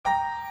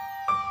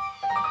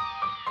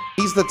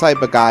He's the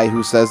type of guy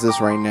who says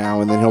this right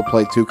now, and then he'll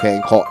play 2K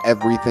and call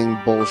everything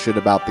bullshit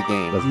about the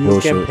game. That's You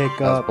bullshit. can pick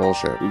That's up.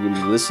 bullshit. You're gonna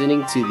be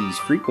listening to these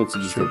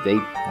frequencies that they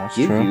That's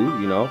give true. you,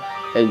 you know.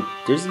 And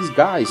there's these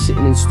guys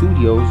sitting in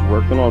studios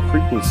working on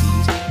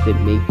frequencies that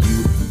make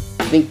you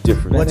think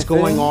differently. What's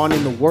going on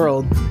in the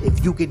world?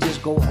 If you could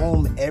just go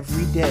home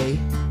every day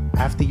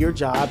after your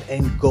job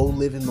and go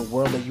live in the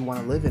world that you want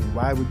to live in,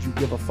 why would you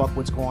give a fuck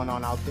what's going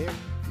on out there?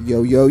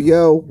 Yo, yo,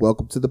 yo.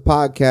 Welcome to the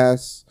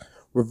podcast.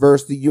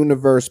 Reverse the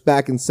Universe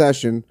back in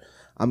session.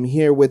 I'm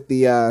here with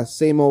the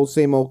same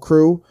old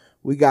crew.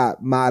 We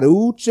got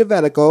Maru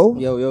Chevetico.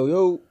 Yo, yo,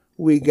 yo.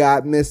 We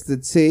got Mr.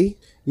 T.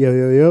 Yo,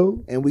 yo,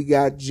 yo. And we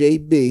got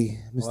JB.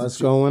 Mr. What's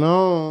T. going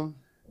on?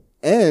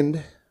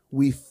 And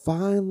we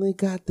finally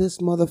got this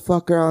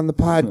motherfucker on the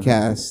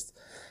podcast.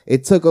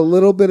 It took a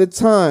little bit of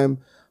time,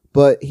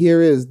 but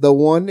here is the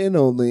one and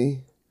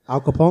only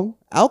Al Capone?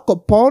 Al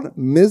Capone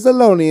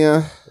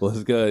Mizzalonia.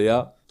 What's good,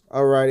 y'all?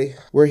 Alrighty,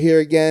 we're here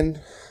again.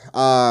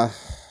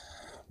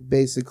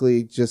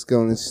 Basically just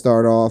going to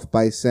start off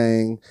by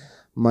saying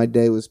my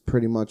day was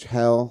pretty much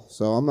hell,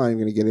 so I'm not even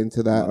going to get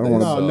into that. I don't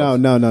want to.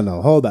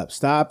 No. Hold up.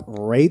 Stop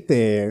right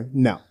there.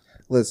 No.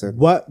 Listen,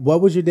 What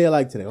was your day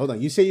like today? Hold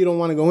on. You say you don't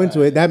want to go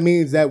into it. That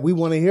means that we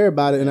want to hear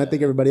about it, and I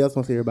think everybody else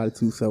wants to hear about it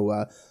too.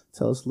 So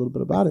tell us a little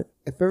bit about it.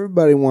 if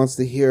everybody wants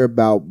to hear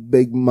about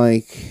Big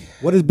Mike,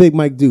 What does Big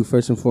Mike do,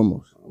 first and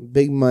foremost?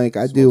 Big Mike,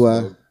 I do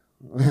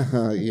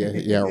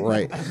yeah,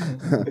 right.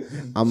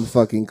 I'm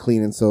fucking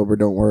clean and sober,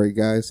 don't worry,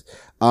 guys.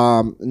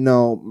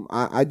 No,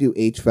 I do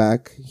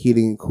HVAC,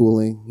 heating and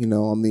cooling. You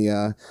know, I'm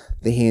the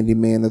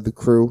handyman of the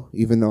crew,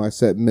 even though I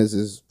set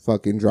Mrs.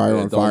 fucking dryer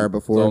on fire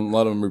before. Don't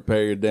let them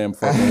repair your damn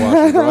fucking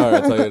washer dryer, I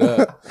tell you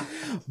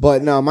that.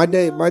 But no, my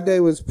day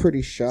was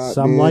pretty shot.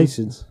 Some man.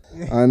 license.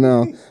 I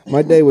know.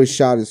 My day was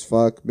shot as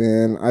fuck,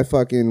 man. I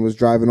fucking was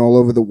driving all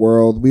over the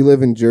world. We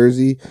live in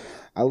Jersey.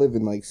 I live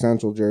in like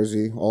central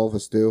Jersey. All of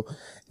us do.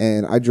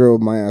 And I drove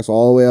my ass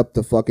all the way up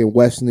to fucking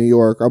West New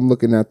York. I'm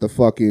looking at the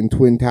fucking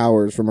Twin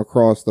Towers from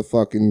across the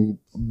fucking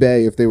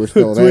bay if they were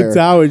still there. Twin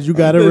Towers. You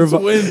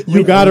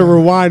gotta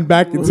rewind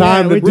back in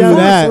time to do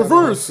that.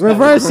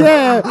 Reverse.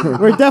 Yeah,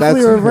 we're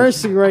definitely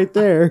reversing right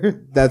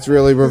there. That's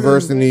really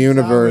reversing the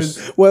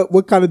universe.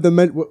 What kind of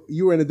dimension?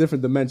 You were in a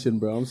different dimension,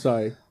 bro. I'm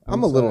sorry.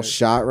 I'm a little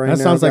shot right now.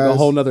 That sounds like a guys.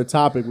 whole nother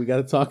topic we got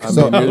to talk I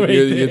about.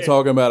 mean, you're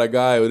talking about a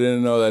guy who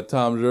didn't know that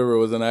Tom's River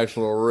was an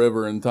actual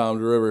river in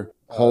Tom's River.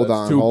 Hold That's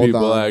on, two hold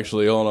people on.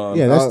 actually. Hold on.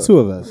 Yeah, that's two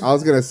of us. I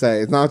was gonna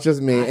say it's not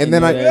just me. And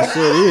then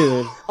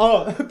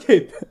Oh,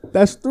 okay.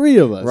 That's three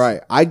of us.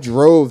 right. I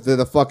drove to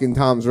the fucking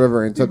Tom's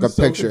River and took a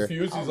So picture.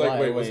 confused. He's like,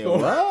 wait, what's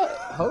going on?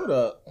 Hold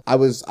up.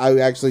 I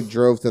actually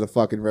drove to the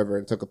fucking river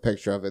and took a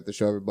picture of it to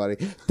show everybody.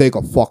 Take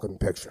a fucking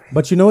picture.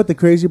 But you know what the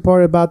crazy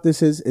part about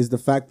this is the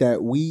fact that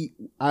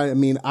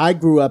I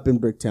grew up in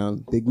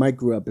Bricktown. Big Mike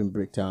grew up in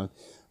Bricktown.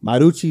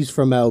 Marucci's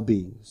from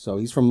LB, so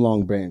he's from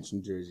Long Branch,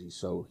 New Jersey.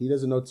 So he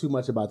doesn't know too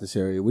much about this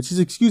area, which is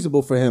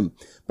excusable for him,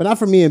 but not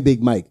for me and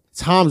Big Mike.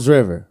 Tom's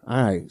River.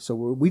 All right, so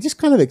we just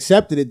kind of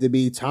accepted it to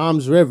be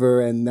Tom's River,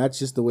 and that's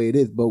just the way it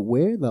is. But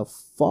where the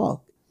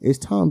fuck is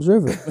Tom's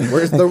River?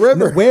 Where's the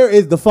river? Where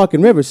is the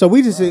fucking river? So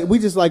we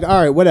just like,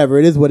 all right, whatever,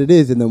 it is what it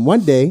is. And then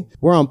one day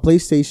we're on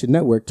PlayStation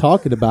Network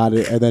talking about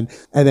it, and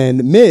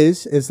then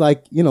Miz is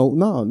like,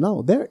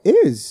 no, there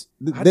is.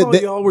 I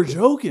thought y'all were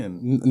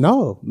joking.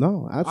 No,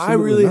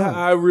 absolutely not.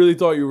 I really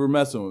thought you were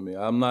messing with me.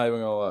 I'm not even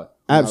gonna lie.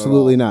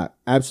 Absolutely not.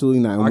 Absolutely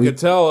not. I could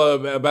tell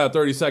about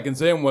 30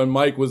 seconds in when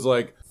Mike was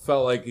like,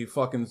 felt like he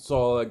fucking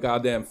saw that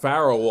goddamn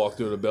pharaoh walk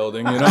through the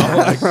building, you know?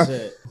 Like,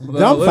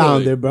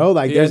 dumbfounded, bro.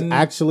 Like, there's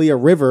actually a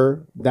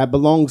river that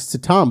belongs to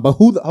Tom. But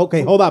hold up,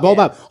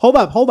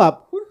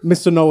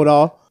 Mr.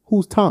 Know-It-All.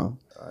 Who's Tom?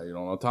 You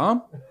don't know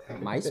Tom?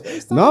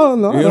 MySpace. No.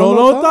 You don't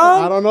know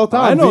Tom? I don't know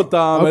Tom. I know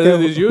Tom.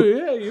 Okay.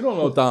 You don't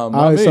know Tom.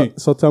 All Not right, me.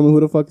 so tell me who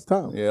the fuck is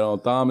Tom? You know,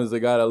 Tom is the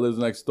guy that lives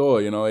next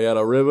door. You know, he had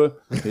a river.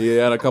 He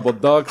had a couple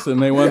ducks,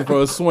 and they went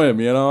for a swim.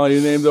 You know, he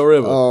named the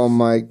river. Oh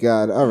my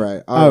god! All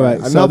right. So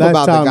Enough that's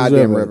about Tom's the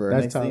goddamn river.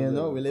 river. That's Tom's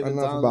river. We live in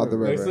Enough Tom's about the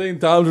River. Next river. thing,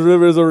 Tom's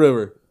river is a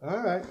river. All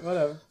right,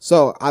 whatever.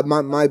 So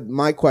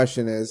my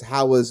question is,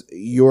 how was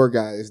your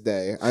guys'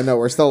 day? I know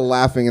we're still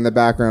laughing in the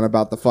background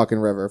about the fucking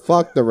river.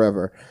 Fuck the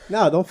river.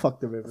 No, don't fuck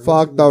the river.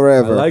 Fuck the I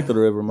river. like the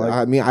river, Mike.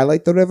 I mean, I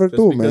like the river Just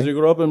too, because man. you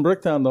grew up in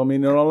Bricktown don't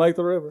mean you don't like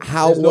the river.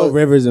 How There's no was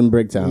rivers in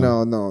Bricktown.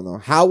 no?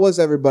 How was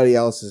everybody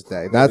else's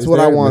day? That's Is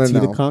what I there want to know.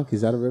 Matitaconk? Is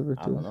that a river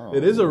too?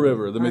 It is a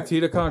river. The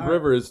Matitaconk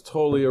River is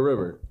totally a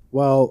river.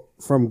 Well,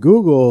 from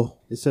Google,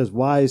 it says,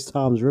 why is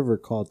Tom's River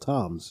called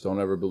Tom's? Don't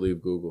ever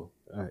believe Google.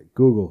 All right,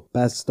 Google.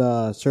 Best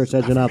search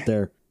engine out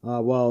there.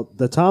 Well,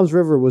 the Tom's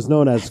River was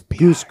known as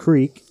Goose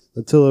Creek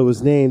until it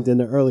was named in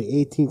the early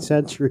 18th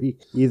century,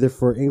 either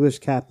for English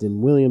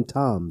captain William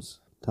Toms.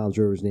 Tom's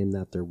River is named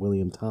after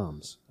William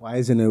Toms. Why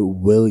isn't it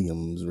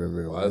Williams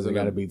River? Why is it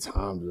got to gotta be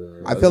Tom's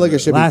River? I feel like it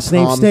should Last be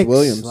name Tom's sticks.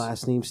 Williams.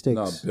 Last name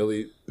sticks. No,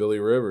 Billy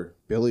River.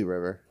 Billy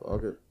River.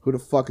 Fuck it. Who the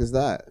fuck is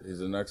that? He's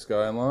the next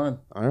guy in line.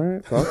 All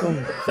right, fuck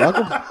him. Fuck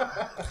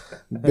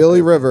him.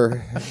 Billy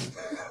River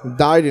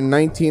died in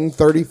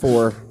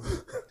 1934.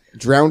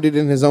 drowned it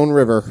in his own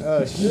river.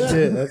 Oh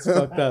shit, that's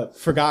fucked up.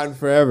 Forgotten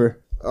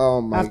forever.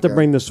 Oh my I have to God.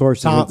 bring the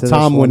sources. Tom into this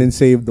Tom one. went and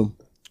saved them.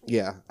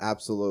 Yeah,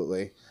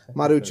 absolutely.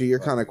 Marucci, you're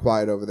kind of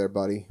quiet over there,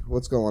 buddy.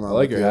 What's going on? I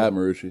like with your you? hat,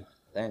 Marucci.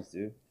 Thanks,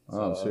 dude.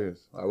 Oh, I'm serious.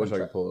 I wish I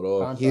could pull it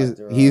off.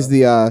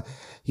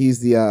 He's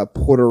the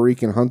Puerto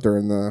Rican hunter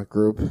in the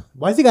group.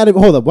 Why's he got to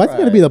hold up? Why's he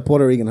got to be the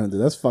Puerto Rican hunter?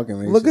 That's fucking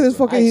racist. Look at his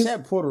fucking. I He's,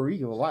 said Puerto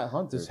Rico. Why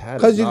hunters? His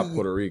hat 'Cause is you- not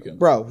Puerto Rican.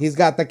 bro, he's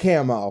got the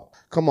camo.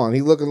 Come on,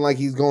 he's looking like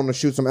he's going to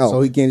shoot some elk.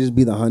 So he can't just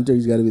be the hunter.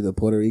 He's got to be the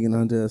Puerto Rican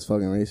hunter. That's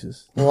fucking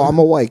racist. Well, I'm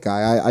a white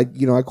guy. I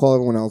call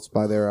everyone else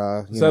by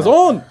their. Says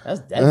on. That's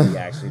deadly,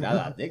 actually. Now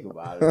that I think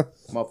about it,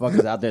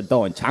 motherfuckers out there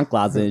throwing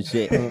chanclas and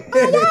shit.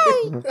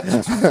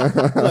 It's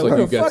like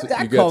you get fuck to,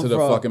 that you get come to the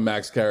from? fucking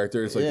Max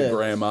character. It's like Yeah. the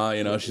grandma,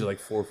 you know, she's like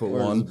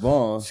 4'1".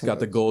 Bomb. She's got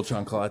the gold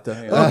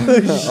chancleta. You know?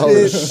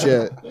 Oh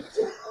shit!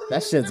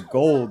 That shit's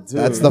gold, dude.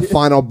 That's the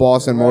final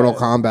boss in Mortal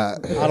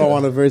Kombat. I don't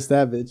want to verse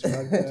that bitch.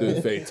 Fuck that.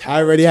 Dude, fate. I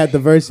already had the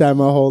verse that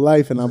my whole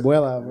life, and I'm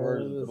well out.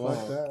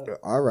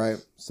 All right,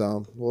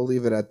 so we'll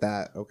leave it at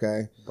that.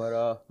 Okay.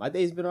 But my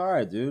day's been all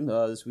right, dude.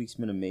 This week's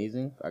been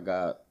amazing. I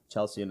got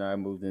Chelsea and I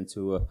moved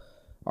into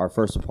our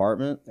first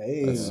apartment.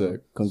 Hey, That's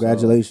sick.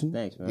 congratulations.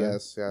 Thanks, man.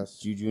 Yes. Yes.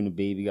 Juju and the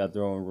baby got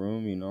their own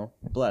room, you know.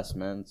 Blessed,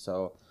 man.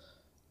 So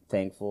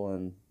thankful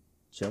and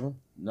chilling.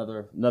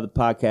 Another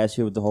podcast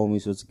here with the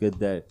homies, so it's a good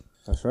day.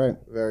 That's right.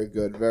 Very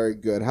good. Very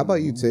good. How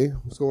about you, T?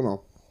 What's going on?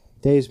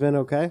 Day's been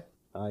okay.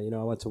 I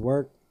went to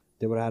work,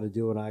 did what I had to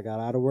do when I got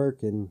out of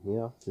work, and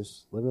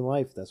just living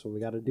life. That's what we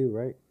got to do,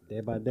 right? Day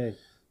by day.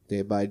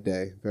 Day by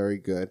day. Very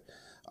good.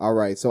 All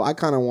right. So I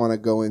kind of want to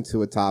go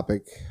into a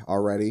topic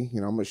already. I'm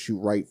going to shoot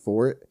right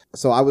for it.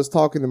 So I was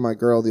talking to my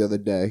girl the other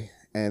day,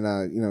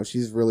 and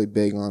she's really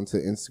big onto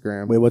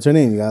Instagram. Wait, what's her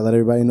name? You gotta let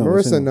everybody know.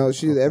 What's her Marissa name?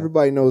 knows.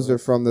 Everybody knows her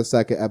from the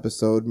second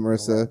episode.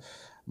 Marissa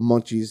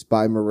Munchies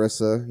by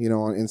Marissa.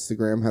 On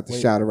Instagram. Have to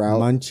shout her out.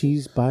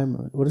 Munchies by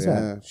what is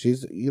yeah,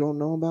 that? you don't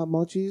know about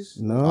Munchies?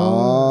 No.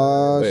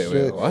 Oh Wait,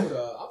 shit!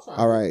 what?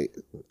 All right,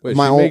 Wait,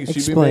 My she, own- make, she be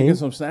Explain. making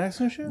some snacks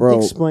and shit? bro.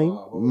 Explain.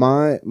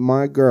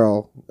 My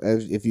girl.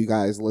 If you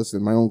guys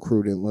listen, my own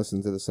crew didn't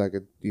listen to the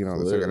second. The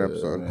second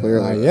episode. Not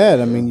Clearly, yet.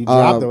 I mean, you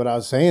dropped it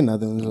without saying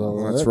nothing.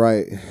 So that's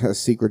right. A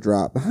secret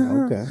drop.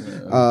 Okay.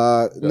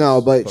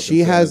 No, but fucking she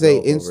has a Sandoval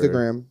over here.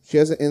 Instagram. She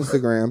has an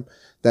Instagram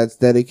that's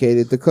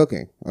dedicated to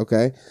cooking.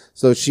 Okay,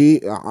 so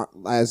she,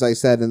 as I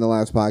said in the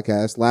last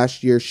podcast,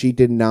 last year she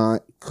did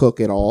not cook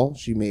at all.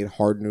 She made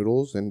hard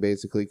noodles and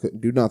basically couldn't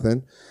do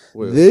nothing.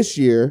 Wait. This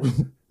year,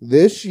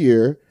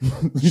 she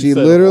said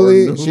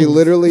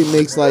literally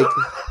makes like,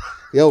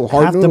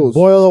 hard Have noodles. to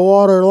boil the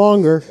water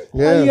longer.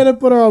 Why you gonna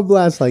put her on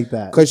blast like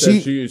that? Because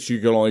Said she she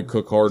can only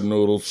cook hard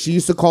noodles. She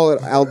used to call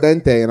it al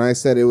dente, and I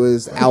said it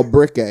was al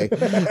brique.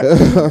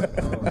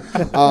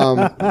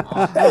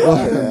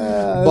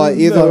 But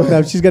either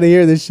No, she's gonna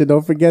hear this shit.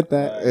 Don't forget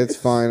that. it's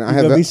fine. I You're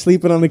have. gonna be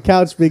sleeping on the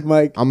couch, Big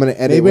Mike. I'm gonna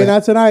edit. Maybe with-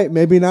 not tonight,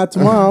 maybe not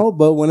tomorrow,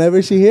 but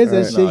whenever she hears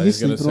that shit, No, he's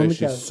he's gonna sleeping on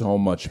say the she's couch. so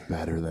much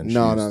better than she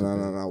No, used no, to no,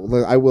 be. no, no.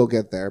 Look, I will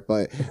get there,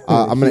 but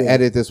I'm gonna Yeah.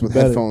 edit this with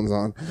Better. headphones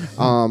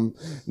on.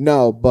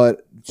 No, but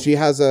she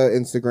has a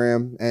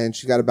Instagram, and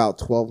she got about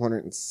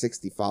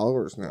 1,260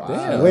 followers now.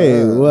 Damn.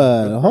 Wait,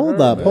 what? Hold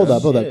up.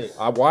 Shit.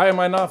 Why am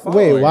I not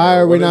following Wait, why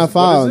her? are we What not what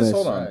following is this?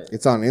 Hold on.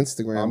 It's on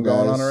Instagram. I'm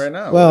going guys. on it right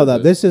now. Well, What hold is up.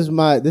 it?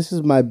 This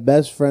is my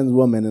best friend's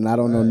woman, and I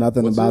don't know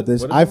nothing What's about it?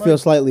 this. What is I it, feel Mike?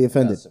 slightly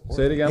offended.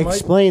 Say it again, Mike.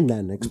 Explain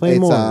then. Explain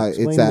It's more.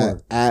 Explain it's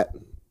more. at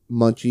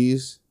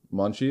Munchies.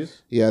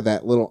 Munchies. Yeah,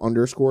 that little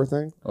underscore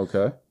thing.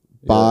 Okay.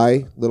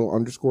 By little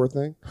underscore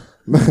thing.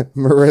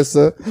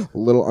 Marissa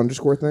little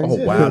underscore thing. Oh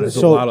wow, there's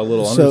So- a lot of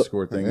little so-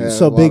 underscore things. Yeah.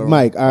 So, a lot Big of-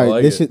 Mike, all I right,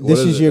 like this it. is this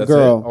What is it? your That's it?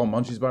 girl. Oh,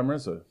 Munchies by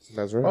Marissa.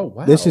 That's right. Oh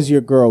wow. This is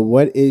your girl.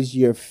 What is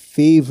your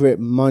favorite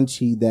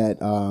munchie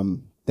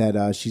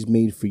that she's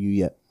made for you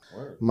yet?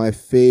 My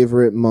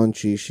favorite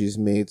munchie she's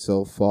made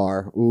so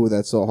far. Ooh,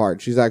 that's so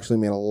hard. She's actually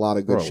made a lot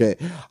of good Bro.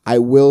 shit. I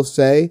will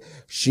say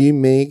she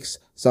makes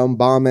some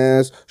bomb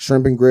ass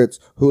shrimp and grits.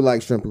 Who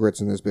likes shrimp and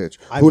grits in this bitch?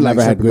 Who likes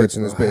never had shrimp and grits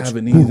in grits. this I bitch?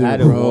 haven't either, I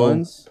had it bro.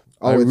 once.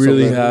 Oh, I it's so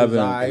really good.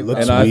 haven't, It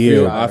looks and I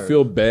weird.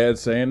 feel bad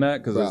saying that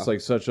because Bro. it's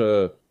like such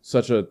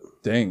a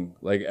thing,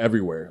 like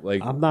everywhere.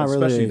 Like I'm not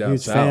especially really a down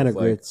huge south. fan of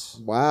like, grits.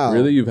 Wow.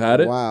 Really, you've had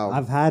it? Wow.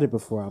 I've had it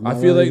before. I'm I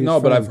not feel really like a no,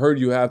 huge but fan. I've heard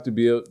you have to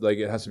be like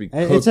it has to be.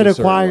 Cooked It's an a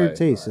certain acquired way.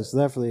 taste. It's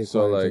definitely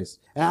So, acquired like, taste.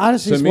 And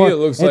honestly, To it's me, more- it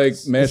looks like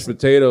it's- mashed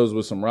potatoes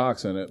with some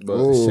rocks in it. But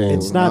Ooh,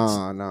 It's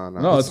not- No.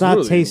 no, It's not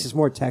really- taste. It's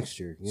more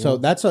texture. you So know?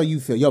 that's how you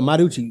feel. Yo,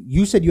 Marucci,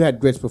 you said you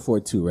had grits before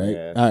too, right?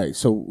 Yeah. All right.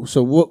 So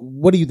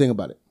what do you think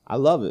about it? I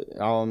love it.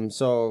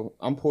 So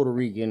I'm Puerto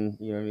Rican.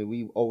 You know what I mean?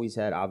 We always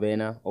had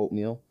avena,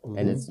 oatmeal,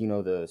 and it's,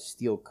 the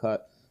steel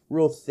cut,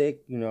 real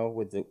thick,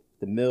 with the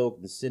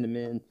milk, the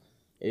cinnamon.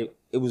 It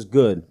was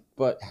good.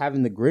 But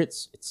having the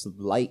grits, it's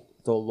light.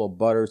 Throw a little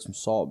butter, some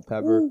salt and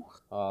pepper.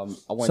 I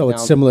went So down.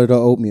 it's similar to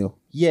oatmeal.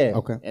 Yeah.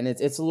 Okay. And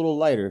it's a little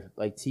lighter.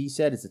 Like T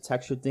said, it's a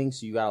texture thing,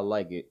 so you gotta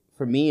like it.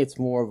 For me, it's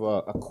more of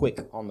a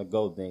quick on the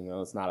go thing.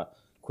 It's not a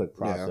quick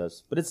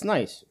process, but it's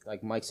nice.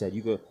 Like Mike said,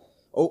 you go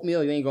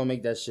oatmeal. You ain't gonna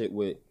make that shit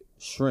with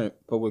shrimp,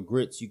 but with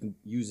grits, you can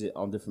use it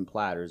on different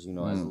platters, you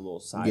know, as a little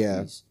side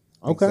Yeah. piece.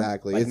 Okay.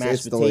 Exactly. Like it's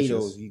mashed delicious.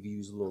 potatoes, you can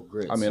use a little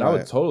grits. I mean, I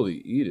would Right.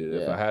 totally eat it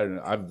if Yeah. I hadn't.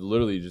 I've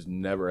literally just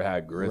never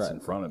had grits Right. in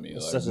front of me.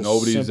 It's Like such a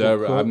nobody's simple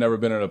ever. cook. I've never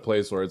been in a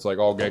place where it's like,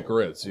 I'll get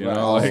grits. You Right.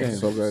 know, like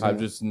So good. I've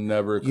just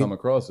never come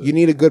across it. You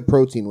need a good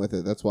protein with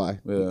it. That's why.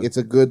 Yeah. It's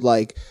a good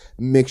like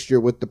mixture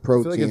with the I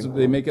feel protein. like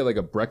they make it like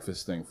a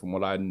breakfast thing. From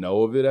what I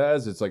know of it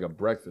as, it's like a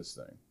breakfast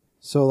thing.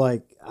 So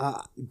like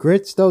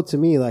grits though to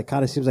me like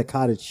kind of seems like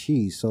cottage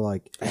cheese. So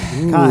like,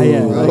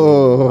 yeah, like,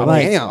 Oh,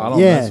 like, damn. I don't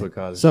yeah. mess with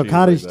cottage so cheese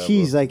cottage like that,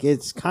 cheese, bro. like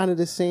it's kind of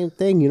the same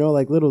thing, you know,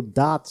 like little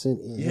dots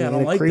and Yeah, I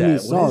don't a like creamy that.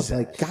 What sauce. is that?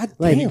 Like, God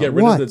like, damn. You get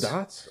rid what? of the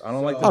dots. I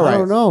don't like the All dots. I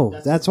don't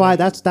know. That's why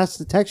that's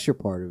the texture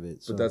part of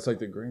it. So. But that's like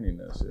the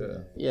graininess.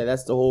 Yeah. Yeah,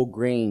 that's the whole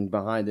grain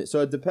behind it.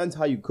 So it depends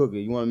how you cook it.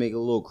 You want to make it a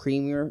little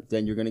creamier,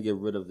 then you're gonna get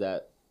rid of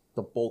the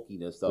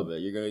bulkiness of it.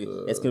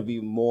 It's gonna be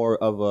more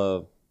of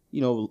a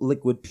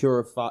liquid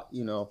purified,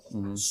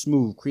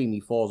 smooth,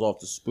 creamy, falls off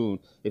the spoon.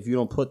 If you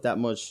don't put that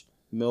much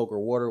milk or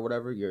water or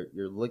whatever, your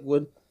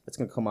liquid, it's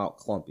gonna come out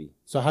clumpy.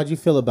 So how'd you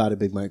feel about it,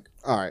 Big Mike?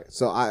 All right,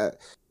 so I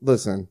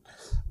listen.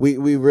 We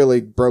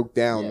really broke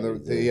down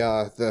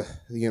Yeah,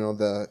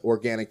 the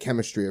organic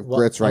chemistry of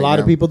grits right a now. lot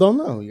of people don't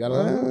know. You gotta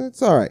let 'em know.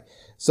 It's all right.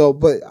 So,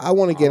 but I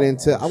want to get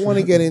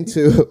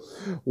into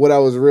what I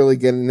was really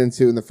getting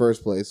into in the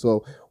first place.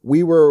 So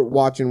we were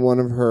watching one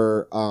of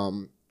her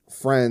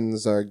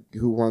friends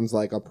who runs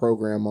like a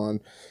program on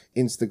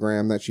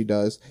Instagram that she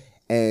does.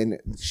 And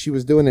she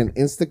was doing an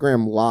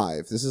Instagram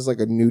live. This is like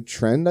a new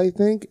trend, I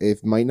think.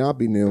 It might not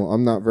be new.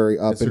 I'm not very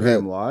up in Instagram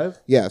it. Live?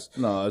 Yes.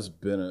 No, it's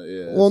been a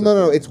yeah. Well, it's no, a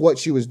no. thing. It's what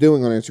she was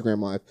doing on Instagram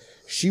Live.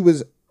 She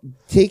was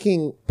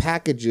taking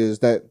packages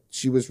that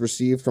she was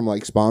received from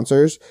like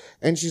sponsors,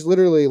 and she's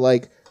literally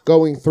like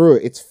going through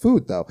it. It's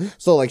food though.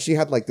 So like she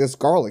had like this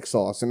garlic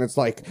sauce, and it's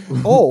like,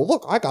 oh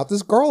look, I got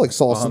this garlic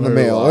sauce in the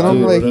mail, and I'm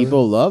Dude, like,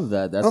 people love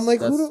that. That's I'm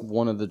like, who that's the-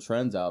 one of the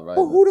trends out right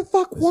well, now. who the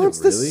fuck wants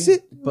to really?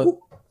 sit? But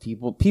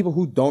people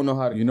who don't know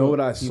how to You know cook, what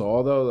I people-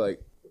 saw though?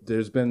 Like,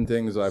 there's been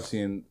things I've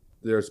seen.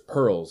 There's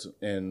pearls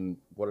in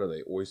what are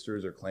they?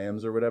 Oysters or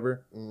clams or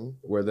whatever,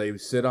 where they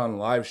sit on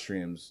live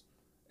streams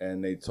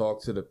and they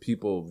talk to the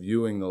people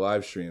viewing the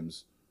live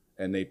streams,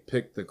 and they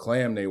pick the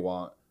clam they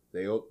want.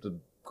 The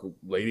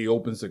lady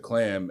opens the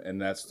clam,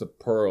 and that's the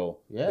pearl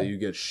that you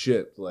get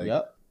shipped. Like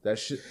Yep. that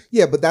shit.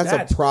 Yeah, but that's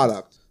That's- a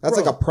product. That's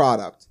Bro. like a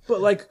product. But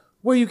like,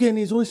 where are you getting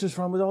these oysters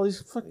from with all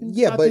these fucking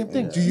Yeah, goddamn but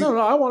things? do you- No,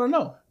 I want to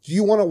know. Do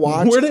you want to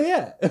watch? Where they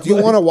at? Do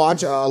you want to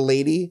watch a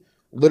lady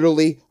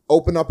literally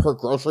open up her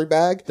grocery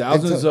bag?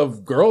 Thousands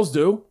of girls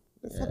do.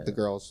 Fuck the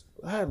girls.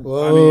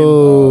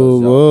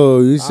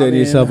 Whoa, you setting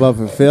yourself up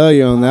for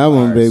failure on that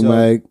one, Big so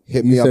Mike.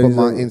 Hit You me up said on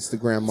my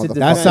yourself- Instagram, motherfucker.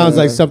 That sounds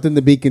like something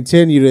to be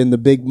continued in the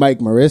Big Mike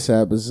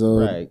Marissa episode.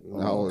 Right.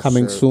 Oh,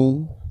 Coming shit.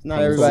 soon.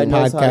 Not everybody Some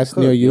knows how to podcast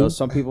cook. near you.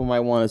 Some people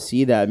might want to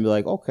see that and be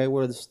like, okay,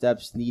 what are the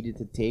steps needed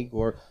to take,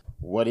 or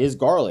what is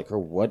garlic, or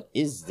what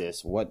is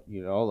this? What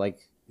like?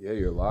 Yeah,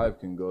 your live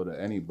can go to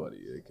anybody.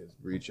 It can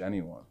reach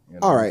anyone. You know,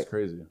 All right. It's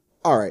crazy.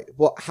 All right.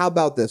 Well, how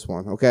about this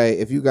one? Okay,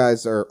 if you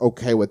guys are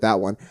okay with that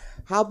one,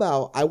 how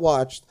about I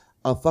watched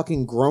a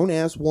fucking grown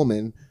ass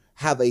woman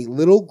have a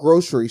little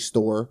grocery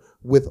store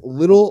with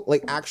little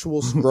like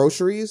actual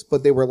groceries,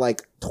 but they were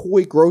like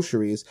toy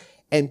groceries,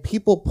 and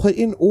people put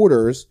in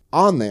orders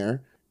on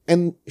there,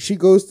 and she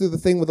goes through the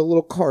thing with a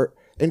little cart.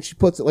 And she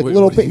puts it like Wait,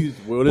 little what is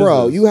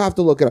bro. this? You have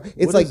to look it up.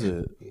 It's What like is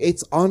it?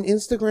 it's on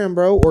Instagram,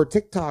 bro, or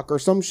TikTok or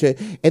some shit.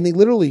 And they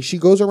literally, she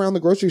goes around the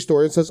grocery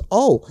store and says,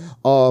 "Oh,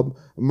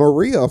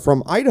 Maria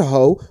from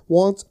Idaho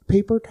wants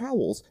paper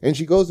towels," and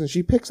she goes and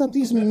she picks up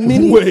these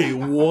mini. Wait,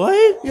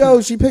 what?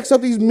 Yo, she picks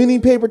up these mini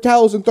paper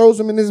towels and throws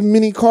them in this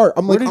mini cart.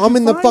 I'm like, did I'm you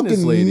in the find this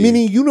fucking lady?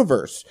 mini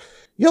universe.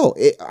 Yo,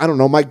 I don't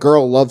know. My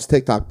girl loves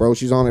TikTok, bro.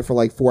 She's on it for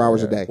like 4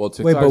 hours a day. Well,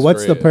 TikTok's Wait, but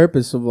what's the great.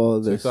 purpose of all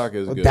of this? TikTok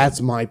is good.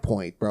 That's my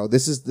point, bro.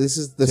 This is the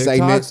segment.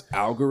 TikTok's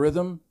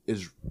algorithm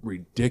is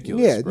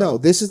ridiculous. Yeah, bro. no,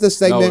 this is the No,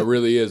 segment. it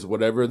really is.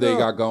 Whatever they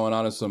got going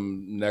on is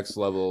some next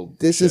level.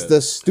 This is shit.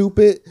 the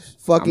stupid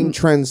fucking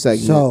trend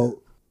segment.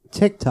 So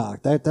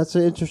TikTok, that's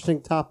an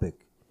interesting topic.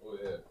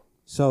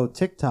 So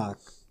TikTok,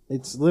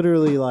 it's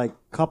literally like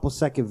couple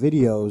second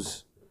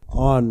videos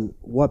on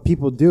what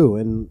people do.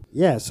 And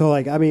yeah, so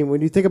like, I mean,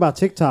 when you think about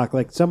TikTok,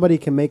 like somebody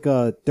can make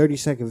a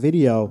 30-second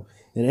video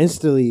and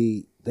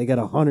instantly they get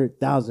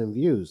 100,000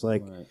 views.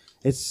 Like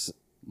it's,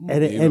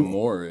 even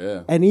more.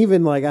 Yeah, and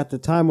even like at the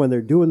time when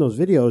they're doing those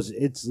videos,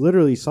 it's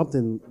literally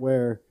something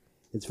where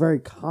it's very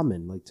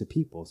common, like to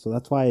people. So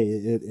that's why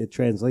it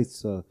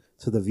translates to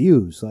the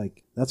views.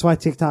 Like that's why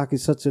TikTok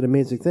is such an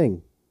amazing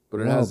thing. but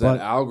it No, has but-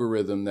 that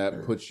algorithm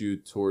that puts you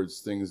towards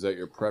things that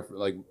you're prefer.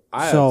 Like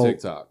I So- have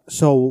TikTok.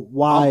 So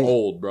why? I'm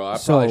old, bro. I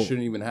so- probably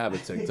shouldn't even have a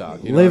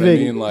TikTok. You know what I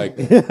Living- mean? Like,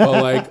 but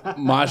like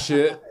my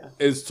shit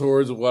is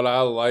towards what I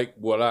like,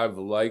 what I've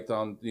liked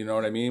on. You know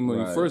what I mean? When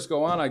you Right. first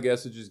go on, I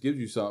guess it just gives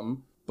you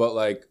something. But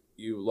like,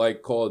 you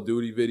like Call of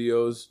Duty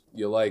videos.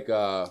 You like,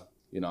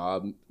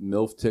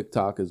 MILF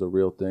TikTok is a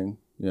real thing.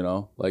 You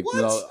know, like What?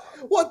 no,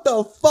 What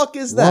the fuck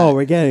is that? Oh,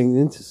 we're getting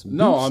into some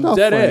no, deep I'm stuff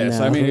dead right ass.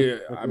 now.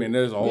 I mean,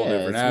 there's a whole Yeah,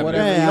 different it's avenue.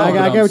 whatever Yeah, No, I but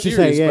I'm get what you're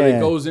serious, saying, But yeah.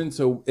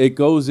 it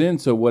goes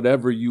into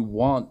whatever you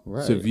want to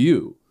Right.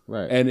 view,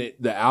 Right. and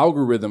the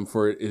algorithm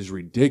for it is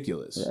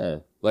ridiculous. Yeah.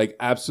 Like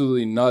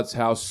absolutely nuts.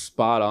 How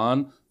spot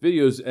on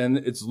videos, and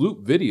it's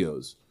loop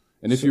videos.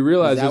 And if you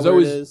realize, that there's what it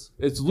always is?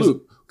 it's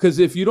loop because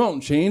if you don't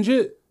change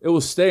it, it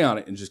will stay on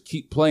it and just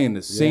keep playing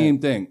the same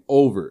thing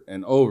over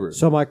and over.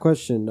 So my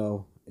question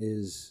though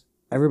is,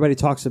 everybody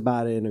talks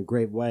about it in a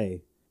great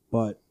way,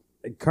 but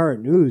in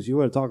current news, you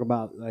want to talk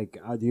about like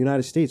the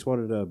United States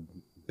wanted to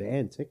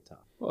ban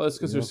TikTok. Well, that's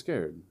because they're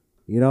scared.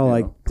 You know,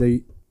 like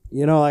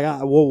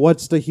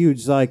what's the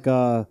huge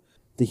the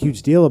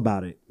huge deal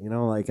about it? You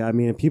know, like I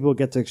mean, if people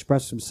get to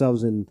express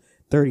themselves in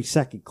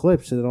 30-second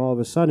clips, and then all of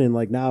a sudden,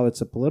 like now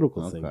it's a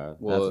political thing. Okay.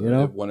 Well, You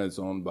know? when it's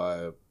owned by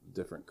a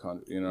different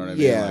country, you know what I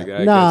mean? Yeah. Like,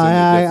 No,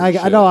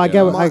 I know, I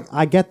get, what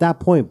I get that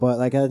point, but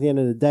like at the end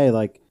of the day,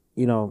 like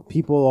you know,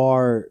 people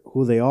are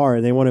who they are,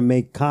 and they want to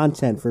make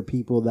content for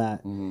people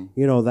that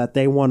you know that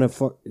they want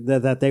to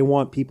that they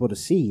want people to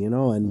see, you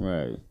know, and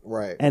Right.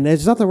 Right. and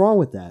there's nothing wrong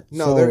with that.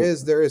 No, So-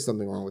 there is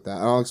something wrong with that.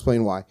 And I'll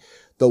explain why.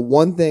 The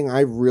one thing I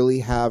really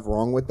have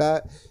wrong with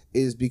that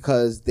is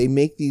because they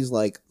make these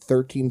like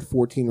 13,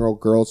 14-year-old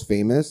girls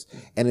famous,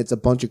 and it's a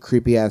bunch of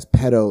creepy ass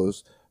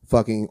pedos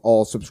fucking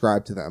all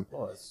subscribe to them.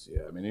 Well,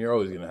 yeah, I mean, you're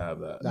always gonna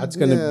have that. That's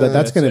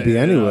gonna be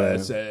anywhere.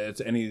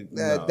 It's any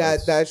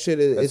That shit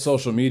is it's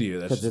social media.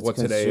 That's just It's what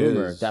today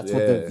consumer. is. That's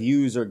what the Yeah.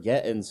 views are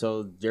getting,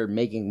 so they're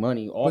making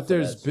money off. But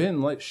there's of that.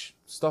 been like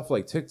stuff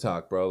like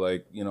TikTok, bro.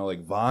 Like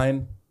like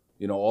Vine,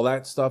 all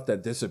that stuff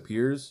that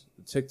disappears.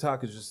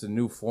 TikTok is just a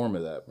new form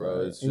of that,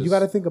 bro. It's And just, you got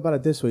to think about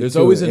it this way. there's too.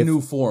 always a If-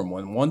 new form.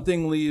 When one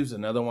thing leaves,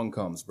 another one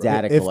comes, bro.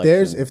 Data if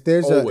there's collection.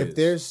 if Always.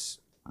 there's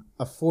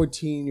a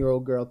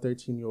 14-year-old girl,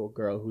 13-year-old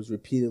girl who's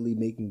repeatedly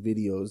making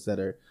videos that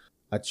are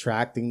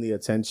attracting the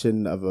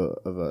attention of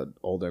an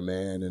older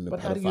man and a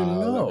But how do you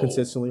pedophile know?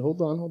 consistently,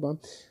 hold on,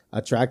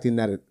 attracting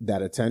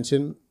that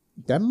attention,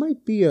 that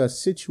might be a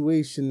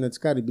situation that's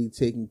got to be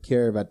taken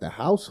care of at the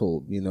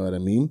household. You know what I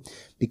mean?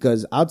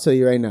 Because I'll tell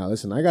you right now,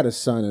 listen, I got a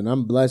son and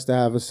I'm blessed to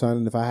have a son.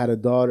 And if I had a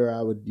daughter,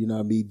 I would,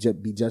 be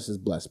just as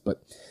blessed.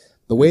 But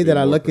the way that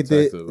I look at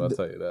it, I'll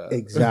tell you that.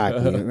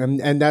 exactly,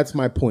 and that's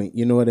my point.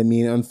 You know what I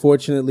mean?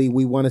 Unfortunately,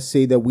 we want to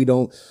say that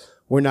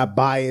we're not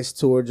biased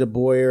towards a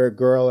boy or a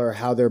girl or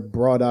how they're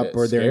brought up Yeah,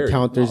 or their scary.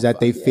 encounters No, that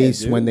they fuck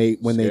face yeah, when they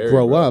Scary,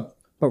 grow bro. up.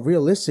 But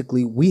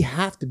realistically, we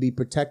have to be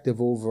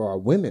protective over our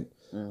women.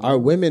 Mm-hmm. Our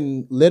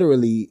women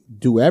literally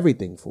do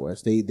everything for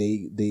us. They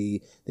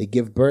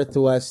give birth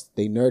to us.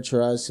 They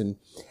nurture us, and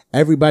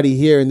everybody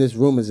here in this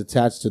room is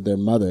attached to their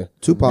mother.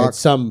 Tupac. in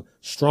some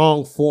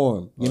strong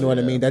form. You know what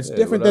I yeah. mean? That's Yeah,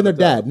 different than their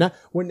without a dad.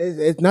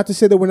 It's not to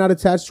say that we're not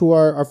attached to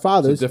our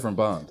fathers. It's a different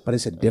bond. But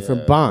it's a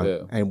different bond, yeah.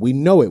 and we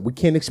know it. We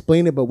can't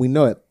explain it, but we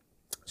know it.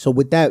 So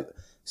with that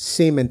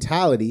same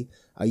mentality,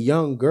 a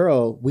young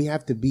girl, we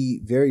have to be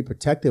very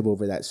protective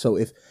over that. So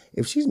if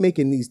she's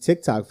making these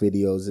TikTok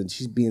videos and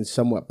she's being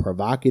somewhat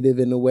provocative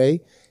in a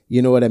way,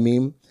 you know what I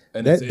mean?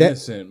 And it's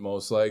innocent,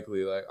 most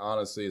likely. Like,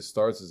 honestly, it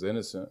starts as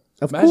innocent.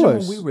 Of Imagine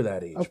course. when we were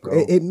that age,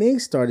 bro. It may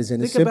start as Think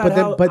innocent, about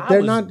how but I they're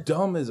was not.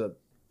 dumb as a...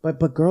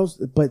 But girls,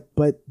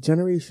 but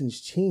generations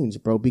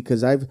change, bro.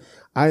 Because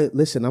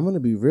listen. I'm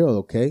gonna be real,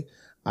 okay?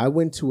 I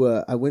went to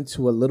a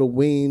Lil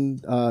Wayne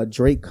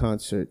Drake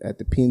concert at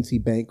the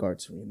PNC Bank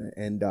Arts Arena,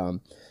 and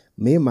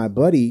me and my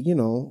buddy,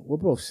 we're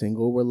both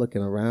single. We're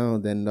looking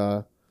around,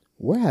 and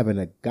we're having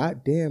a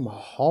goddamn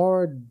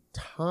hard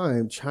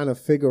time trying to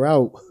figure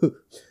out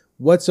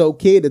what's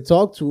okay to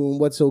talk to and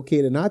what's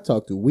okay to not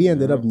talk to. We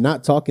ended up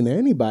not talking to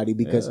anybody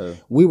because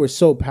we were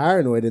so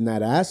paranoid in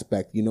that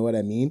aspect. You know what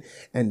I mean?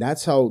 And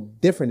that's how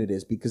different it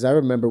is. Because I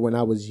remember when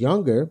I was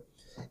younger,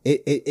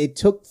 it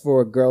took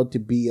for a girl to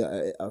be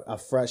a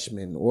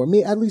freshman or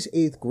maybe at least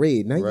 8th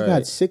grade. Now you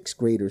got 6th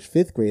graders,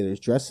 5th graders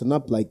dressing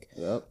up like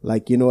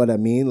you know what I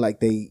mean? Like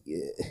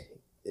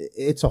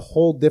it's a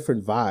whole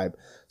different vibe.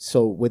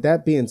 So with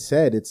that being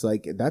said, it's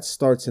like that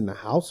starts in the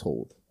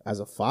household. As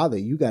a father,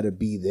 you got to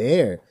be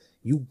there.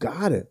 You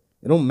got to.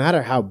 It don't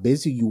matter how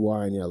busy you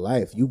are in your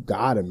life. You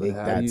got to make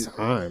that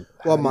time.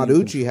 Well,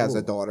 Marucci has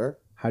a daughter.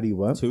 How do you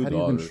what? How do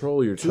you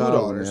control your Two child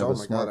when daughters. you have Oh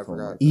a my God, I smartphone?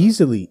 forgot.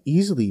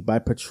 Easily by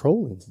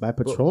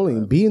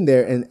patrolling, being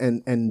there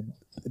and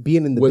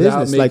being in the Without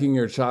business. making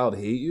your child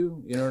hate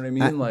you? You know what I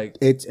mean?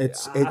 It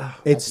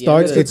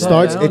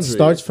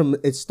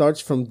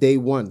starts from day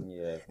one.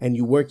 Yeah. And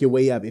you work your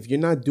way up. If you're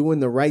not doing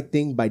the right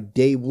thing by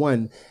day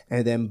one,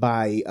 and then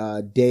by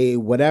day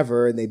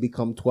whatever, and they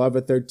become 12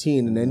 or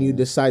 13, and then you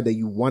decide that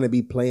you want to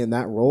be playing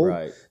that role,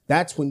 Right.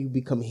 that's when you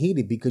become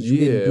heated because you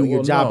Yeah, didn't do your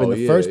well, job in no,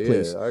 the yeah, first yeah,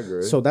 place. I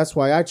agree. So that's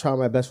why I try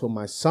my best with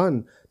my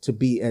son to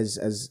be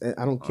as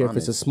I don't care if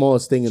it's the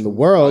smallest thing in the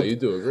world. Oh, you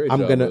do a great I'm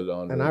job gonna, with it,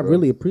 Andre, and I bro.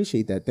 really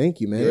appreciate that. Thank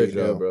you, man. Great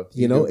job, bro.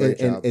 You know, do a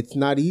great and job. it's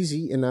not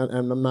easy, and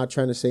I'm not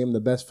trying to say I'm the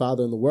best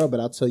father in the world, but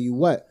I'll tell you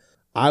what,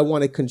 I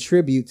want to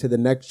contribute to the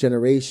next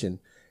generation.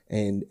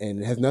 And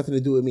it has nothing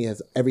to do with me. It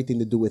has everything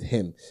to do with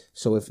him.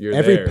 So if You're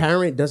every there.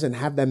 parent doesn't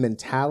have that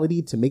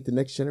mentality to make the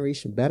next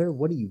generation better,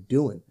 what are you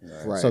doing?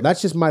 Right. So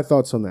that's just my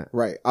thoughts on that.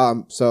 Right.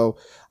 So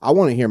I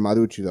want to hear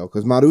Marucci though,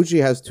 because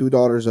Marucci has 2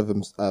 daughters of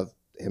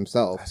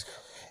himself,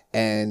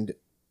 and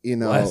you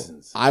know,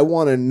 Lessons. I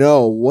want to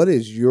know, what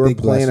is your Big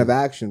plan blessing. of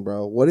action,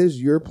 bro? What is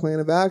your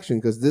plan of action?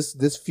 Because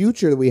this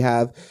future that we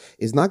have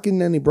is not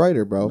getting any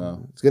brighter, bro.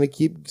 No. It's gonna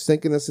keep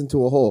sinking us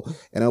into a hole.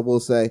 And I will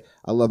say,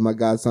 I love my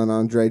godson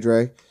Andre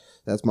Dre.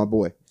 That's my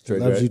boy.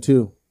 Loves you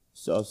too.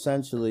 So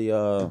essentially,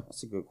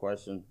 that's a good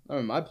question. I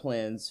mean, my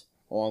plans,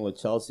 along with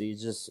Chelsea,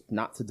 is just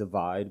not to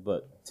divide,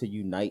 but to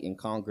unite and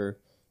conquer.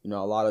 You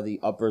know, a lot of the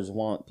uppers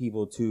want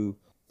people to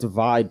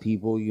divide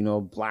people. You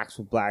know, blacks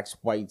with blacks,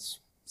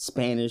 whites,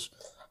 Spanish.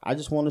 I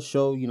just want to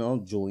show, you know,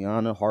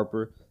 Juliana,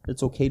 Harper,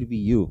 it's okay to be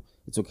you.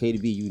 It's okay to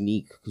be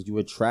unique because you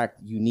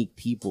attract unique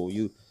people.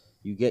 You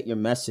get your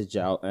message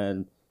out,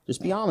 and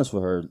just be honest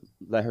with her.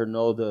 Let her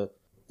know the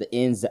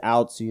ins, the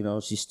outs. You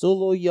know, she's still a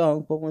little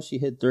young, but when she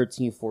hit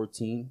 13,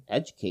 14,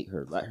 educate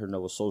her. Let her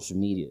know what social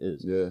media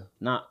is. Yeah.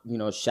 Not, you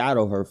know,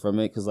 shadow her from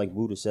it because, like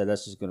Buddha said,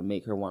 that's just going to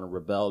make her want to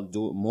rebel and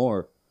do it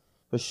more.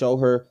 But show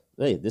her,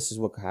 hey, this is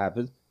what could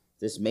happen.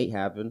 This may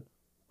happen.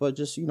 But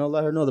just, you know,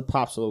 let her know the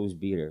pops will always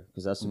be there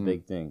because that's a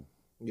big thing.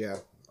 Yeah,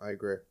 I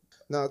agree.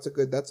 No, that's a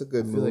good I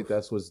move. feel like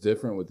that's what's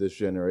different with this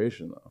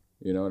generation, though.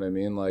 You know what I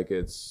mean? Like,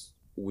 I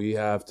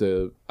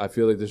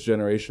feel like this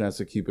generation has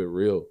to keep it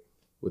real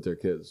with their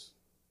kids.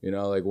 You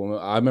know, like, when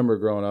I remember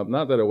growing up,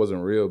 not that it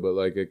wasn't real, but,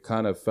 like, it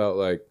kind of felt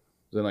like it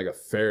was in, like, a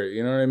fairy,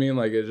 you know what I mean?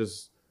 Like, it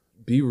just,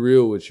 be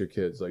real with your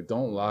kids. Like,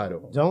 don't lie to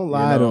them. Don't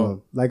lie to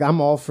them. Like,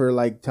 I'm all for,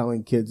 like,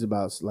 telling kids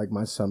about, like,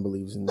 my son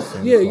believes in the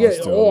same Yeah.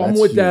 cause too. Oh, I'm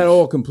That's with that huge.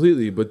 all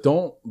completely, but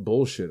don't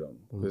bullshit them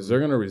because they're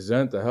gonna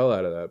resent the hell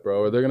out of that, bro,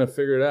 or they're gonna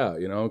figure it out.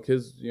 You know,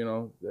 kids. You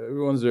know,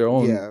 everyone's their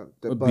own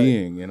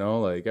being. You know,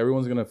 like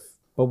everyone's gonna.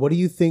 But what do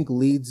you think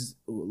leads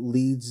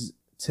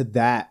to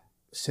that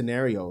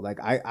scenario? Like,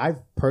 I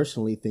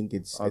personally think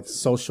it's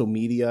social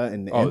media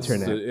and the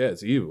internet.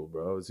 It's evil,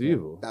 bro. It's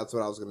evil. That's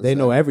what I was gonna say. They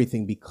know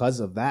everything because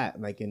of that.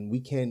 Like, and we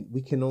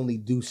can only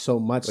do so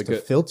much Like to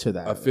filter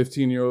that. A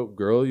 15-year-old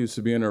girl used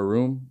to be in her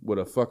room with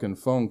a fucking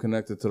phone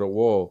connected to the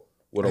wall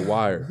with a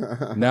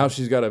wire. Now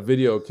she's got a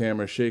video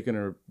camera shaking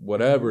her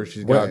whatever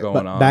she's got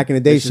going on. Back in the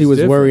day, It's she just was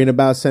different. worrying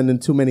about sending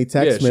too many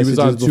text Yeah, messages. she was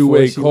on before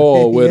two-way she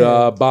call went- with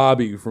Yeah.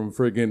 Bobby from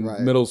friggin'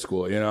 Right. middle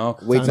school, you know?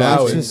 Wait,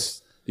 now it's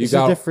it's you it's a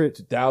got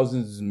different-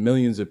 thousands and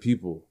millions of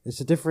people. It's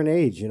a different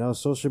age, you know.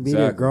 Social media,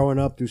 Exactly. growing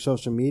up through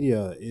social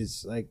media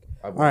is like,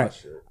 I've all right,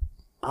 watched it.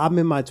 I'm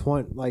in my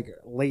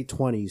late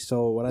 20s.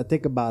 So when I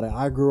think about it,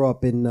 I grew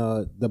up in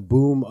the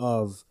boom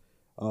of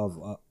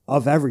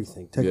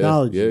everything,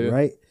 technology, yeah.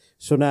 right?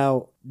 So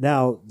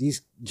now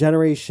these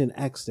Generation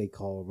X, they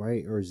call them,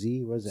 right? Or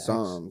Z, what is it?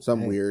 some X?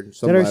 weird,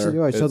 some Generation, letter.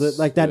 right. So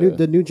It's-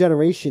 the new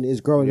generation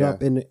is growing Yeah.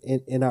 up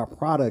in our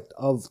product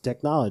of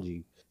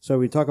technology. So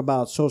we talk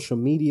about social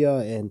media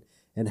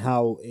and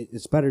how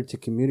it's better to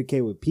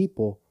communicate with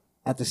people.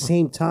 At the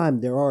same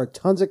time, there are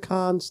tons of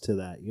cons to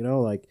that. You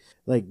know, like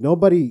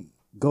nobody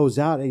goes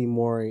out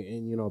anymore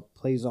and you know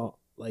plays on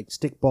like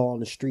stickball on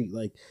the street.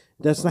 Like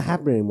that's not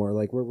happening anymore.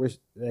 Like we're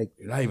like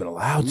You're not even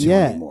allowed to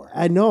yeah, anymore.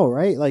 I know,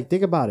 right? Like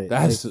think about it.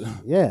 That's Like,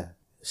 yeah.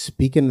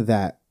 Speaking of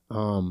that,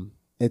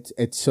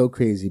 it's so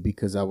crazy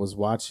because I was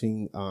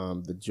watching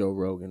the Joe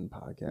Rogan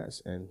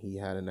podcast and he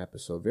had an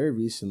episode very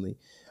recently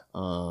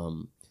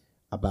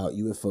about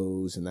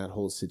UFOs and that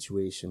whole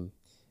situation.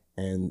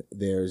 And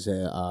there's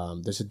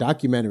a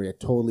documentary I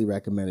totally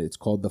recommend it. It's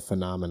called The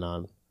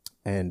Phenomenon,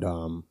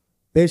 and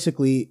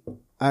basically,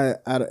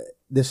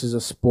 this is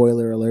a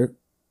spoiler alert.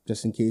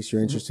 Just in case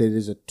you're interested, it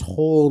is a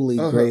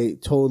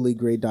totally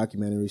great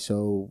documentary.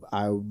 So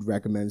I would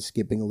recommend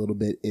skipping a little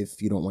bit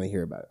if you don't want to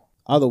hear about it.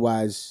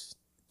 Otherwise,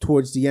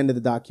 towards the end of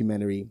the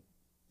documentary,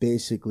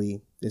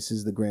 basically, this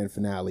is the grand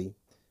finale.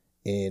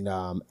 In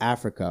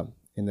Africa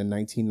in the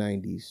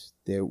 1990s,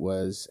 there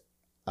was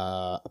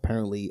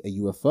apparently a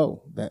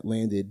UFO that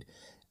landed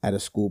at a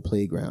school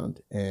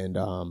playground, and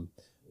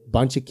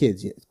bunch of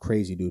kids,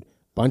 crazy dude,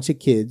 bunch of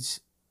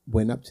kids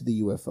went up to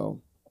the UFO.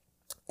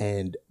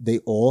 And they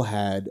all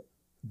had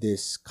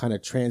this kind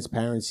of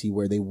transparency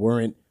where they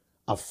weren't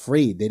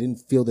afraid. They didn't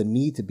feel the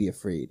need to be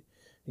afraid.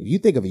 If you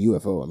think of a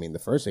UFO, I mean, the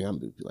first thing I'm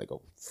going to be like,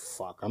 oh,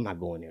 fuck, I'm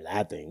not going near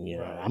that thing. You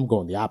know, I'm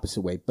going the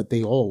opposite way. But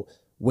they all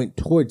went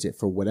towards it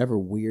for whatever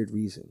weird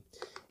reason.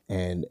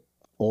 And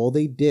all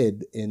they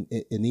did in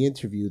the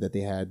interview that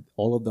they had,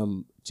 all of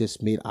them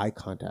just made eye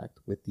contact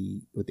with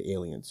the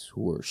aliens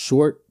who were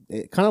short,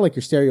 kind of like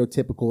your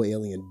stereotypical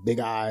alien,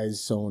 big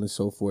eyes, so on and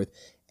so forth.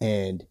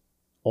 And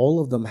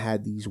all of them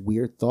had these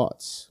weird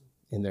thoughts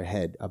in their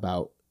head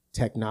about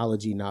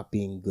technology not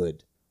being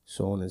good,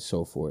 so on and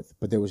so forth.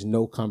 But there was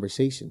no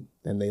conversation.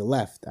 Then they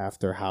left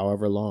after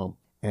however long.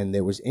 And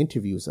there was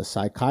interviews. A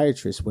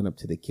psychiatrist went up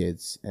to the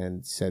kids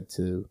and said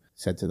to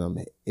them,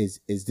 is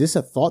this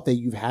a thought that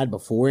you've had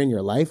before in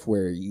your life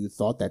where you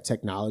thought that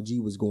technology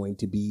was going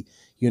to be,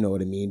 you know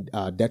what I mean,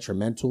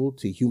 detrimental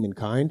to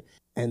humankind?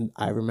 And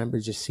I remember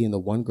just seeing the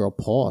one girl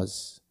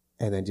pause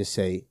and then just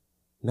say,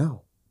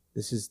 no,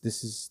 this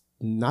is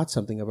not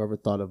something I've ever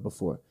thought of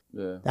before.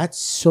 Yeah. That's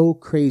so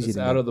crazy. It's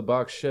to out me. of the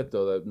box shit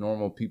though that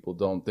normal people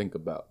don't think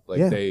about. Like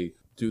Yeah. they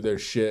do their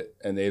shit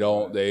and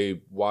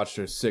they watch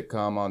their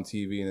sitcom on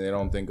TV and they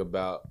don't think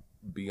about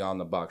beyond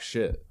the box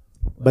shit.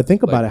 But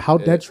think about like, it. How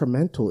it-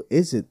 detrimental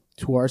is it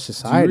to our Do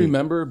society? you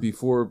remember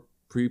before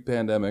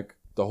pre-pandemic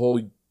the whole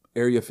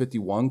Area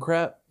 51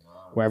 crap?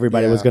 where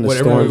everybody Yeah. was going to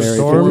Whatever storm was Area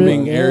storming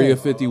 51? Area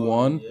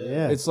 51.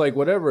 Yeah. It's like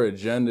whatever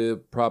agenda,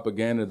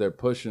 propaganda they're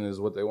pushing is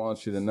what they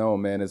want you to know,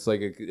 man. It's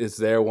like it's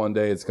there one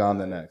day, it's gone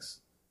the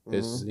next.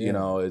 It's you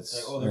know, it's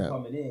they're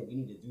coming in. We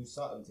need to do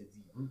something to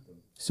deroot them.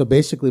 So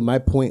basically, my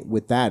point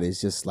with that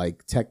is just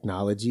like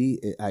technology.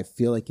 I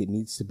feel like it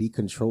needs to be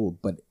controlled,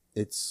 but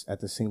it's at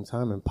the same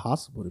time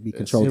impossible to be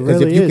controlled. It Because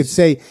really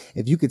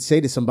if you could say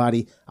to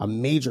somebody, a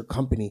major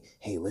company,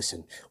 hey,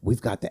 listen,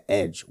 we've got the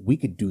edge. We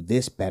could do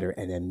this better,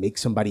 and then make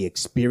somebody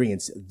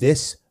experience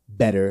this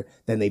better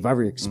than they've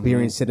ever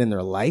experienced it in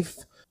their life.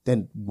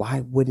 Then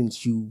why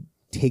wouldn't you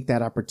take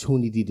that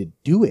opportunity to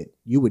do it?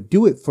 You would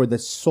do it for the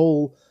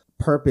sole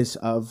purpose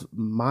of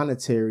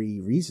monetary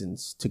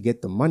reasons to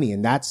get the money,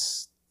 and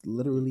that's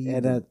literally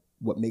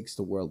what makes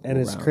the world go And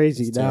it's round.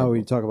 crazy now terrible. when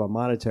you talk about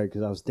monetary,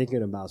 because I was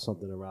thinking about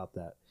something about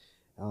that.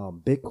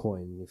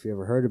 Bitcoin, if you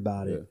ever heard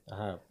about it,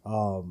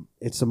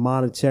 it's a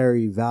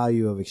monetary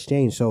value of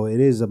exchange. So it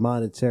is a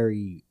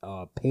monetary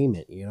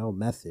payment,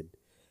 method.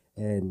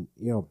 And,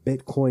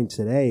 Bitcoin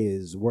today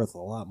is worth a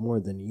lot more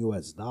than the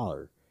US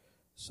dollar.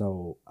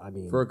 So, I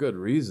mean, for a good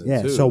reason.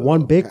 yeah. too, So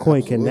one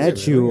Bitcoin can net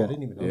Absolutely. you, I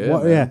didn't even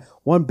know that.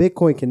 one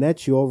Bitcoin can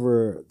net you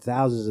over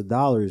thousands of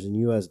dollars in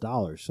US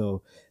dollars.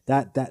 So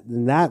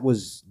that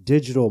was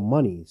digital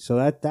money. So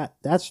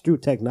that's through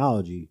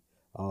technology.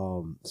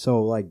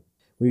 So like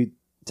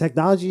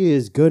technology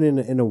is good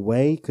in a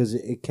way because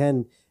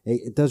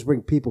it does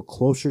bring people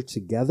closer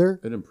together.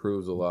 It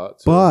improves a lot.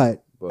 Too,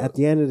 But at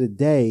the end of the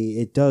day,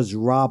 it does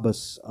rob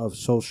us of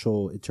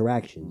social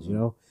interactions,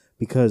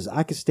 because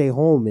I could stay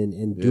home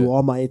and do Yeah.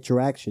 all my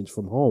interactions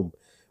from home.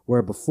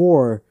 Where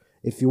before,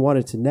 if you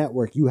wanted to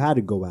network, you had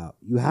to go out.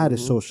 You had to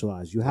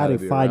socialize. You had Gotta to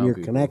be find around your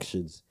people.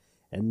 connections.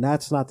 And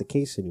that's not the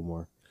case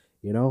anymore.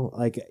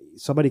 Like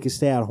somebody could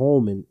stay at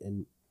home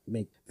and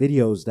make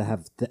videos that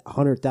have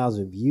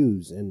 100,000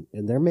 views and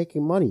they're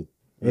making money.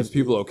 there's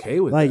people okay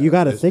with Like that. you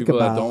got to There's think people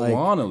about that don't like,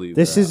 want to leave.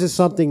 this their isn't house.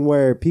 something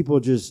where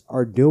people just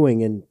are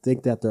doing and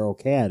think that they're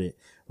okay at it.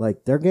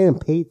 Like they're getting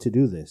paid to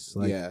do this.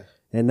 Like, Yeah.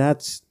 and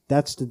that's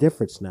the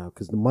difference now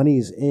because the money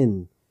is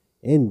in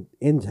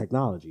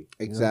technology.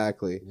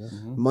 Exactly.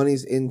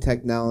 Money's in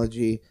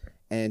technology,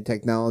 and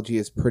technology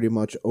has pretty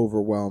much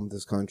overwhelmed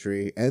this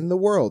country and the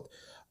world.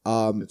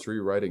 It's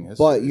rewriting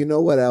history. But you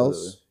know what else?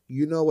 Literally.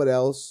 You know what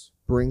else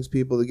brings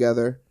people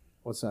together?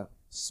 What's that?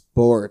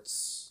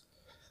 Sports.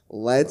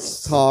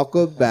 Let's talk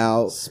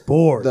about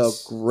Sports.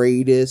 the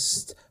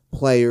greatest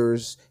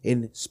players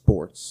in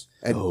sports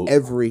and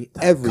every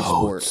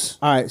sport.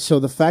 All right, so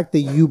the fact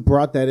that you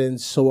brought that in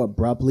so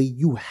abruptly,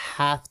 you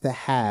have to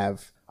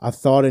have a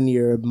thought in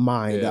your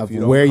mind Yeah, of if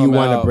don't where you come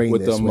want to out bring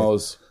with this. the with.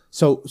 most.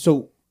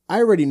 So I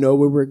already know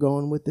where we're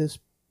going with this,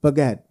 but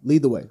go ahead,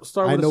 lead the way.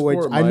 Start I with know a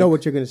sport, I know Mike.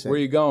 what you're going to say. Where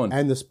you going?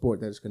 And the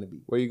sport that it's going to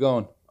be. Where you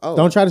going? Oh,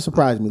 Don't try to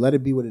surprise me. Let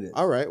it be what it is.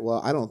 all right. Well,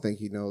 I don't think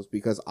he knows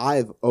because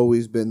I've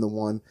always been the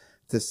one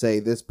to say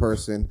this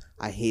person,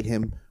 I hate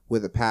him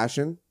with a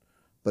passion.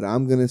 But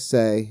I'm going to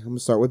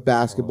start with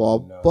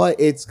basketball, but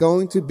it's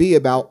going to be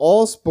about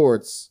all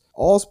sports.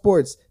 All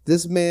sports.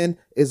 This man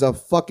is a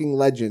fucking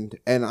legend,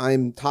 and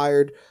I'm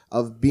tired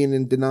of being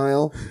in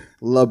denial.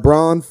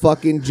 LeBron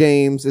fucking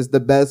James is the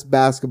best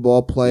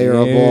basketball player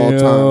of all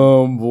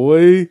time.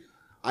 Boy.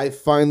 I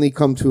finally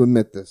come to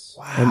admit this.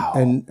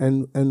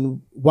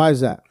 And why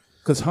is that?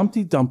 Because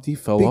Humpty Dumpty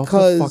fell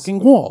Because off the fucking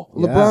wall.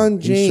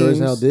 LeBron He sure as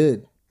hell James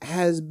did.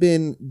 has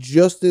been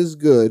just as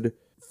good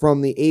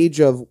from the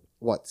age of,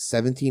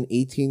 17,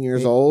 18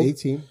 years old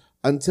 18.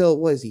 until,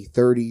 what is he,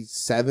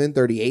 37,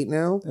 38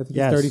 now? I think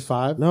Yes. he's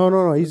 35.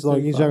 No. He's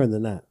 35. younger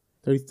than that.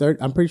 30.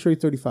 I'm pretty sure he's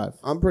 35.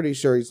 I'm pretty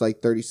sure he's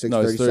like 36,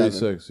 No, he's 37.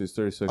 36. He's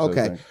 36. I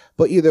Okay, think.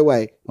 but either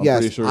way, I'm yes,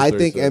 pretty sure he's I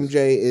think 36.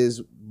 MJ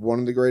is one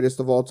of the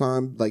greatest of all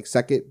time, like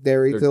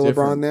secondary They're to LeBron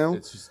different. now.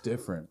 It's just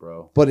different,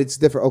 bro. But it's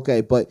different.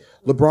 Okay, but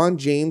LeBron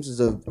James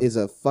is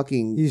a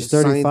fucking He's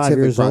 35 scientific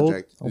years old.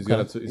 project. He's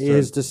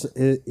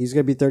gonna He's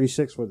gonna be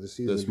 36 for the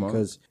season This month?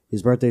 because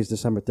his birthday is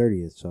December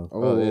 30th. So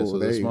Oh, yeah, so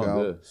there this you month,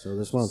 go. yeah. so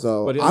this month.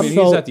 So But I I'm mean,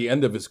 so he's at the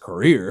end of his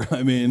career.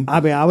 I mean, I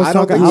was I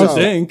don't talking. think I so.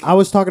 was, I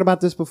was talking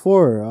about this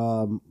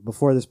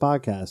before this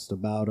podcast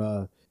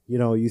about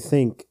you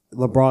think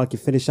LeBron can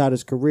finish out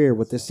his career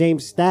with the same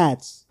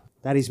stats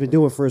that he's been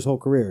doing for his whole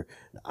career.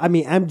 I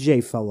mean,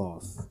 MJ fell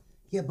off.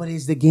 Yeah, but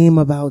is the game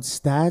about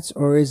stats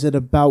or is it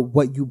about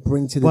what you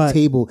bring to the But-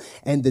 table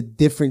and the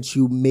difference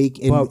you make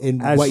in But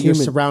as what your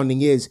human-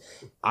 surrounding is?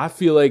 I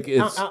feel like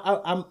it's.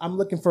 I'm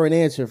looking for an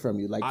answer from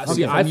you. Like,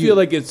 I feel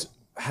like it's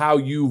how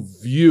you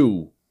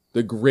view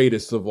the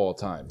greatest of all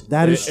time.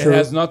 That is It true.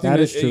 has nothing That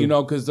to, is true.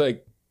 because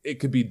like it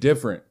could be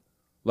different.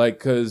 Like,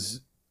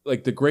 because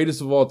like the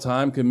greatest of all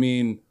time could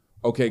mean,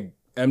 okay,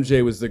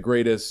 MJ was the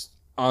greatest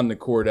on the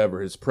court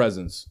ever, his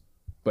presence.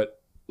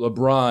 But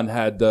LeBron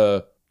had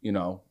the,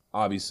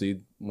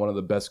 obviously one of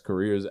the best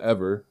careers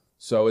ever.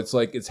 So it's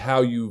like, it's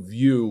how you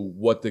view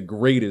what the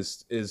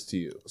greatest is to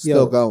you.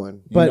 Still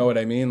going. You know what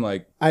I mean?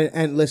 Like,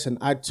 And listen,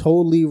 I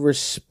totally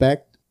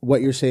respect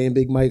what you're saying,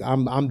 Big Mike.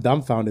 I'm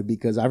dumbfounded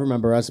because I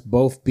remember us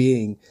both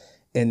being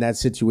in that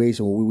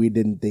situation where we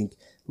didn't think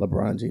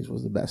LeBron James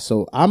was the best.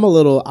 So I'm a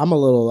little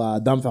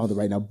dumbfounded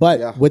right now.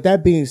 But with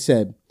that being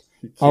said,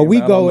 are we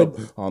going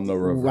on the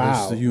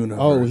reverse the universe?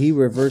 Oh, he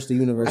reversed the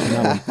universe.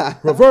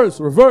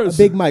 reverse.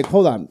 Big Mike,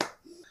 hold on.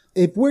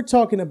 If we're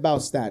talking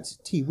about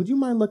stats, T, would you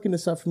mind looking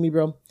this up for me,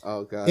 bro?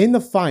 Oh, God. In the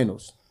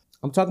finals,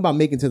 I'm talking about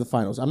making to the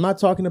finals. I'm not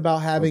talking about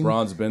having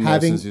LeBron's been there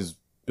since he's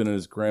been in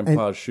his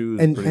grandpa's shoes,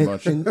 pretty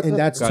much. And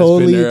that's Guy's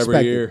totally been there expected.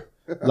 every year.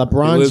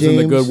 LeBron He lives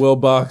James in the Goodwill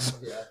box.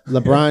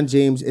 LeBron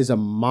James is a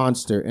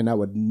monster, and I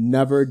would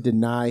never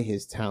deny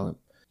his talent.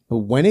 But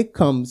when it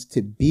comes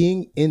to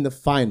being in the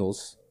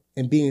finals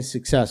and being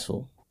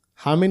successful,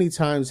 how many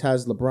times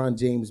has LeBron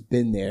James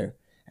been there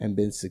and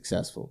been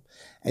successful?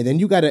 And then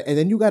you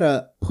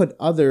gotta put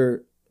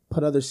other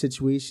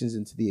situations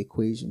into the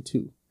equation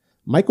too.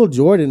 Michael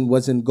Jordan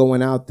wasn't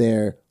going out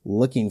there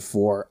looking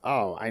for,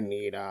 I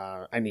need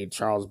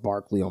Charles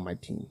Barkley on my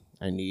team.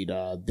 I need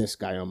this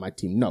guy on my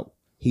team. No.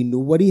 He knew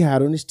what he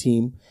had on his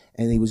team,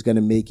 and he was going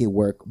to make it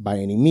work by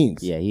any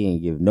means. Yeah, he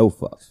ain't give no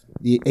fucks.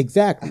 Yeah,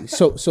 exactly.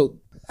 So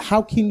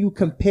how can you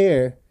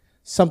compare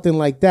something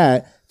like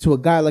that to a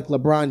guy like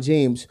LeBron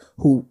James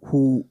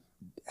who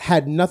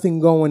had nothing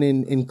going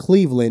in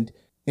Cleveland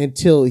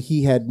until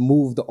he had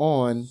moved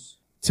on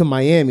to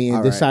Miami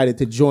and decided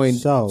to join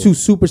two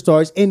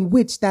superstars, in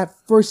which that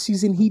first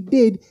season he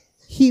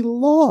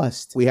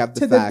lost We have the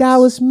to facts. the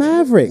Dallas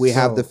Mavericks. We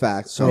have the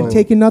facts. And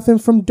taking nothing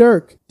from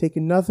Dirk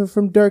in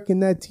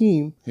that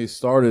team. He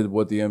started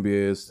what the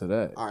NBA is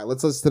today. All right,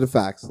 let's listen to the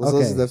facts. Let's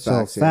listen to the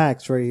facts. So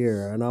facts right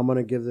here, and I'm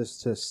gonna give this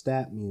to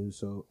StatMuse.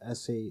 So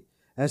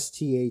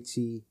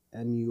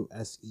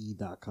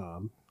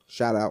StatMuse.com.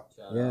 Shout out.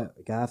 Yeah,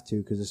 I have to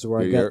because this is where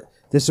I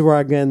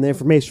get the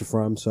information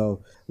from.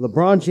 So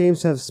LeBron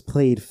James has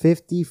played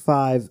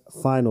 55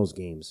 finals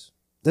games.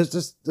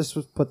 Let's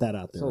put that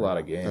out there. That's a lot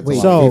of games.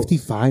 Wait, So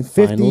 55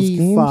 finals games?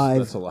 55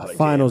 That's a lot of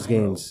finals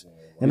games, games.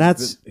 And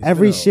that's he's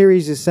every been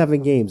series is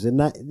 7 games, and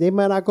they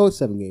might not go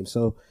 7 games.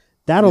 So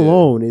that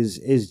alone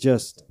is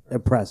just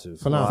impressive.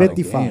 Phenomenal.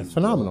 55.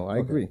 Phenomenal. I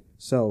agree.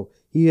 So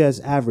he has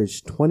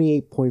averaged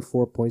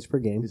 28.4 points per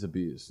game. He's a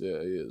beast.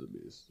 Yeah, he is a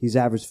beast. He's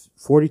averaged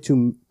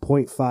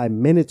 42.5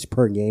 minutes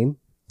per game,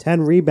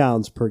 10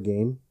 rebounds per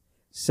game,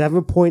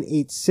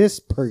 7.8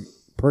 assists per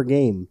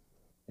game,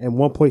 and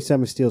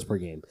 1.7 steals per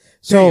game.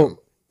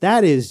 So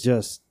that is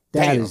different.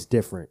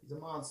 He's a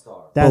monster.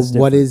 But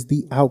what is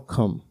the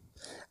outcome?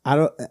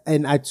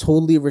 I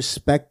totally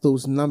respect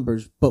those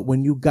numbers, but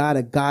when you got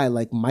a guy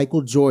like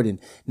Michael Jordan,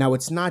 now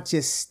it's not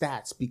just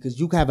stats, because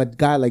you have a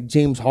guy like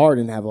James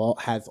Harden have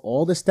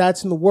all the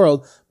stats in the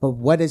world, but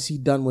what has he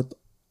done with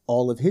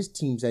all of his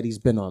teams that he's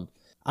been on?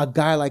 A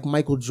guy like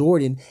Michael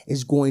Jordan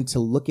is going to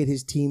look at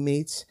his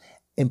teammates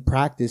in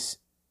practice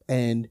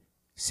and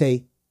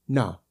say,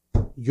 "Nah,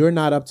 you're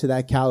not up to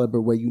that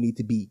caliber where you need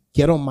to be.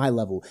 Get on my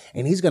level."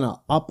 And he's going to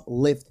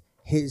uplift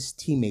his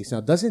teammates. Now,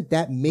 doesn't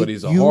that make But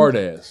he's a hard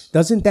ass.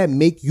 Doesn't that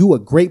make you a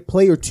great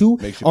player too?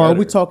 Makes you Or are we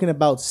better. talking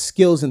about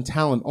skills and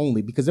talent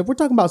only? Because if we're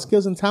talking about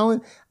skills and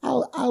talent,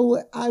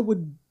 it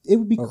would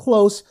be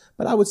close,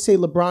 but I would say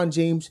LeBron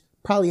James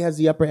probably has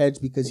the upper edge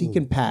because he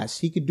can pass.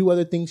 He could do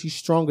other things. He's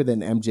stronger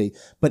than MJ.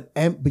 But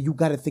you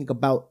got to think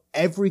about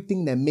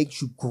everything that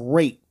makes you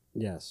great.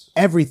 Yes.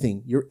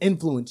 Everything, your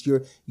influence,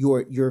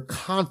 your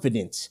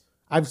confidence.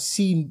 I've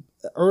seen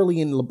early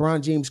in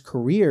LeBron James'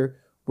 career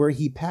where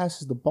he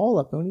passes the ball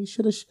up, and he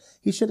should have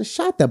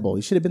shot that ball.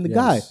 He should have been the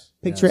guy.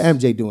 Picture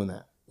MJ doing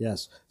that.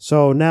 Yes.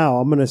 So now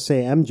I'm going to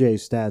say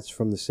MJ's stats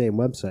from the same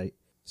website.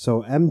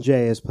 So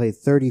MJ has played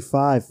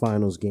 35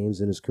 finals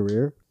games in his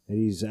career, and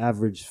he's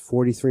averaged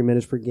 43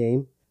 minutes per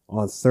game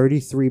on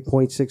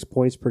 33.6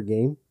 points per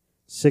game,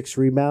 6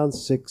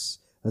 rebounds, 6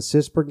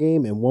 assists per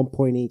game, and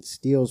 1.8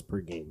 steals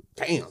per game.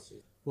 Damn.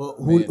 Well,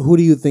 who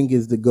do you think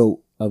is the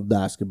GOAT of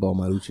basketball,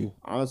 Marucci?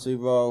 Honestly,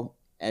 bro,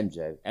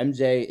 MJ.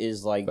 MJ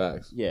is like,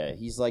 Facts. yeah,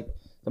 he's like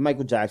the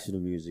Michael Jackson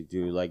of music,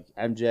 dude. Like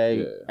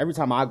MJ, every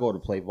time I go to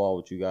play ball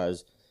with you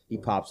guys, he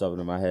pops up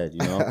into my head, you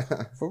know,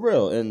 for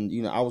real.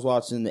 And I was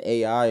watching the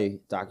AI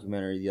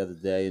documentary the other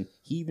day, and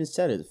he even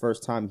said it the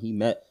first time he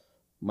met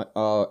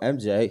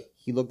MJ.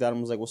 He looked at him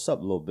and was like, "What's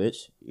up, little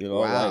bitch?"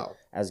 Like,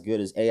 as good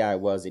as AI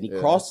was, and he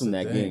crossed him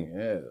that's that the game. thing,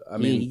 Yeah, I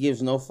He mean,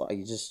 gives no fuck.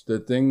 He just the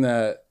thing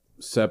that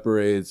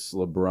separates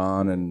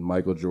LeBron and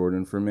Michael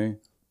Jordan for me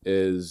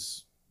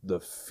is the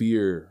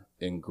fear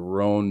in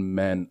grown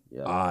men's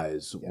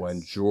eyes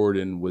when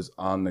Jordan was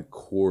on the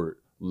court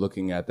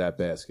looking at that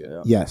basket.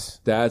 Yeah. Yes.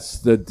 That's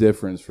the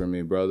difference for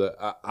me, brother.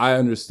 I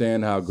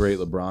understand how great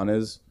LeBron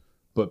is,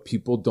 but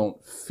people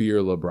don't fear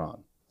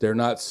LeBron. They're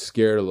not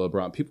scared of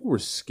LeBron. People were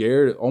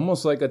scared,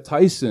 almost like a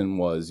Tyson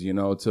was,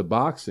 to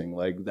boxing.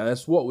 Like,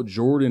 that's what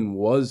Jordan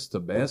was to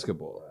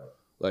basketball.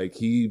 Like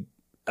he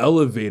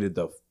elevated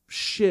the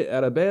shit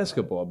out of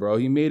basketball, bro.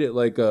 He made it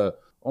like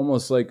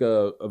almost like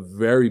a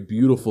very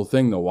beautiful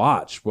thing to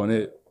watch when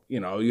it, you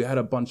know, you had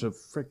a bunch of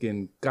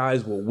freaking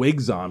guys with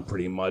wigs on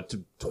pretty much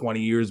 20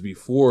 years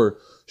before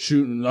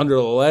shooting under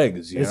the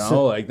legs, you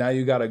know? Like now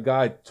you got a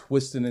guy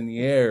twisting in the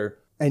air.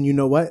 And you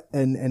know what?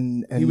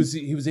 And He was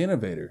the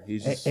innovator.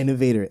 He's just,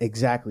 innovator,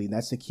 exactly.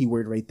 That's the key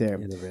word right there.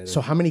 Innovator. So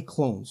how many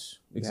clones?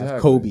 You Exactly.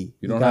 have Kobe. You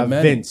You don't got have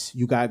many. Vince.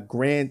 You got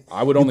Grant.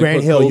 I would only Grant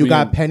put Hill. Kobe You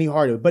got in- Penny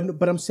Hardaway.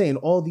 But I'm saying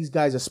all these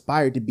guys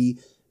aspired to be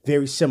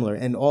very similar,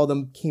 and all of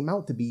them came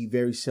out to be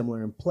very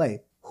similar in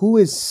play. Who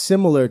is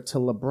similar to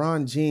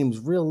LeBron James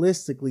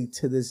realistically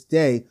to this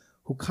day?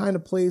 Who kind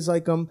of plays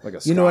like him? like a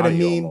you know what I Scotty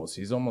mean? almost.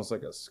 He's almost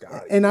like a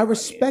Scotty. And I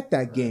respect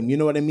that game. You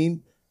know what I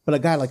mean? But a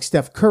guy like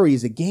Steph Curry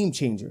is a game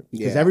changer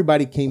because Yeah.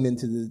 everybody came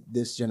into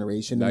this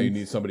generation. Now and you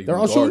need somebody who They're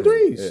can all shooting guard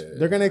him. threes. Yeah, yeah,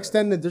 They're going to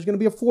extend it. There's going to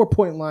be a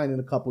 4-point line in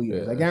a couple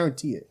years. I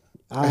guarantee it.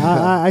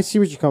 I see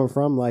what you're coming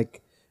from.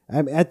 Like,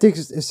 I think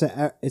it's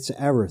an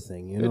error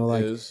thing. You know, It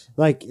like is.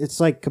 like it's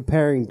like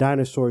comparing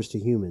dinosaurs to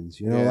humans.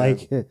 You know, Yeah.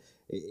 like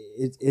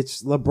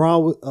it's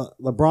LeBron.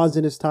 LeBron's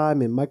in his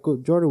time, and Michael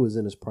Jordan was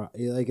in his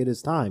like in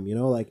his time. You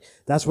know, like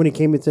that's when he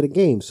came into the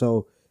game.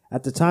 So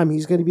at the time,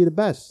 he's going to be the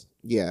best.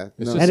 Yeah. It's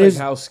no. just And like it's-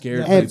 how scared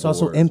Yeah, people but it's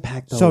also were.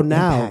 impact. Though. So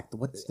now Impact.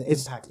 What's the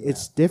impact? of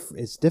that?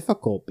 It's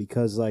difficult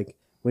because like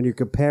when you're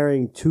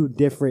comparing two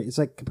different, it's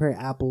like comparing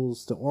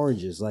apples to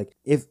oranges. Like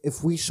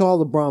if we saw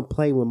LeBron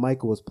play when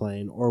Michael was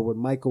playing, or when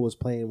Michael was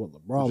playing when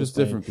LeBron They're was just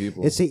playing, different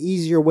people. It's an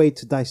easier way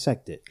to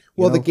dissect it. you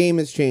Well, know? the game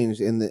has changed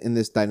in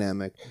this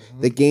dynamic.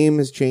 The game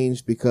has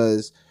changed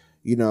because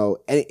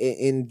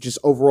in just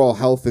overall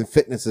health and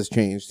fitness has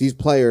changed. These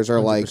players are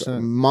like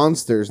 100%.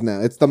 monsters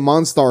now. It's the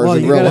monsters well,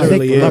 in you real gotta life.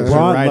 think Really is. You're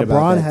LeBron. right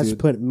about LeBron that, has dude.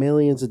 put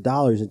millions of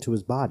dollars into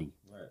his body.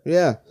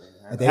 Yeah,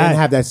 They didn't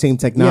have that same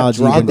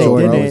technology Yeah, when they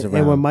Jordan didn't, was and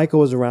around. when Michael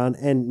was around,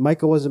 and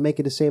Michael wasn't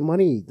making the same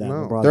money that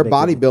no, LeBron. their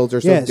body builds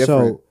are so different.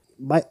 So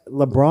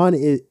LeBron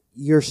is.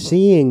 You're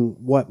seeing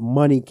what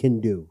money can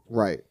do.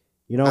 Right.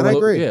 You know, And I like,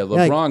 agree. Yeah,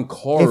 Like, LeBron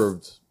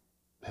carved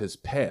his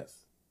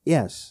path.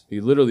 yes.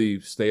 He literally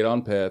stayed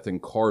on path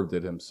and carved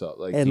it himself.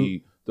 Like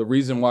And- the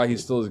reason why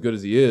he's still as good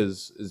as he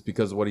is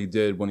because of what he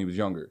did when he was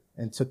younger.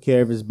 and took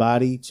care of his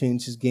body,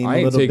 changed his game I a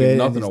ain't little bit. taking and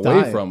nothing his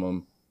away diet. from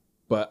him,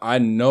 but I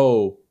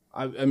know.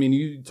 I mean,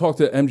 you talk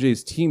to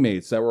MJ's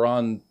teammates that were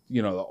on,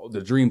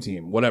 the Dream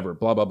Team, whatever,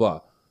 blah blah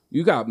blah.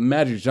 You got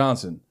Magic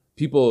Johnson,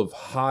 people of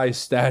high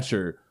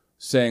stature,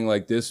 saying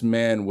like this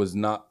man was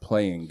not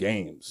playing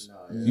games.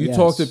 You Yes.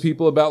 talk to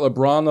people about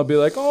LeBron, they'll be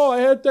like, "Oh, I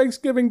had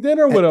Thanksgiving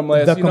dinner with him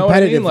last." The You know what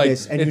I mean? Like,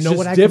 competitiveness, and you it's know just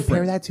what I different.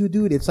 compare that to,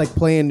 dude? It's like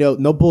playing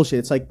no bullshit.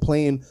 It's like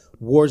playing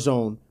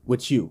Warzone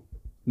with you,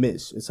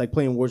 Miz. It's like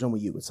playing Warzone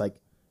with you. It's like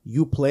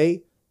you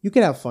play. You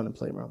can have fun and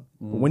play around.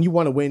 But when you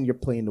want to win, you're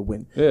playing to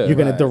win. Yeah. You're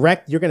gonna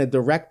direct. You're gonna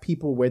direct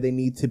people where they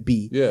need to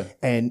be. Yeah.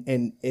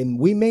 And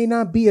we may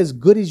not be as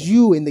good as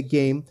you in the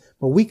game,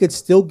 but we could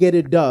still get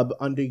a dub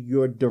under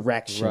your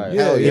direction. Right.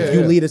 Yeah, if yeah, you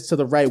yeah. lead us to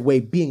the right way,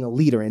 being a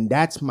leader, and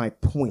that's my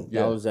point.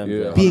 That was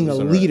MJ. Yeah. Being a 100%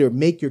 right. leader,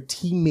 make your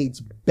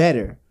teammates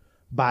better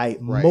by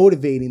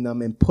motivating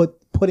them and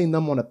putting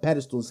them on a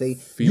pedestal and say, you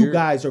Fear-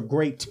 guys are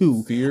great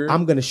too. fear-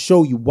 I'm going to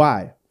show you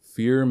why.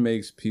 Fear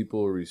makes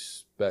people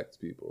respect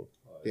people.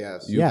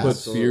 Yes. You Yes.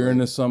 put fear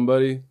into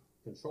somebody,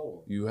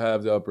 you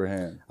have the upper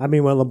hand. I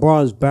mean, when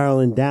LeBron's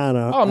barreling down,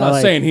 I'm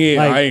not saying he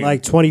ain't- I ain't-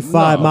 like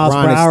 25 No, miles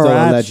LeBron per is hour still a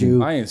at legend.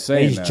 you. I ain't saying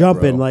and he's that,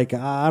 jumping. bro. Like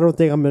I don't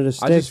think I'm going to I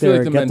stick just feel there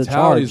like and the get the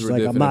mentalities charge. were Like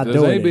different. I'm not if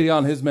there's doing anybody it.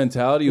 on his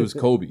mentality, it was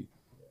Kobe.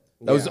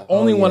 That was the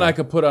only one I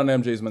could put on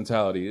MJ's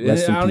mentality. And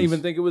Rest in I don't peace.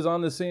 even think it was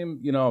on the same,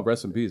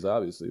 rest in peace,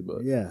 obviously.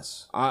 But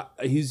Yes.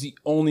 he's the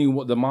only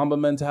one, the Mamba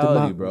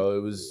mentality, bro.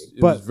 It was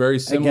But, very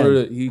similar.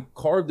 again- He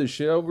carved the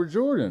shit over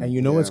Jordan. And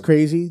you know what's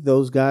crazy?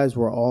 Those guys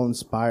were all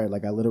inspired.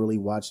 Like I literally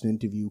watched an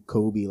interview.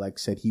 Kobe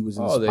said he was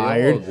Oh, they all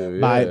inspired do,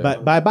 by, yeah.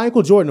 by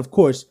Michael Jordan, of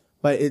course.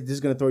 But this is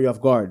going to throw you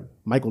off guard.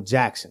 Michael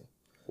Jackson.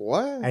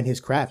 What? And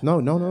his craft. No.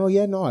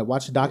 I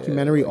watched a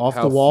documentary like Off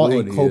how the Wall,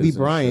 fluid and he Kobe is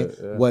and Bryant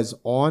shit, yeah. was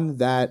on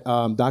that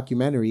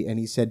documentary, and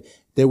he said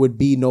there would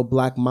be no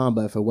Black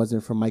Mamba if it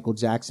wasn't for Michael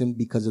Jackson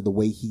because of the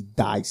way he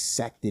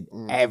dissected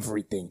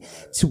everything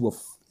to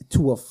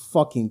a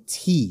fucking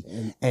T,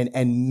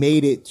 and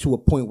made it to a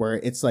point where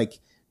it's like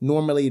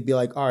normally it'd be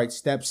like, all right,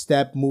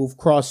 step, move,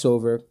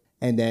 crossover,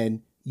 and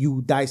then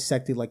you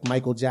dissect it like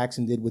Michael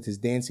Jackson did with his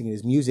dancing and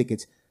his music.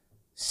 It's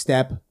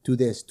step, do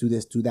this, do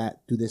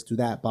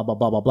that, blah, blah,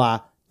 blah, blah, blah.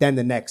 Then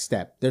the next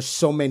step. There's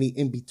so many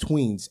in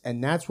betweens,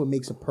 and that's what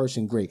makes a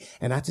person great.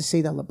 And not to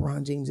say that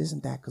LeBron James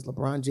isn't that, because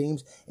LeBron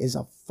James is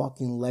a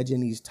fucking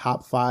legend. He's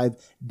top 5,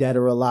 dead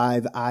or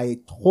alive. I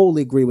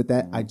totally agree with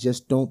that. I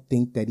just don't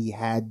think that he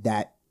had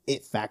that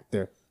it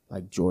factor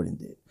like Jordan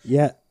did.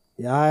 Yeah.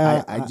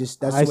 Yeah, I just-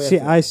 that's I the way I see.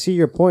 feel. I see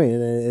your point,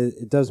 and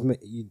it does.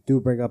 You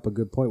do bring up a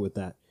good point with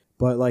that.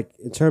 But like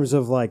in terms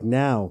of like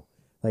now,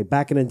 like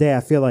back in the day, I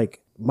feel like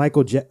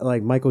Michael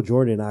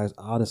Jordan, I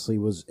honestly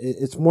was.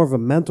 It's more of a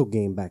mental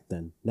game back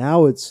then.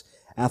 Now it's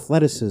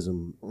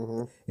athleticism.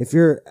 If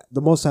you're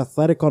the most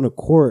athletic on the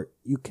court,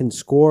 you can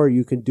score.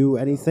 You can do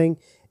anything.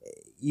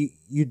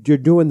 you're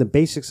doing the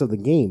basics of the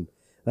game.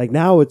 Like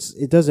now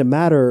it doesn't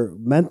matter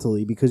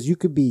mentally because you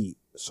could be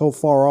so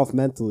far off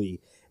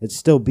mentally and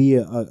still be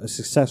a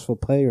successful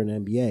player in the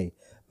NBA.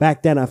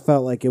 Back then, I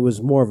felt like it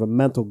was more of a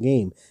mental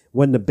game.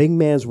 When the big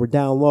mans were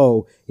down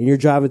low and you're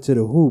driving to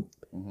the hoop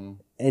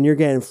and you're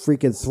getting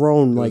freaking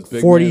thrown like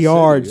big 40 man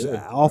yards city,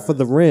 yeah. off of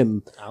the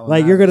rim,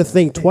 like you're gonna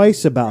think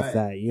twice about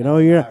that. You know,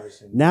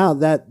 now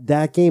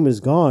that game is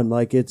gone.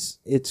 Like it's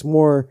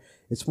more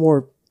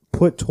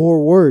put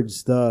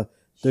towards the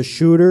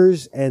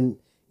shooters and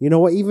you know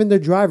what, even the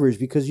drivers,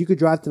 because you could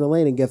drive to the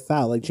lane and get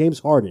fouled. Like James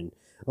Harden,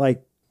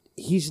 like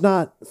he's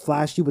not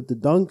flashy with the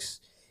dunks.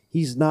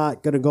 He's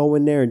not gonna go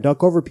in there and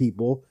dunk over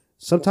people.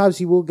 Sometimes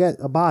he will get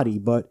a body,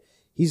 but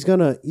he's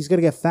gonna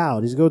get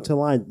fouled. He's going to the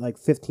line like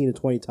 15 to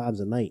 20 times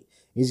a night.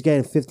 He's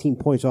getting 15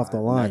 points off the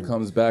line. That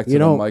comes back to You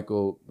know,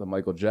 the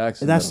Michael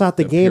Jackson. that's not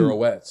the game.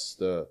 Pirouettes.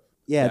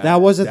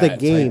 That wasn't the type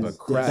game. of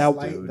crap,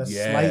 That- dude.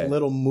 Slight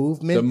little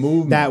movement. The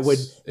movements. that would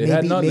It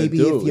had nothing to maybe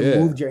do, if you yeah.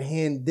 moved your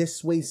hand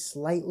this way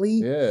slightly,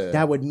 Yeah.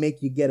 that would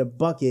make you get a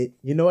bucket.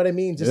 You know what I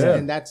mean? Just Yeah.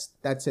 and that's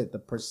it. The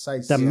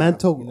precise the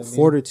mental you know what I mean?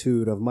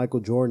 fortitude of Michael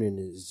Jordan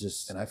is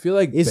just And I feel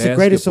like it's the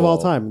greatest of all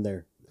basketball- time in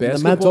there.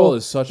 Basketball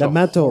is such a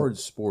hard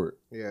sport.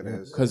 Yeah, it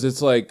is. Because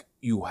it's like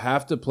you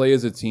have to play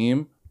as a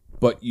team,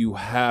 but you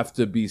have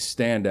to be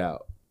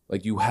standout.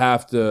 Like you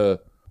have to,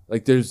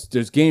 like there's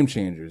game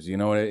changers, you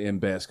know, in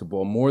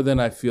basketball more than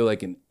I feel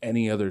like in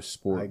any other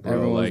sport. Bro.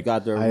 Everyone's Like,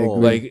 got their I role.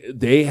 agree. like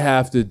they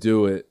have to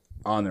do it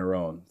on their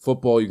own.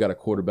 Football, you got a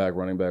quarterback,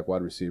 running back,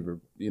 wide receiver.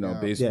 You know,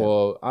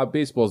 baseball.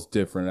 Baseball's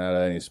different out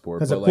of any sport.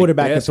 Because but, a like,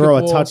 quarterback could throw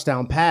a basketball,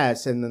 touchdown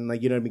pass, and then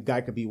like you know, what I mean,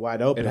 guy could be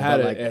wide open. It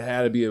had but, it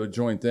had to be a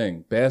joint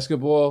thing.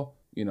 Basketball,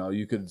 you know,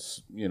 you could,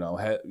 you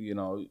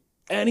know,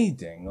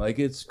 anything. Like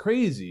it's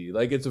crazy.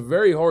 Like it's a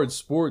very hard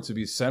sport to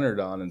be centered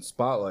on and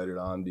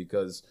spotlighted on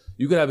because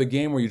you could have a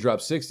game where you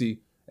drop 60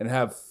 and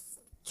have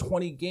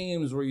 20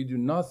 games where you do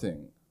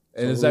nothing.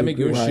 And does that make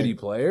you a Right. shitty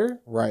player?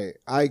 Right.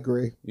 I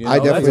agree. You know, I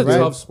that's definitely a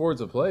agree. tough sport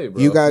to play, bro.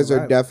 You guys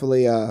are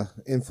definitely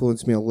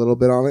influenced me a little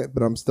bit on it,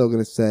 but I'm still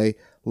gonna say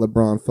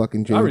LeBron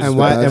fucking James. respect is And the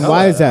why? best. And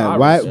why is that? I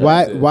Why? respect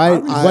Why? it. Why? I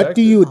What respect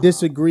do you it.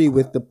 disagree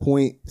with the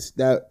point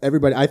that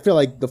everybody? I feel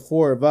like the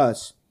four of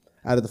us,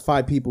 out of the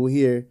five people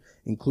here,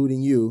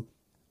 including you,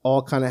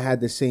 all kind of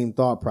had the same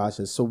thought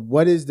process. So,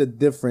 what is the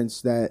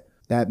difference that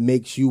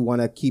makes you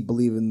want to keep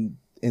believing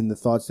in the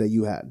thoughts that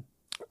you had?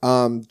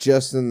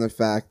 Just in the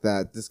fact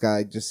that this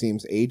guy just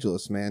seems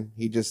ageless, man.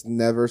 He just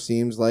never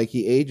seems like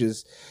he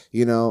ages,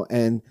 you know,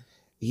 and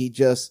he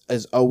just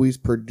is always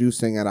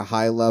producing at a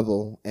high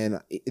level. And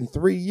in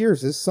 3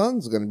 years, his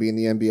son's going to be in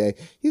the NBA.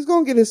 He's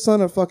going to get his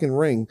son a fucking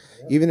ring,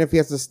 even if he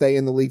has to stay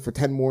in the league for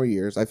 10 more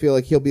years. I feel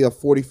like he'll be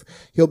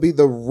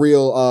the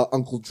real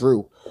Uncle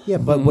Drew. Yeah,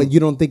 but what you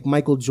don't think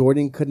Michael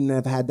Jordan couldn't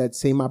have had that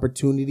same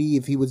opportunity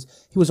if he was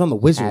on the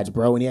Wizards,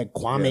 bro, and he had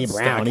Kwame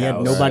Brown, he had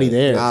Stackhouse. nobody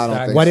there. I don't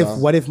think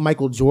what so. if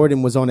Michael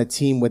Jordan was on a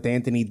team with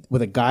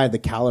a guy of the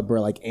caliber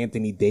like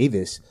Anthony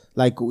Davis?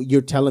 Like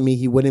you're telling me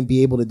he wouldn't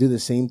be able to do the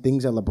same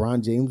things that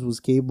LeBron James was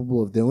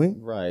capable of doing?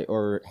 Right.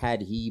 Or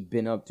had he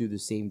been up through the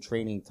same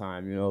training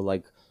time, you know,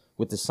 like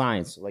with the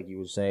science, like you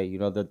would say, you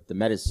know, the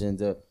medicine,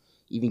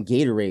 even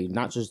Gatorade,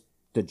 not just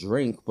the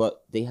drink,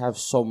 but they have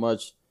so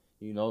much,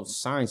 you know,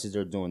 sciences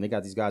they're doing. They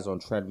got these guys on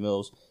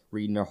treadmills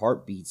reading their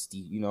heartbeats,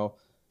 you know.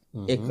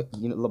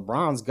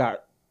 LeBron's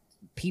got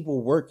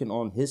people working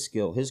on his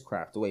skill, his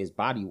craft, the way his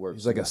body works.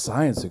 It's like a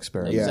science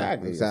experiment. Yeah,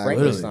 Exactly. exactly.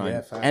 Frankenstein.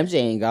 Yeah, facts. MJ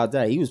ain't got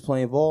that. He was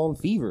playing ball in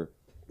fever.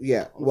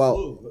 Yeah,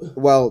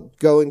 well,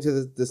 going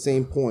to the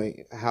same point,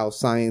 how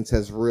science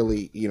has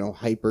really, you know,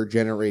 hyper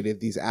generated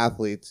these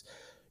athletes.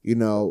 You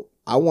know,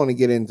 I want to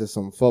get into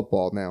some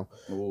football now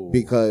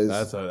because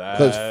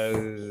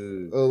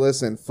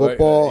listen,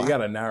 football. You got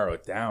to narrow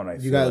it down. I You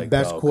feel got like,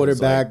 best though, 'cause,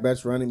 quarterback, like,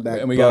 best running back,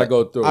 and we got to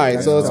go through. All right,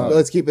 it. so Next time.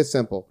 let's keep it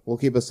simple. We'll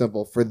keep it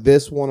simple. For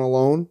this one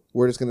alone,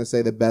 we're just gonna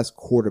say the best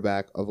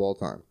quarterback of all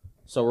time.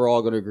 So we're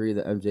all going to agree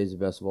that MJ's the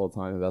best of all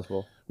time in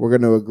basketball. We're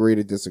gonna agree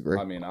to disagree.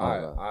 I mean, 4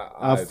 out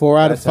of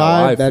that's how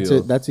I 5. That's feel.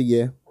 it. That's a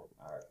yeah.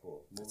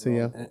 That's a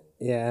yeah.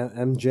 Yeah,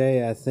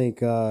 MJ. I think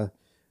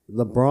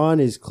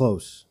LeBron is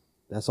close.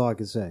 That's all I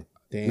can say.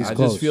 Damn. I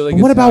close. just feel like.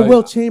 But what it's about how-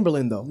 Will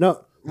Chamberlain though? No,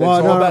 It's all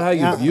about how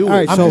you view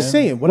it. I'm just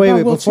saying. What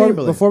about Will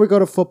Chamberlain? Before we go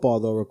to football,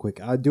 though, real quick,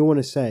 I do want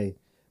to say,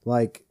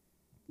 like,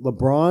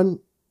 LeBron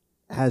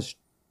has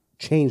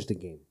changed the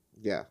game.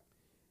 Yeah,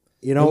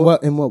 You know,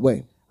 In what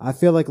way? I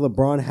feel like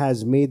LeBron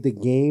has made the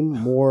game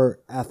more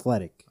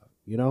athletic.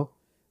 You know,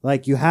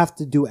 like you have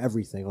to do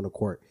everything on the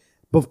court.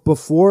 But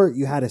before,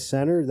 you had a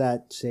center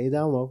that stayed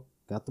down low,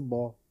 got the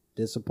ball,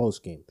 did some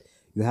post game.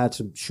 You had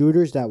some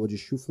shooters that would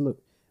just shoot from the.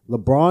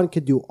 LeBron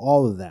could do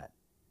all of that.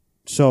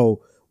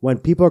 So when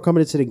people are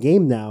coming into the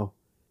game now,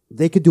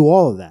 they could do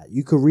all of that.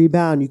 You could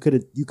rebound, you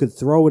could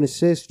throw an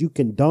assist, you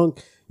can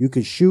dunk, you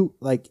can shoot.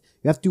 Like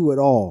you have to do it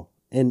all,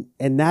 and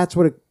that's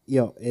what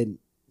And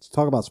let's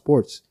talk about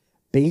sports.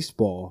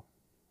 Baseball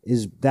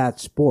is that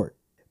sport.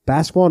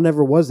 Basketball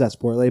never was that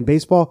sport. Like in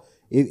baseball,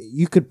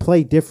 you could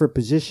play different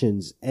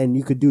positions and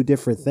you could do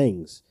different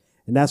things,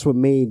 and that's what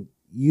made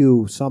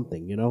you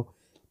something, you know?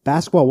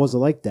 Basketball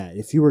wasn't like that.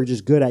 If you were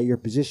just good at your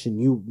position,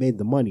 you made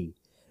the money.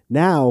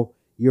 Now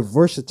you're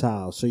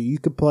versatile, so you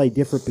could play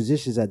different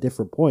positions at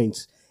different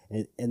points,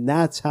 and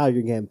that's how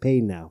you're getting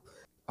paid now.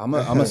 I'm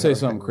gonna say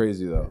something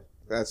crazy though.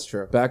 That's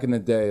true. Back in the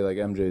day, like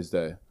MJ's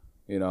day,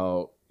 you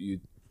know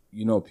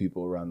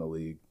people around the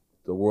league.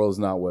 The world's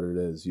not what it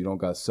is. You don't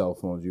got cell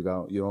phones. You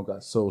don't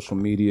got social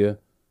media.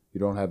 You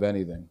don't have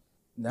anything.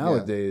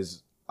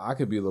 Nowadays, I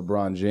could be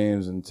LeBron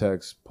James and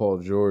text Paul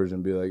George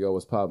and be like, "Yo,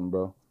 what's popping,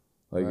 bro?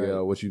 Like,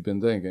 what you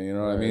been thinking?" You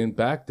know what I mean?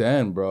 Back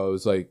then, bro, it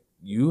was like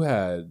you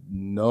had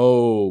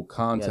no You had to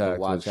contact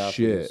watch with out for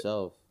shit.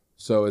 yourself.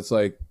 So it's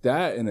like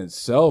that in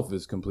itself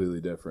is completely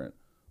different.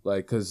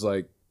 Like, cause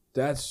like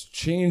that's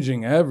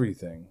changing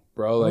everything,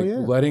 bro. Like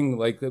letting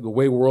like the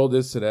way world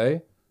is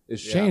today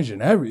is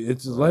changing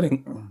it's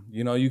letting,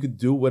 you could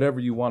do whatever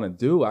you want to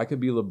do. I could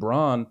be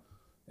LeBron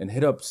and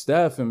hit up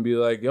Steph and be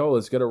like, yo,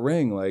 let's get a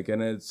ring. Like,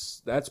 and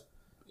it's that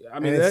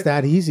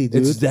easy,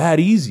 dude. It's that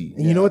easy.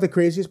 And you know what the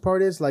craziest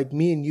part is? Like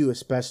me and you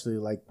especially,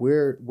 like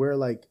we're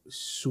like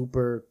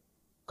super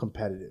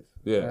competitive.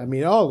 Yeah. I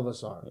mean, all of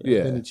us are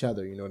Yeah. than each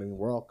other. You know what I mean?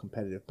 We're all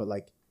competitive, but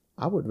like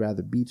I would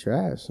rather beat your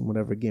ass in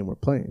whatever game we're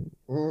playing,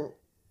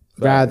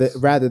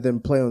 rather than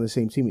play on the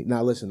same team.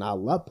 Now, listen, I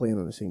love playing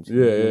on the same team.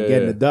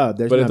 Getting the dub.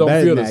 There's But it not don't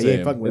better feel than the that. You ain't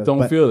same. fucking with It us.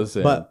 don't feel the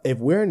same. But if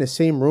we're in the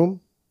same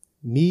room,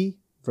 me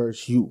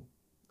versus you,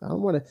 I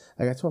don't want to.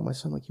 Like I told my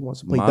son, like he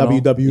wants to play Mono,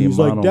 WWE. He's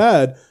like, mono.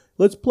 Dad,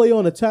 let's play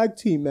on a tag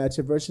team match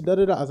versus da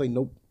da da. I was like,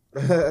 nope.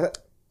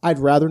 I'd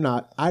rather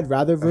not. I'd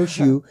rather verse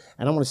you,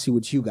 and I want to see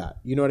what you got.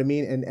 You know what I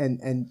mean?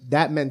 And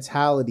that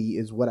mentality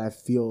is what I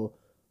feel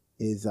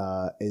is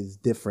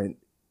different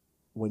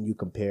when you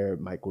compare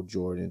Michael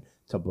Jordan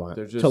to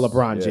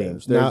LeBron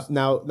James.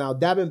 Now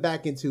dabbing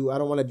back into, I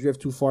don't want to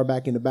drift too far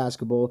back into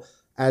basketball.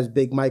 As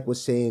Big Mike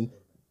was saying,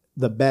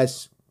 the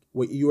best.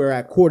 You were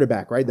at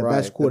quarterback, right? The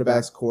best quarterback. The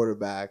best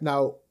quarterback.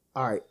 Now,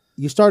 all right,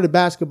 you started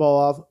basketball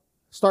off.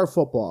 Start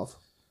football off.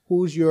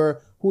 Who's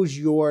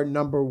your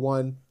number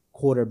one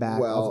quarterback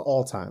of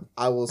all time?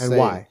 I will and say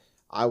why?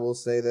 I will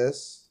say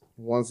this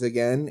once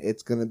again.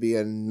 It's going to be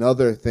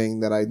another thing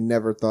that I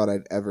never thought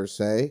I'd ever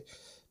say,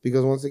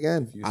 because once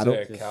again, you I say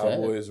don't.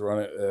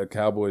 a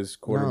Cowboys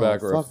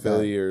quarterback or a fuck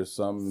Philly that. or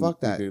something. Fuck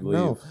you that. could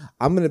No, leave.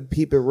 I'm going to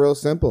keep it real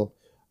simple.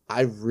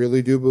 I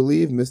really do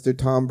believe Mr.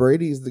 Tom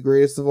Brady is the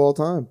greatest of all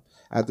time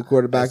at the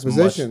quarterback As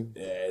position.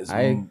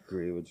 I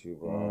agree with you,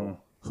 bro.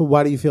 So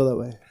why do you feel that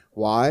way?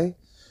 Why?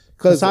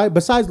 Because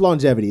Besides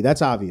longevity,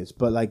 that's obvious.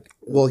 But like,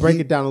 break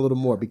he- it down a little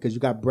more, because you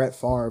got Brett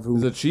Favre,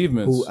 His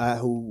achievements.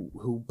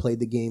 who played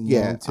the game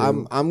yeah,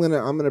 long too. I'm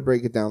gonna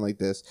break it down like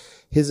this.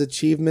 His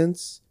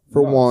achievements,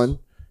 for one,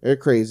 are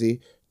crazy.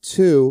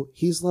 Two,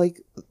 he's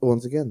like,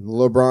 once again,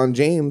 LeBron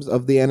James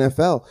of the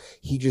NFL.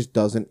 He just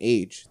doesn't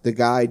age. The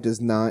guy does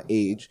not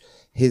age.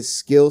 His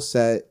skill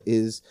set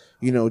is,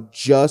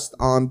 just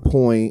on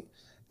point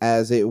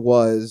as it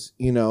was,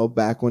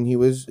 back when he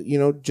was,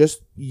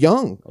 just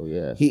young. Oh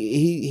yeah.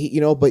 He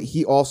but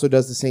he also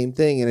does the same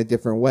thing in a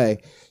different way.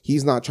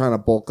 He's not trying to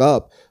bulk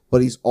up,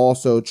 but he's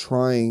also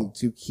trying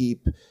to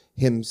keep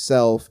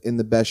himself in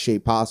the best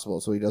shape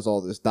possible. So he does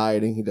all this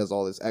dieting, he does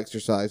all this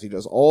exercise, he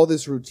does all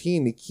this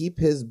routine to keep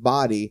his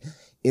body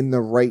in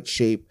the right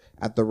shape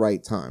at the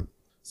right time.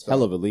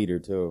 Hell of a leader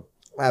too.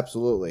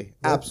 Absolutely.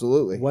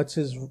 Absolutely. What's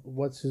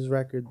his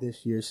record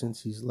this year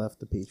since he's left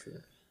the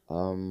Patriots? I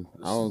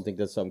don't think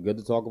that's something good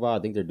to talk about.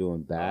 I think they're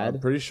doing bad.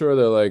 I'm pretty sure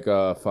they're like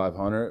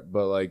 500,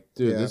 but like,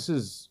 dude, Yeah. this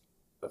is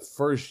the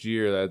first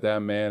year that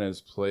man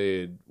has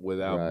played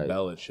without Right.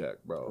 Belichick,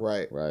 bro.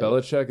 Right. Right.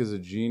 Belichick is a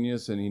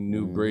genius, and he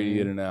knew Brady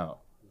in and out.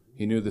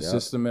 He knew the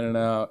system in and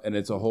out, and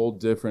it's a whole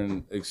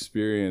different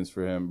experience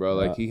for him, bro.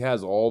 Like, he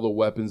has all the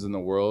weapons in the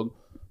world,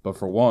 but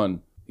for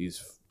one,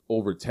 he's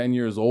over 10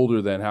 years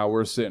older than how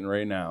we're sitting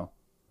right now.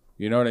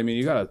 You know what I mean?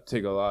 You got to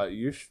take a lot.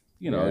 Your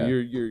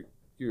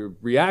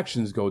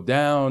reactions go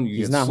down. You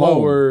He's get not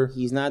slower. home.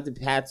 He's not the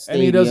Pat And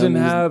Stadium. he doesn't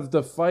He's- have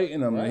the fight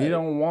in him. Right. He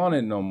don't want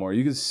it no more.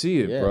 You can see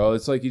it, Yeah. bro.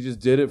 It's like he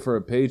just did it for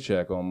a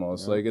paycheck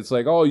almost. Like, it's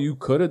like, oh, you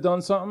could have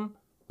done something,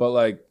 but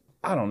like,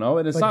 I don't know.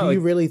 And it's But not do like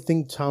you really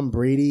think Tom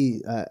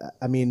Brady?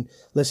 I mean,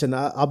 listen,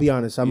 I'll be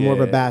honest. I'm more of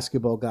a Yeah.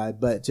 basketball guy,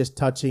 but just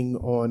touching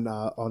on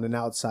an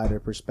outsider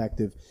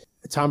perspective,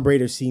 Tom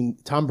Brady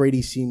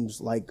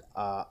seems like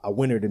a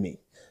winner to me.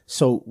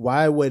 So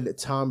why would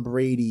Tom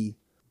Brady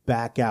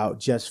back out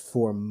just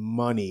for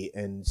money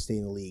and stay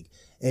in the league?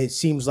 It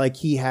seems like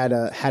he had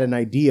an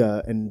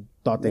idea and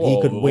thought that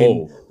he could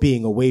win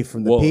being away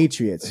from the Well,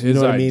 Patriots. His You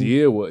know what I mean?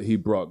 idea, what he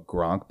brought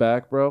Gronk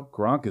back, bro.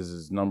 Gronk is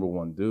his number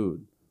one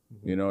dude.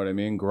 You know what I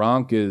mean?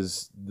 Gronk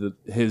is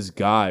his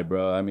guy,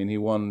 bro. I mean, he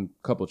won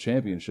a couple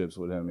championships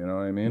with him. You know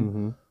what I mean?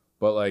 Mm-hmm.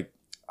 But like,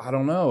 I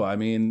don't know. I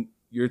mean,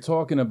 you're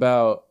talking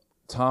about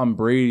Tom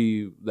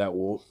Brady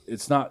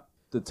it's not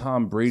the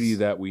Tom Brady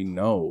that we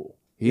know.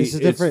 It's a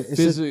different-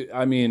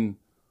 I mean,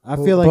 I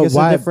feel like But it's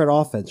why- a different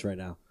offense right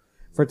now.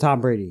 for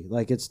Tom Brady.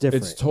 Like it's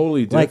different. It's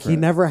totally different. Like he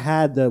never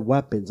had the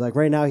weapons. Like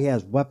right now he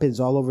has weapons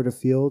all over the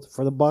field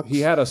for the Bucs. He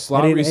had a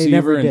slot And he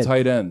never receiver and did.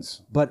 tight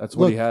ends. But that's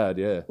what he look, had.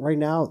 Yeah. Right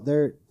now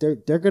they're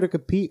going to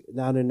compete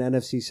down in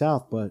NFC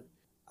South. But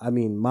I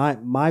mean,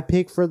 my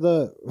pick for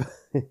the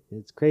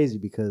it's crazy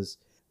because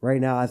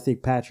right now I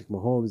think Patrick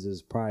Mahomes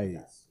is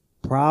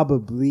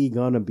probably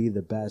gonna be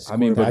the best. I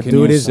mean, but That can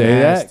dude you is say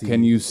nasty. that?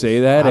 Can you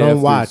say that I don't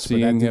after watch, but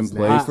seeing that him dude's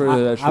play nasty. for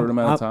that short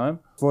amount of time?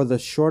 For the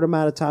short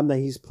amount of time that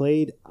he's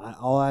played,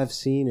 all I've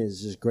seen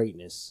is just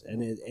greatness,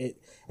 and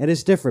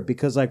it's different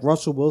because like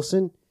Russell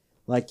Wilson,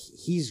 like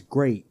he's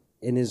great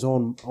in his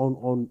own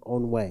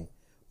way,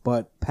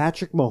 but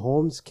Patrick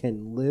Mahomes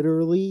can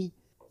literally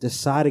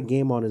decide a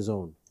game on his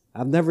own.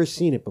 I've never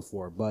seen it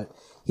before, but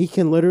he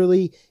can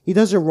literally. He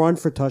doesn't run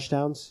for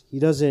touchdowns. He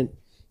doesn't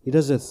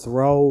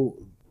throw.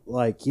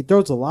 Like he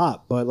throws a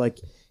lot, but like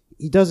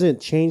he doesn't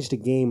change the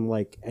game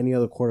like any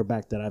other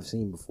quarterback that I've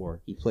seen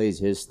before. He plays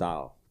his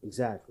style,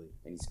 Exactly.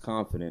 and he's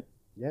confident.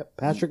 Yep.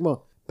 Patrick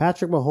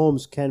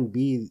Mahomes can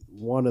be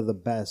one of the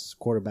best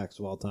quarterbacks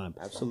of all time.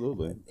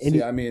 Absolutely. And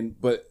See, I mean,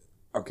 but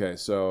okay.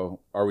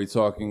 So, are we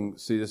talking?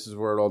 See, this is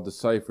where it all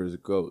deciphers.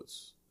 It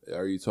goes.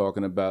 Are you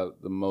talking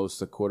about the most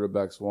the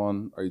quarterbacks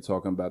won? Are you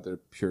talking about their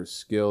pure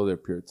skill, their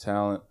pure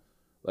talent?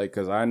 Like,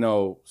 because I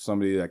know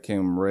somebody that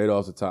came right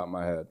off the top of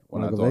my head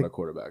when Michael I thought Vick? of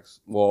quarterbacks.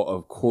 Well,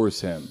 of course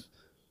him,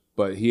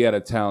 but he had a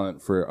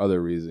talent for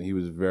other reasons. He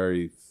was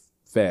very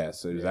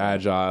fast. He was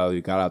agile.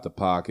 He got out the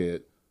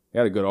pocket. He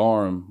had a good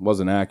arm.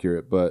 Wasn't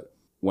accurate, but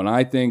when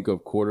I think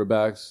of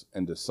quarterbacks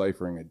and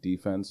deciphering a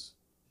defense,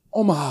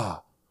 Omaha,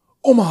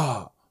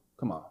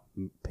 come on,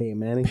 Peyton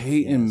Manning.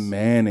 Peyton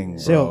Manning, bro.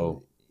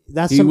 So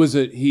that's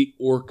He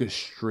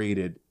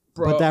orchestrated.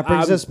 Bro, but that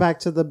brings I'm- us back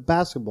to the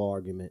basketball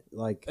argument.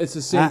 Like It's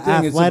the same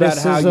thing. It's about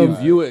how you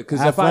athleticism- view it.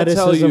 Because if I tell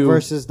athleticism you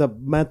versus the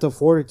mental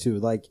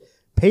fortitude, like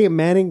Peyton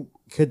Manning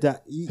could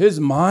his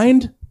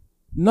mind,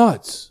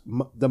 nuts,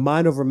 the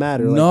mind over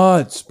matter. Like,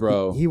 nuts,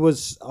 bro. He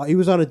was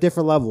on a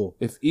different level,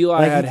 If Eli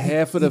Like, had you-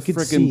 half of you the could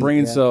freaking see,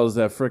 brain yeah. cells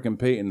that freaking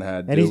Peyton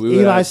had, and dude, we would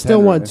Eli have still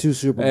 10 won right 2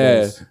 Super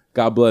now. Bowls. Yeah,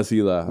 God bless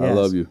Eli. I Yes.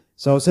 love you.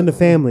 So it's in the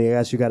family, I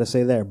guess you got to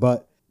say there.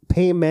 But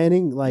Peyton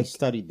Manning, He like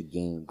studied the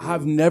game. dude.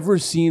 I've never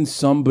seen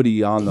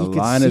somebody on the He could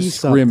line of see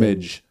something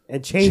scrimmage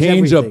and change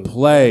a everything.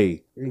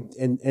 play.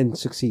 and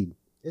succeed.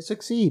 It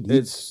succeed.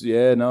 It's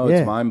Yeah.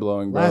 it's mind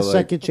blowing, bro. Last Like,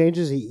 second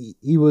changes.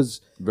 He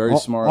was Very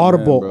smart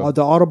Audible, man, bro.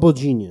 the audible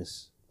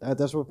genius.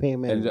 That's what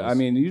Peyton Manning And was. I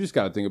mean, you just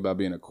got to think about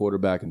being a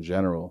quarterback in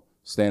general,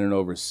 standing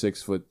over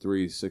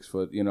 6'3",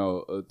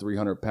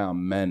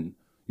 300-pound men.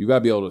 You got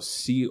to be able to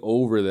see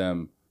over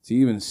them to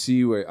even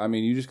see where. I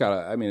mean, you just got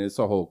to. I mean, it's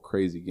a whole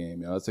crazy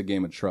game. It's a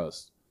game of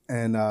trust.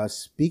 And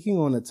speaking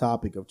on the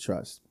topic of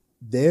trust,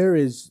 there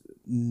is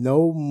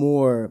no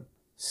more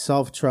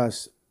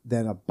self-trust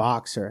than a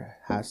boxer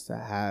has to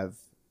have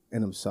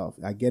in himself.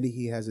 I get it.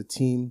 He has a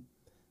team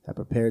that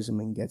prepares him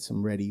and gets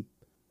him ready.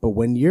 But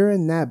when you're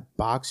in that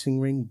boxing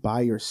ring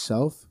by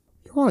yourself,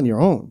 you're on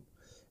your own.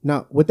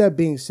 Now, with that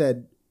being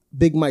said,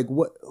 Big Mike,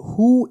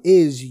 who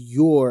is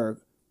your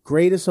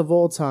greatest of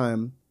all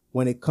time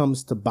when it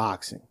comes to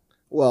boxing?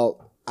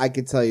 Well, I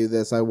could tell you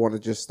this. I want to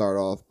just start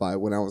off by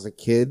when I was a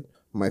kid,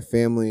 my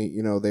family,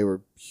 they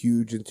were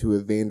huge into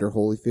Evander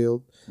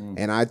Holyfield.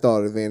 And I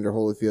thought Evander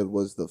Holyfield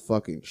was the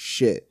fucking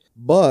shit.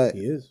 But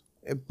He is.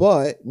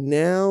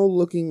 now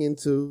looking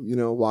into,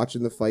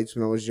 watching the fights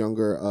when I was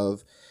younger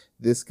of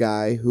this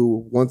guy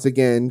who, once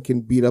again,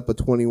 can beat up a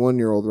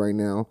 21-year-old right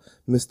now,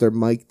 Mr.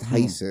 Mike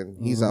Tyson.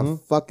 He's a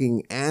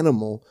fucking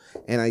animal.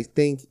 And I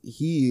think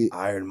he,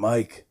 Iron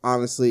Mike.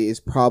 honestly, is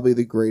probably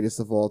the greatest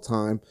of all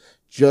time,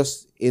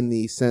 just in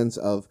the sense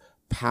of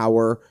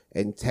power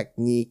and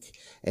technique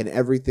and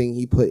everything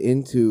he put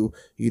into,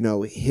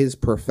 his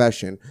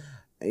profession.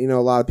 A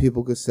lot of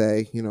people could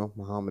say,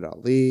 Muhammad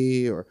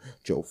Ali or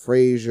Joe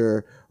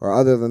Frazier or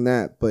other than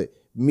that. But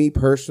me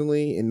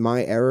personally, in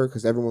my era,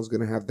 because everyone's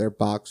going to have their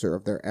boxer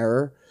of their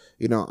era,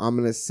 I'm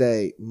going to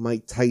say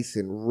Mike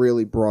Tyson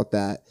really brought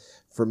that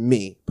for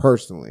me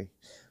personally.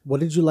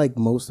 What did you like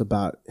most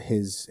about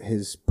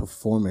his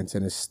performance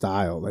and his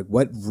style? Like,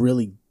 what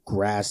really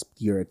grasped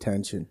your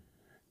attention?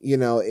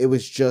 It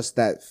was just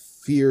that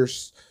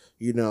fierce,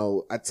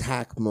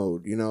 attack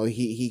mode.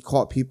 He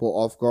caught people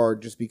off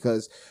guard just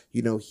because,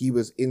 he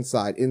was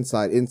inside.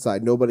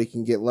 Nobody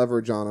can get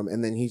leverage on him.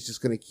 And then he's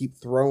just going to keep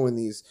throwing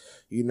these,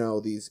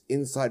 these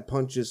inside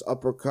punches,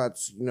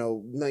 uppercuts,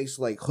 nice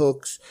like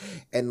hooks.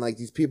 And like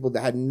these people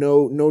that had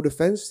no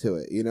defense to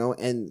it,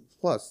 and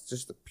plus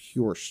just the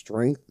pure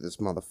strength of this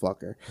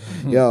motherfucker.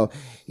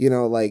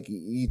 Like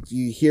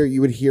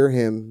you would hear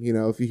him,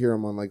 if you hear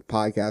him on like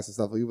podcasts and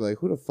stuff, you'd be like,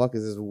 who the fuck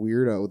is this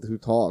weirdo who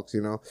talks,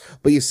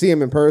 But you see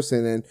him in person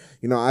person. And,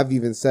 you know, I've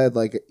even said,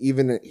 like,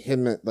 even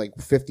him at like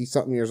 50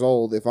 something years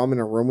old, if I'm in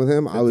a room with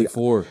him, I would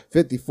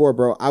 54,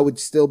 bro, I would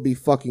still be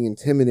fucking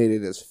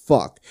intimidated as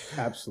fuck.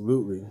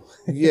 Absolutely.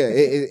 Yeah,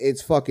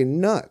 it's fucking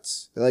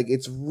nuts. Like,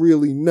 it's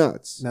really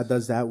nuts. Now,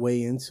 does that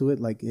weigh into it?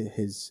 Like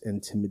his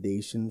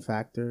intimidation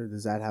factor?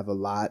 Does that have a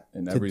lot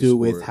In to every do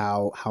sport. with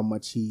how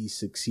much he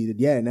succeeded?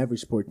 Yeah, in every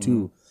sport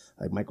too.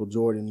 Like Michael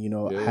Jordan, you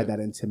know, had that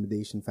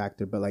intimidation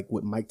factor. But like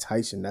with Mike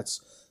Tyson,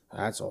 that's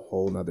a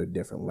whole nother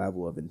different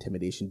level of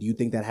intimidation. Do you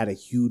think that had a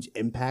huge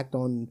impact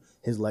on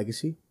his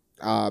legacy?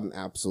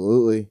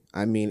 Absolutely.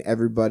 I mean,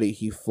 everybody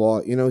he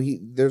fought, you know,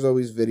 there's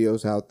always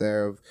videos out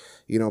there of,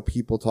 you know,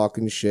 people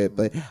talking shit,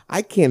 but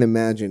I can't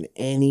imagine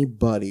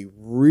anybody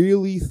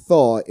really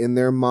thought in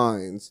their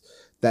minds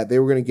that they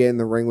were going to get in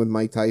the ring with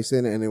Mike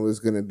Tyson and it was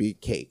going to be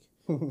cake.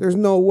 There's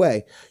no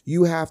way.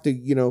 You have to,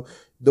 you know,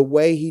 the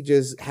way he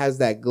just has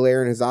that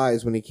glare in his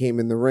eyes when he came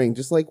in the ring,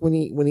 just like when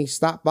he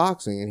stopped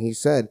boxing and he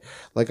said,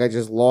 like, I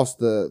just lost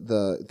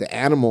the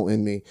animal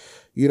in me,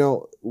 you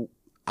know.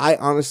 I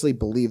honestly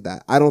believe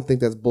that. I don't think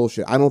that's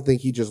bullshit. I don't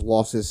think he just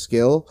lost his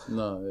skill.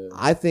 No, yeah.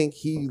 I think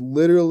he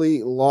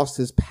literally lost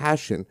his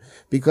passion,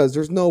 because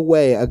there's no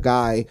way a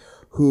guy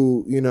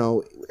who, you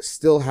know,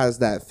 still has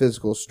that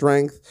physical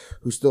strength,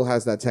 who still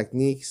has that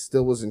technique,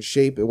 still was in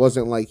shape. It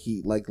wasn't like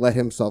he like let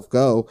himself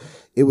go.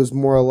 It was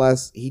more or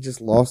less he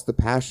just lost the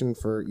passion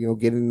for, you know,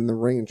 getting in the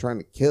ring and trying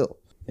to kill.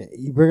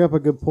 You bring up a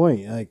good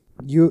point. Like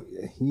you,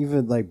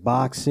 even like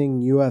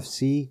boxing,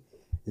 UFC,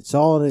 it's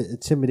all an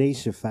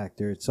intimidation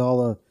factor. It's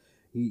all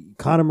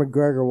Conor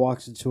McGregor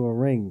walks into a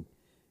ring.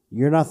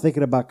 You're not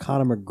thinking about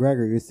Conor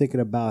McGregor. You're thinking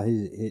about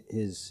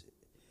his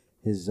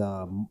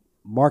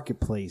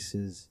marketplace,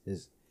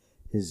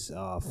 his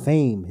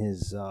fame,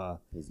 his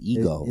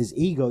ego. his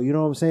ego. You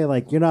know what I'm saying?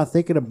 Like, you're not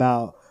thinking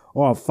about,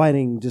 oh, I'm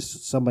fighting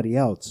just somebody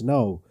else.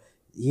 No,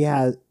 he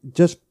has,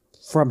 just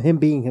from him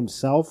being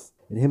himself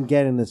and him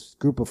getting this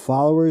group of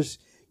followers,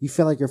 you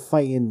feel like you're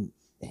fighting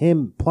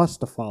him plus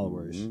the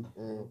followers.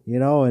 Mm-hmm. You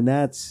know, and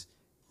that's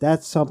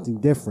something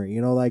different.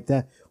 You know, like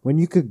that when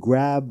you could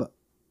grab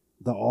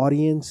the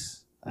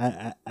audience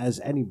as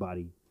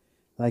anybody.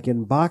 Like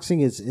in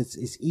boxing,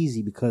 it's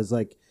easy because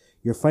like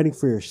you're fighting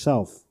for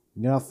yourself.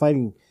 You're not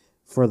fighting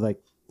for, like,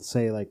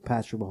 say, like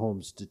Patrick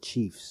Mahomes, the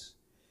Chiefs.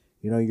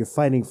 You know, you're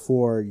fighting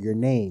for your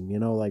name. You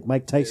know, like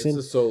Mike Tyson.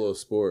 It's a solo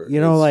sport.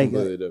 You know, it's like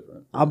completely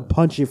different. I'm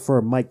punching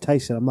for Mike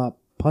Tyson. I'm not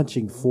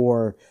punching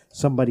for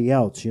somebody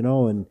else. You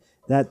know, and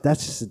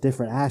that's just a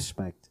different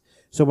aspect.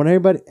 So when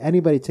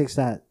anybody takes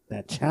that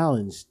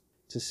challenge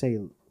to say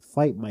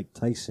fight Mike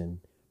Tyson,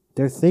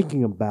 they're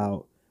thinking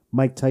about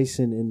Mike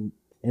Tyson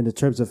in the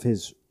terms of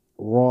his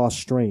raw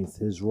strength,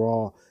 his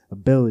raw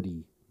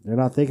ability. They're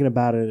not thinking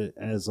about it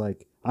as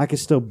like, I can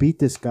still beat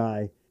this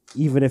guy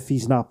even if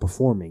he's not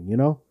performing, you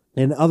know?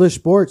 In other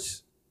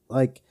sports,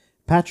 like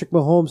Patrick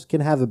Mahomes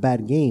can have a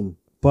bad game,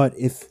 but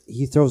if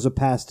he throws a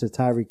pass to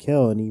Tyreek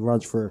Hill and he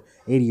runs for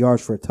 80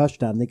 yards for a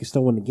touchdown, they can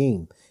still win the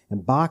game.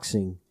 In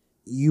boxing,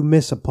 you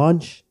miss a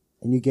punch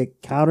and you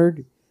get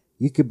countered,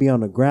 you could be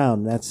on the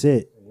ground. That's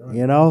it.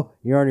 You know?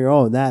 You're on your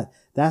own.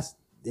 That's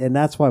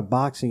why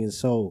boxing is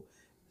so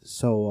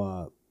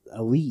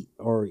elite,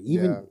 or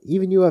even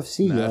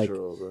UFC.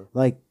 Natural,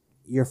 like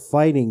you're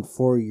fighting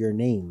for your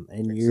name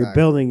and you're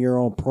building your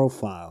own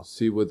profile.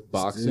 See, with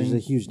boxing, there's a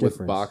huge difference.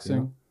 With boxing,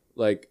 you know?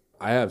 Like,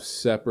 I have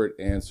separate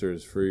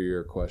answers for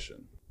your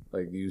question.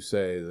 Like, you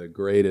say the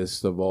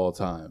greatest of all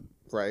time,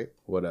 right?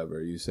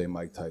 Whatever you say,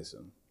 Mike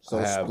Tyson.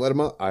 So split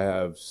them up. I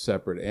have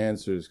separate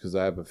answers because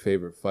I have a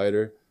favorite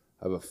fighter.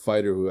 I have a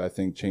fighter who I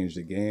think changed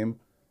the game,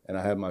 and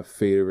I have my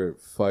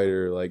favorite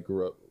fighter. Like,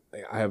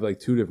 I have like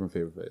two different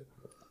favorite fighters.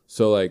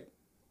 So, like,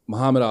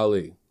 Muhammad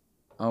Ali,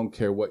 I don't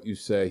care what you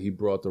say. He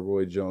brought the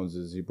Roy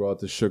Joneses. He brought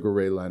the Sugar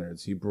Ray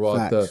Leonards. He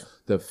brought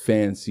the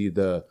fancy,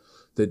 the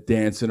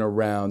dancing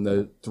around,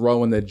 the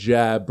throwing the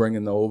jab,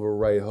 bringing the over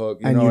right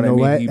hook. You know what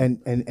I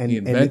mean? He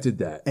invented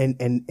that.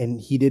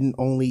 And he didn't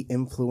only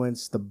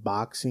influence the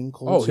boxing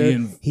culture.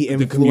 He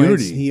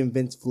influenced He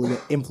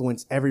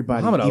influenced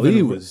everybody. Muhammad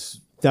Ali was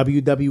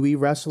WWE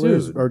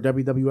wrestlers or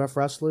WWF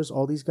wrestlers.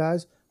 All these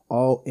guys.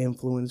 All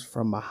influenced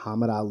from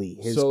Muhammad Ali,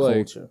 his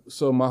culture.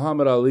 So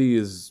Muhammad Ali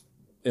is,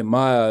 in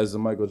my eyes, the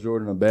Michael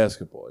Jordan of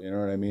basketball. You know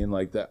what I mean?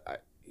 Like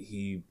that,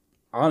 he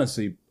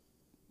honestly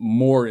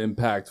more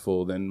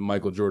impactful than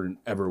Michael Jordan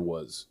ever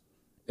was,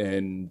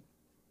 and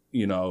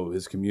you know,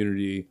 his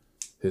community,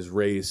 his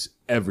race,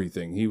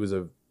 everything. He was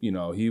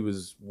he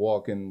was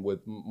walking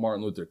with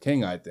Martin Luther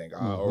King, I think,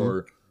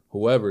 or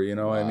whoever, you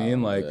know what I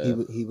mean? Like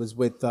he was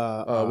with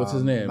what's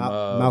his name?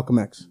 Malcolm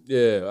X.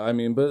 Yeah, I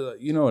mean,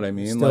 but you know what I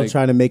mean. Still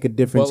trying to make a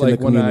difference in the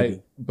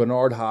community.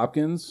 Bernard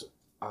Hopkins,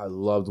 I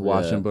loved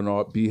watching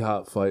Bernard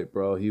B-Hop fight,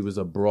 bro. He was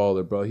a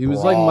brawler, bro. He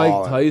was like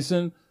Mike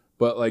Tyson,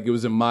 but like it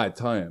was in my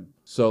time.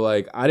 So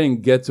like I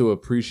didn't get to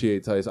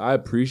appreciate Tyson. I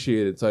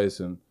appreciated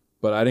Tyson,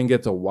 but I didn't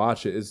get to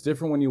watch it. It's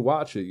different when you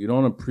watch it. You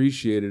don't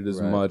appreciate it as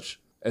much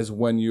as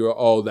when you're,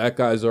 that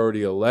guy's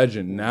already a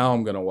legend. Now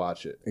I'm going to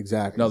watch it.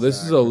 Exactly. No,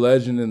 this is a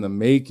legend in the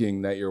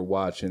making that you're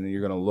watching, and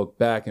you're going to look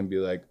back and be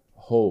like,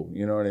 whole.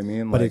 You know what I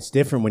mean? But Like, it's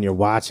different when you're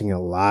watching it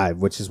live,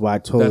 which is why I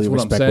totally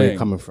respect where you're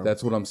coming from.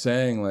 That's what I'm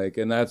saying. Like,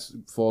 and that's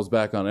falls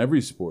back on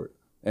every sport.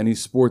 Any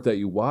sport that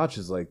you watch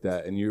is like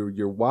that, and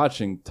you're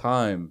watching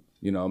time,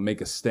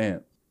 make a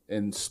stamp.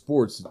 In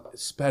sports,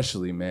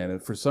 especially, man.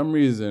 And for some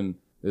reason,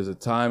 there's a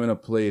time and a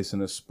place in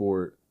a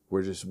sport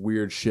where just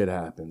weird shit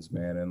happens,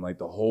 man, and like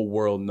the whole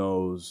world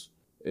knows.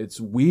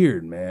 It's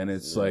weird, man.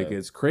 It's like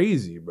it's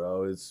crazy,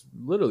 bro. It's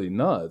literally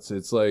nuts.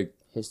 It's like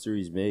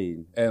History's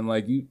made. and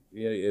like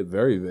it's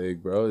very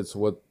vague, bro. It's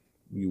what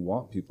you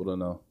want people to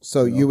know.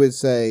 So you would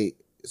say,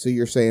 so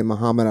you're saying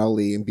Muhammad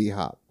Ali and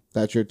B-Hop.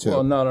 That's your two.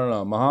 Well,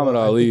 no. Muhammad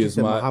Well, I Ali think you is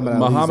said my Muhammad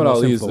Muhammad Ali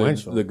Ali is is the most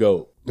influential. the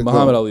goat. The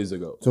Muhammad GOAT. Ali is the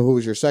goat. So who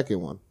was your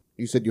second one?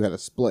 You said you had a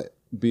split.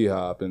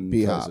 B-Hop and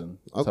B-Hop. Tyson.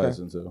 Okay.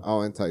 Tyson too.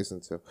 Oh, and Tyson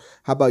too.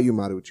 How about you,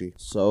 Marucci?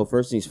 So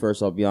first things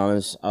first, I'll be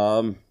honest.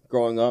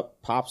 Growing up,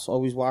 Pops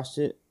always watched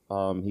it.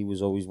 He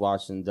was always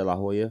watching De La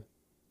Hoya.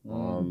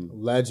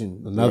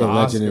 Legend, another Yeah,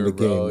 legend in the Oscar,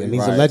 bro. game, and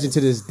he's a Right. legend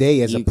to this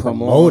day as a He'd come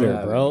promoter,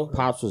 on, bro.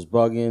 Pops was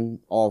bugging.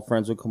 All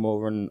friends would come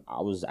over, and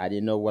I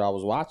didn't know what I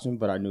was watching,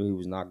 but I knew he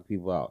was knocking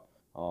people out.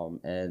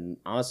 And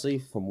honestly,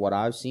 from what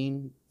I've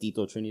seen,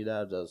 Tito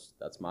Trinidad,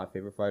 that's my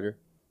favorite fighter.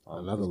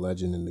 Another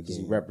legend in the He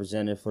game.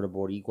 represented for the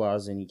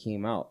Boricuas, and he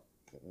came out.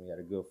 We had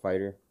a good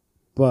fighter.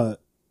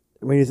 But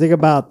when you think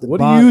about the What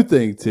do you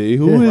think, T?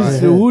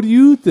 Who do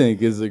you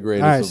think is the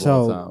greatest All right, of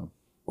all so- time?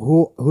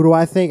 who do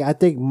I think? I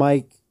think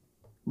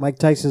Mike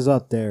Tyson's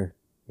up there.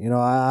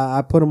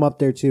 I put him up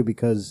there too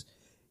because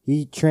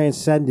he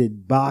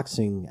transcended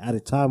boxing at a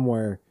time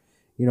where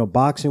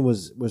boxing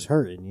was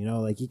hurting.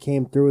 Like he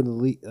came through in the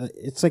league.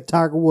 It's like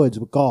Tiger Woods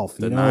with golf.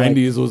 The like-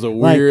 90s was a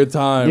weird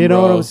time, You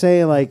know bro. what I'm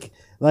saying? Like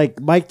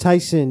Mike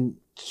Tyson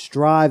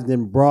strived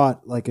and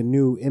brought like a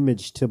new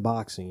image to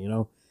boxing.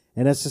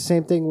 And that's the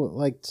same thing with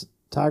like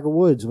Tiger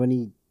Woods when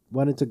he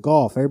went into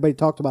golf. Everybody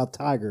talked about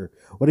Tiger.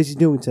 What is he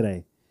doing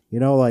today?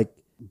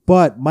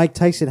 But Mike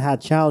Tyson had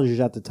challengers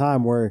at the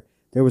time where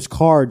there was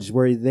cards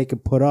where they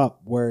could put up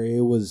where it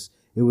was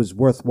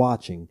worth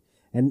watching.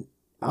 And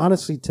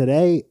honestly,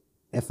 today,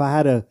 if I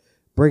had to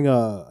bring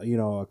a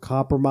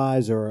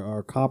compromise or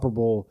a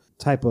comparable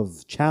type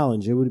of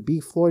challenge, it would be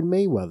Floyd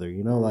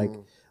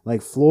Mayweather.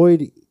 Like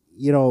Floyd,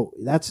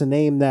 that's a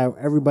name that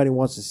everybody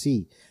wants to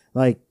see.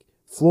 Like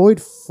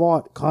Floyd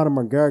fought Conor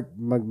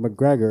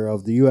McGregor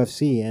of the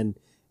UFC, and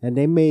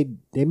they made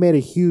a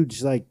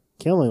huge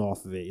killing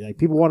off of it. Like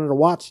people wanted to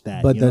watch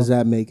that. But does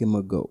that make him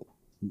a GOAT?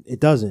 It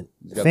doesn't.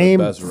 got the Fame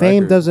best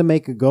fame record. doesn't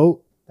make a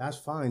GOAT. That's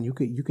fine. You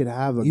could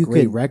have a You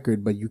great could-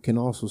 record, but you can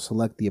also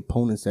select the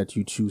opponents that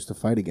you choose to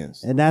fight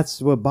against. And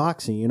that's what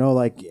boxing,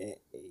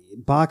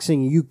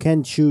 boxing, you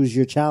can choose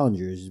your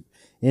challengers.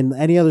 In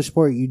any other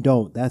sport, you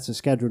don't. That's a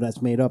schedule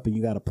that's made up and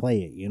you got to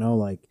play it,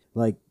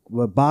 Like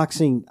with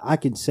boxing, I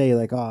could say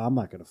oh, I'm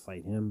not going to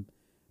fight him.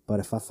 But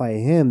if I fight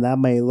him, that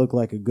may look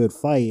like a good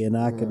fight and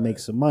I could make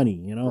some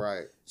money,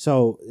 Right.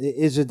 So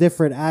it's a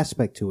different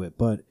aspect to it.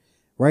 But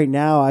right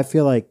now, I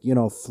feel like,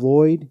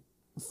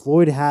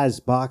 Floyd has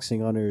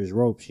boxing under his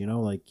ropes,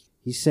 like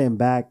he's sitting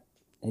back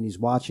and he's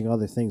watching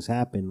other things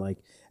happen. Like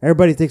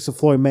everybody thinks of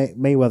Floyd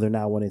Mayweather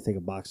now when they think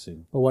of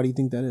boxing. But why do you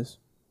think that is?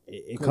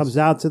 It comes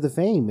down to the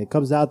fame. It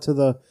comes down to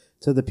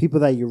the people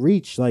that you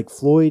reach. Like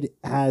Floyd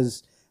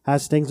has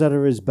things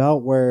under his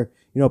belt where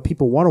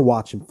people want to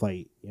watch him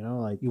fight.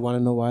 Like You want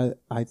to know why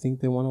I think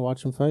they want to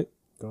watch him fight?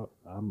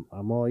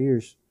 I'm all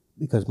ears.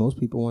 Because most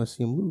people want to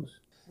see him lose.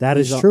 That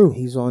is He's on- true.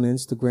 He's on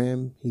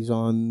Instagram. He's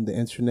on the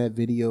internet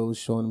videos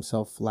showing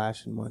himself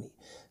flashing money,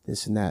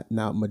 this and that.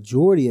 Now,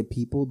 majority of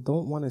people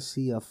don't want to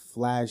see a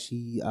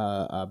flashy,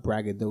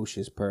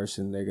 braggadocious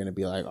person. They're going to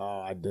be like,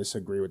 oh, I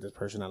disagree with this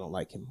person. I don't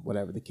like him,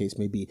 whatever the case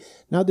may be.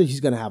 Now that he's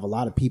going to have a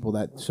lot of people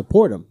that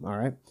support him, all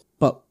right?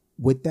 But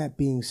with that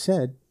being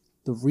said,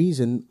 the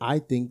reason I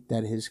think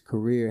that his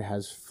career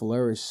has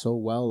flourished so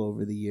well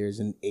over the years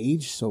and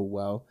aged so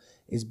well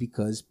is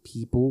because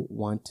people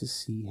want to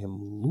see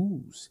him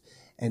lose.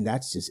 And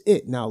that's just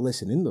it. Now,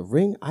 listen, in the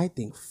ring, I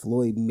think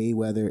Floyd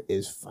Mayweather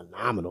is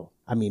phenomenal.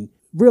 I mean,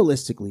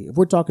 realistically, if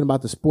we're talking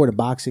about the sport of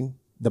boxing,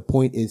 the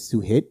point is to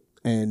hit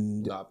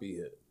and... Not be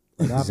hit.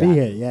 Not be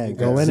it. Yeah,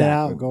 go in and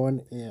out. Go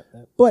in. Yeah.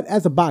 But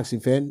as a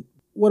boxing fan,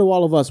 what do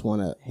all of us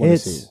want to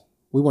Hits. see?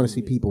 We want to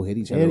see people hit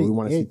each other. We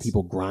want to see Hits.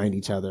 people grind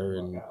each other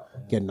and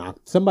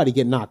somebody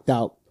get knocked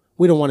out.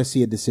 We don't want to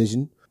see a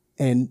decision.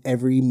 And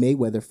every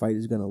Mayweather fight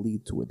is going to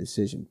lead to a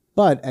decision.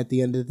 But at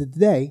the end of the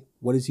day,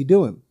 what is he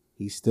doing?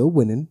 He's still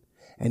winning,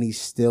 and he's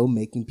still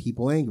making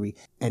people angry.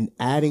 And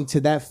adding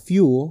to that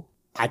fuel,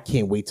 I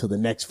can't wait till the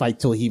next fight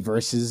till he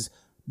versus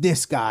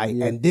this guy,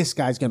 and this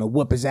guy's going to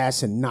whoop his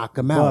ass and knock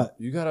him out.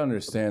 You got to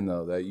understand,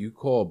 though, that you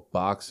call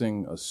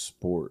boxing a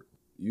sport.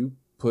 You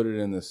put it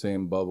in the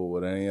same bubble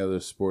with any other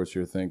sports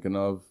you're thinking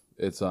of,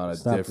 it's on a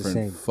It's not the different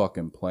same.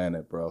 fucking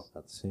planet, bro.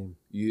 Not the same.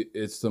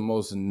 It's the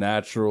most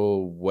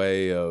natural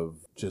way of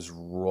just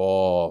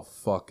raw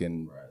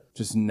fucking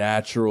just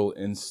natural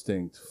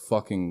instinct.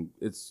 Fucking,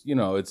 it's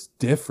it's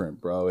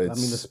different, bro. It's,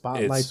 I mean, the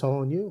spotlight's all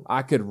on you.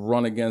 I could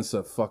run against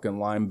a fucking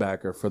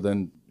linebacker for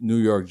the New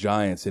York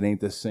Giants. It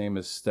ain't the same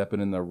as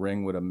stepping in the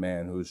ring with a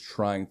man who's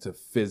trying to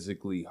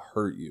physically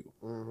hurt you.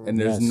 And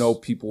there's no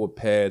people with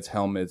pads,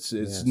 helmets.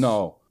 It's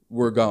no,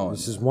 we're going.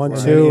 This is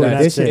 1-2, In and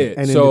that's addition, it.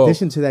 and in So-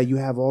 addition to that, you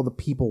have all the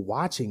people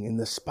watching, and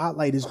the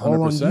spotlight is all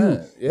on you.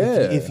 100%, yeah.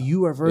 If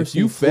you are versus If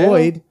you fail,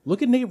 Floyd,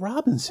 look at Nate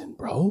Robinson,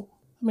 bro.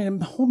 I mean,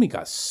 homie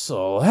got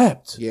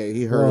slept. Yeah,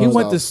 he hurt. He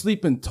went to himself.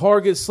 sleep in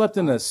Target, slept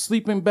in a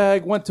sleeping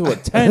bag, went to a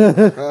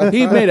tent.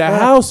 He made a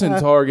house in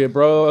Target,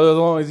 bro, as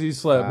long as he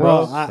slept,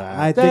 bro. Well,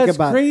 I That's think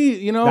about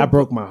crazy, that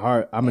broke my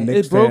heart. I'm a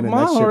Knicks It broke fan, and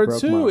my that shit heart,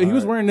 broke too. my He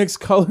was heart. wearing Knicks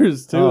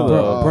colors, too,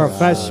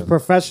 though.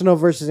 professional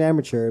versus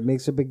amateur. It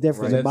makes a big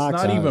difference in It's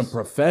boxing. not even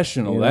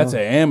professional. That's an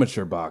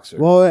amateur boxer.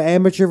 Well,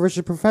 amateur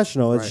versus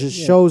professional. It just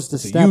shows the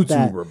It's a step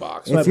that YouTuber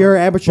boxer. if you're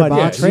an amateur but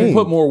yeah, boxer, you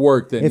put more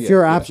work than if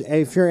you're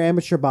if you're an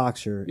amateur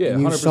boxer, Yeah,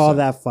 and you 100%. saw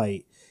that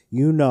fight,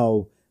 you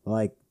know,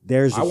 like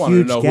there's I a wanna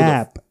huge know who the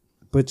gap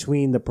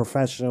between the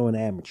professional and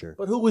amateur.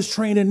 But who was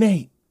training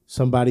Nate?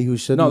 Somebody who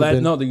shouldn't. No, have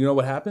been. you know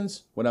what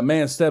happens when a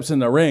man steps in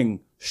the ring?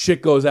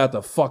 Shit goes out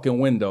the fucking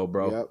window,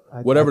 bro.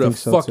 Yep. Whatever I the think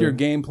so, fuck too. your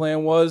game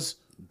plan was,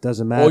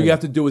 Doesn't matter. all you have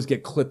to do is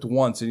get clipped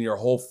once, and your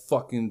whole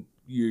fucking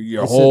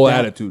your whole that-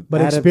 attitude.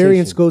 But Adaptation.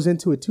 experience goes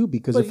into it too,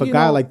 because But if a you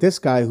guy know- like this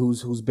guy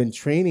who's been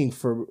training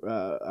for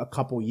a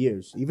couple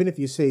years, even if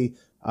you say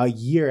a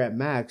year at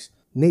max,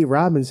 Nate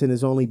Robinson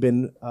has only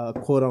been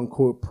quote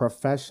unquote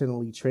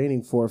professionally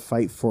training for a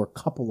fight for a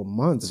couple of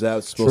months. Is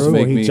that supposed True, to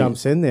make he me?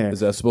 jumps in there. Is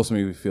that supposed to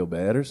make me feel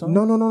bad or something?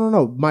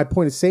 No. My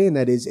point of saying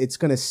that is it's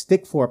going to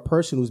stick for a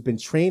person who's been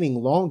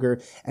training longer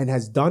and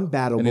has done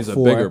battle and he's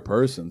before. a bigger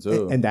person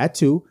too. And that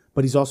too,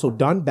 but he's also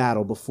done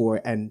battle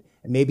before, and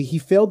maybe he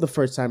failed the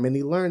first time and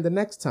he learned the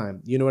next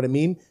time. You know what I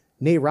mean?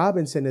 Nate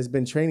Robinson has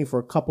been training for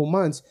a couple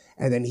months,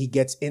 and then he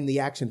gets in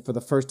the action for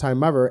the first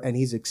time ever, and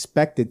he's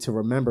expected to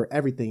remember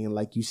everything. And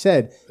like you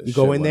said, you shit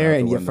go in went there out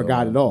and the you window,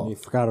 forgot man. it all. You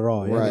forgot it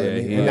all. Yeah. Right.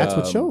 Yeah, And that's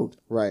what showed.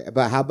 Right.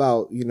 But how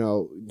about,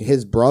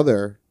 his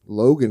brother,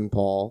 Logan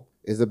Paul,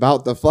 is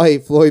about to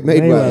fight Floyd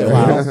Mayweather.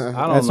 Mayweather.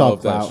 I don't That's know all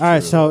if that's clout. All right,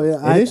 true. so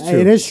is true.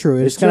 it is true.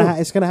 It's It's gonna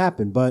true. it's gonna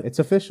happen. But It's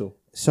official.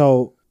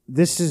 so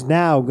this is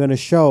now going to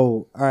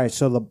show. All right,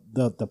 so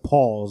the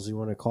Pauls, you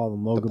want to call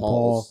them Logan Paul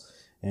Pauls.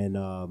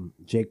 and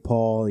Jake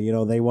Paul.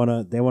 They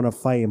want to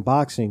fight in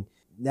boxing.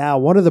 Now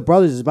one of the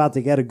brothers is about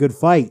to get a good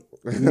fight.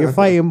 You're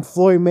fighting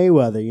Floyd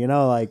Mayweather.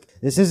 Like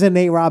this isn't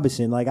Nate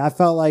Robinson. Like I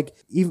felt like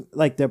even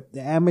like the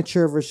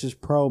amateur versus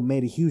pro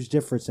made a huge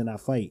difference in that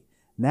fight.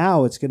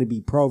 Now it's going to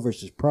be pro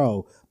versus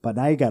pro, but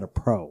now you got a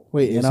pro.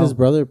 Wait, you is know? his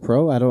brother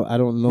pro? I don't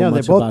know No,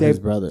 much they're both about his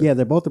brother. Yeah,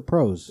 they're both the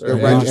pros. They're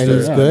They're registered. And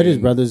he's Yeah, good. I His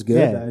mean, brother's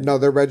good. Yeah. No,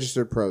 they're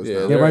registered pros Yeah,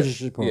 now. They're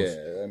registered pros.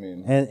 Yeah, I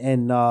mean,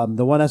 And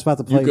the one that's about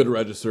to play. you could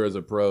register as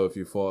a pro if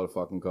you fought a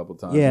fucking couple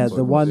times. Yeah, and the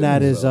fucking one did,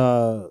 that is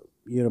so.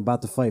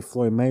 about to fight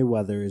Floyd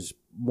Mayweather is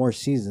more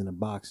seasoned in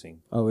boxing.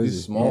 Oh, is He's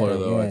he? smaller Yeah,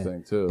 though, I yeah.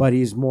 think too. But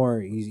he's more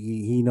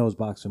he knows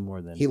boxing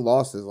more than He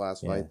lost his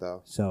last yeah. fight,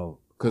 though. So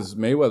Because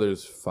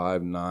Mayweather's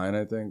 5'9",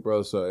 I think,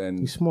 bro. So and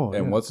He's small,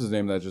 And yeah. what's his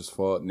name that just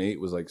fought? Nate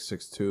was like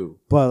 6'2".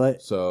 but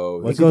like, So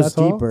it Was he goes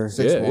that tall? deeper. 6'1".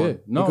 yeah.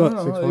 No, It goes-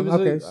 no, 6'1". he was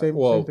Okay, like- same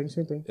well, thing.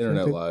 Same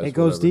Internet thing. lives. It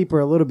goes whatever. deeper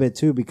a little bit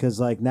too because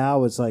like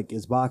now it's like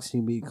is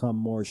boxing become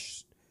more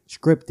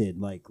scripted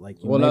like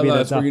Well, no, maybe no, the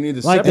that's where you need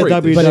to like the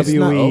separate the But it's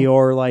not- WWE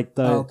or like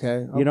the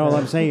Okay, you know what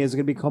okay. I'm saying it's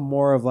gonna become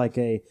more of like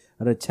an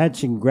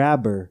attention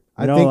grabber.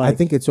 You know, I like-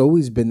 think it's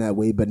always been that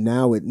way, but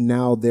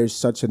now there's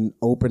such an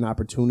open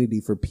opportunity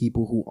for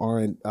people who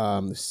aren't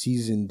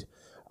seasoned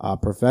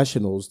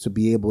professionals to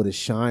be able to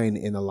shine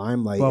in the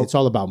limelight. Well, it's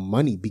all about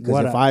money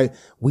because what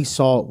we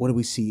saw, what did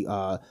we see?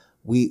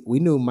 We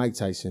knew Mike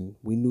Tyson,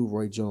 we knew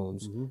Roy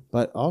Jones,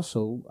 but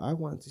also I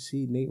wanted to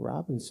see Nate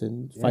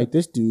Robinson fight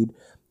this dude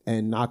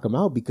and knock him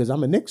out because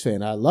I'm a Knicks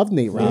fan. I love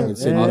Nate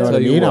Robinson. Yeah. You I'll know what I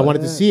tell you mean? I what.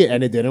 wanted to see it,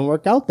 and it didn't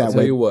work out that I'll way.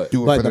 tell you what.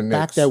 Do it But for the the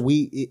fact Knicks.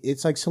 that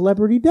it's like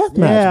celebrity death yeah,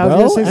 match, I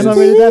bro. was gonna say And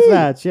celebrity it's- death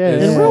match. Yeah,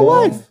 in yeah. real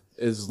life.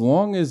 As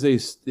long as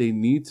they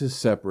need to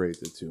separate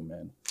the two,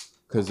 man.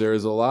 Because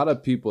there's a lot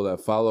of people that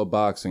follow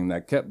boxing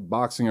that kept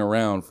boxing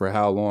around for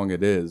how long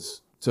it is.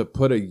 To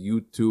put a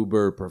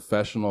YouTuber,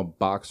 professional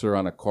boxer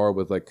on a card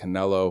with like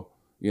Canelo,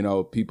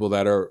 people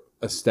that are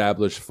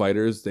established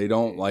fighters, they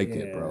don't like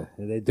it, bro.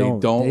 they They don't.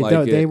 don't They like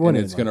don't- it, they and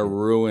wouldn't it's like gonna it.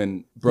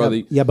 ruin,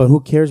 brother. Yeah, but who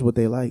cares what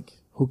they like?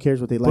 Who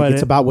cares what they like? But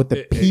It's about what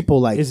the people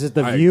like. Is it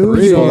the I views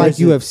agree. People or like is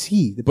it,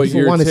 UFC. The But people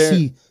you're want to tear-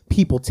 see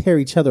people tear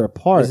each other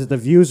apart. is it the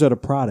views or the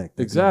product?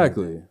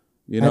 Exactly.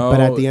 You know, But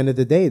at the end of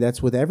the day,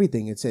 that's with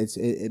everything. It's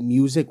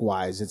music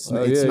wise. It's Oh,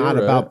 it's yeah, not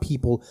you're about right.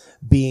 people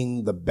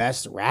being the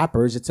best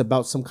rappers. It's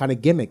about some kind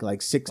of gimmick, like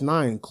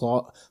 6ix9ine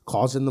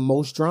causing the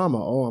most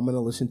drama. Oh, I'm gonna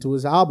listen to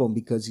his album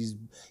because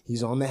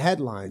he's on the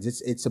headlines.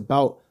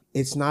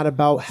 It's not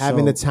about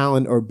having the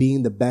talent or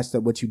being the best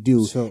at what you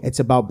do. So- It's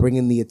about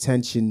bringing the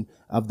attention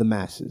of the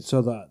masses.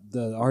 So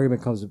the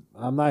argument comes.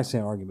 I'm not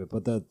saying argument,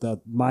 but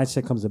the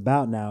mindset comes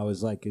about now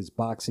is like is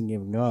boxing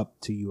giving up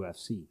to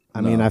UFC?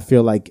 I mean, I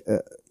feel like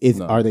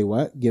No. are they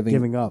what giving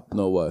Giving up.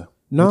 no way.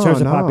 No, in terms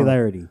of no.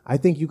 popularity. I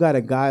think you got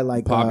a guy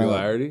like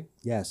Popularity?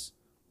 Yes.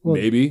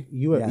 Maybe.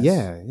 Yes.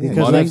 Yeah, Because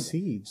Money?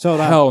 UFC. So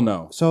that, Hell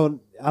no. So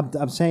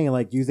I'm saying,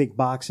 like, do you think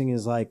boxing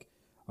is like,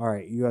 all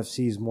right,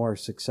 UFC is more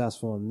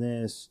successful in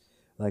this?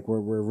 Like, we're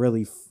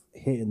really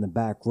hitting the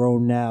back row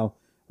now.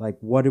 Like,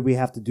 what do we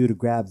have to do to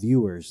grab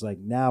viewers? Like,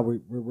 now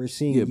we're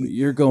seeing. Yeah, but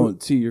you're going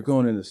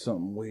into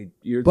something way.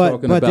 You're But-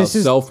 talking but about this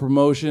is- self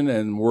promotion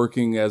and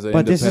working as an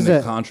But this is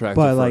independent a- contractor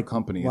but for like- a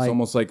company. It's like-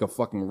 almost like a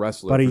fucking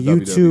wrestler but a for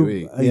YouTube,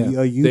 WWE.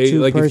 a YouTube They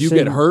like person, if you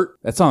get hurt,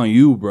 that's on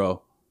you,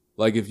 bro.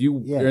 Like if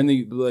you Yeah. are in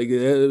the like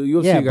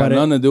UFC Yeah, got but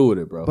nothing to do with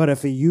it, bro. But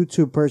if a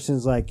YouTube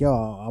person's like, yo,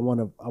 I want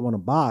to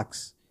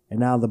box, and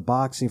now the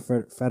boxing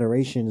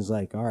federation is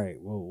like, all right,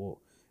 well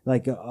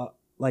like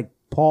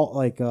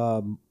Paul,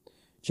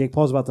 Jake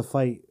Paul's about to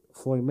fight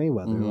Floyd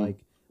Mayweather, Mm-hmm.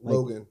 like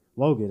Logan.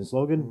 Logan is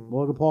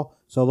Logan Paul.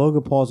 So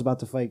Logan Paul's about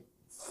to fight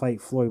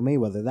Floyd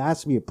Mayweather. That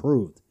has to be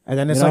approved. And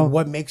then it's You know? like,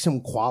 what makes him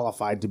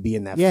qualified to be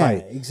in that Yeah,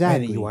 fight?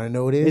 exactly. And you want to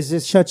know what it Is is?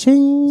 this-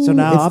 Cha-ching. So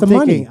now it's I'm the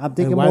thinking, money. I'm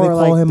thinking And why more they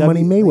call like him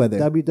Money Mayweather.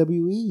 like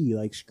WWE,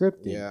 like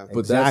scripted. Yeah. But that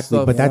Exactly,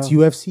 stuff- but that's Yeah.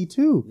 UFC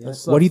too. That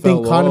stuff What do you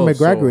think fell Conor off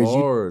so McGregor is?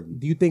 hard.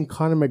 Do you think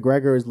Conor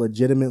McGregor is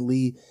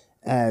legitimately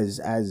as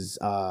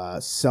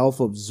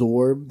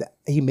self-absorbed?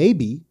 He may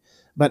be,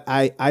 but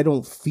I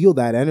don't feel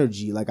that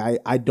energy. Like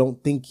I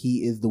don't think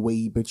he is the way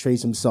he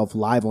portrays himself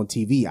live on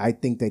TV. I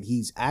think that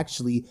he's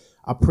actually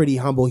a pretty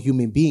humble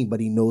human being, but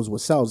he knows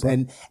what sells.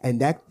 And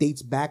that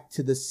dates back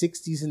to the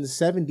 60s and the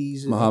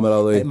 70s. Muhammad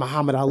Ali.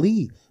 Muhammad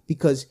Ali,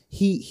 because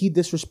he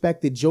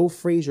disrespected Joe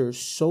Frazier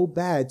so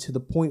bad to the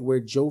point where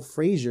Joe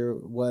Frazier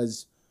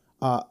was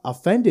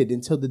offended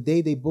until the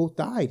day they both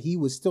died. He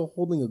was still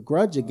holding a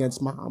grudge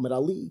against Muhammad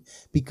Ali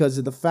because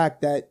of the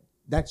fact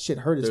that shit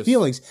hurt his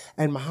feelings.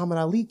 And Muhammad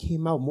Ali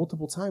came out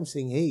multiple times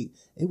saying, hey,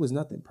 it was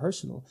nothing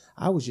personal.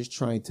 I was just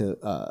trying to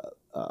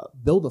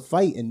build a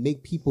fight and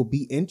make people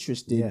be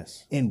interested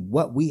Yes. in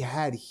what we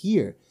had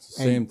here.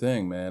 Same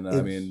thing, man.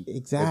 I mean,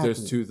 exactly. if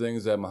there's two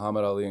things that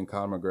Muhammad Ali and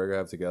Conor McGregor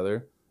have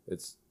together,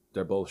 it's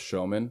they're both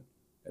showmen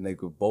and they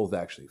could both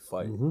actually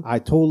fight. I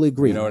totally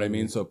agree. You know what I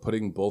mean? So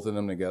putting both of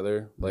them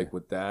together, like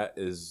with that,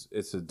 it's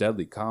a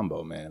deadly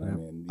combo, man. I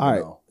mean, All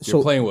right, you're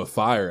so- playing with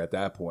fire at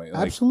that point.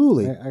 Like,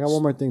 Absolutely. I got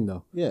one more thing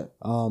though. Yeah.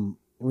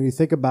 When you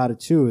think about it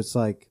too, it's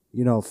like,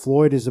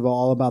 Floyd is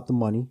all about the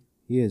money.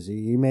 He is.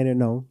 He made it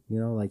known,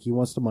 like he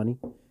wants the money.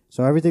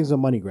 So everything's a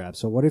money grab.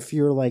 So what if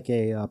you're like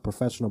a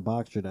professional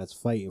boxer that's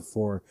fighting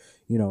for,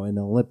 in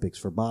the Olympics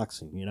for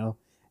boxing,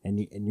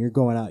 and you're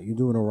going out, you're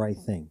doing the right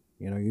thing.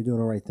 You're doing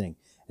the right thing.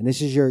 And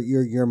this is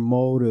your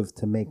motive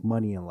to make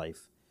money in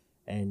life.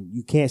 And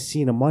you can't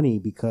see the money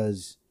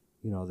because,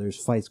 there's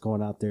fights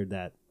going out there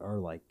that are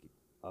like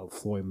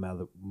Floyd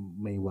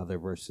Mayweather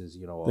versus,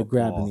 The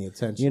grabbing the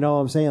attention. You know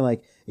what I'm saying?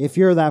 Like, if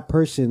you're that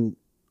person,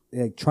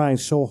 like, trying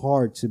so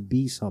hard to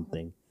be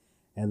something,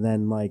 and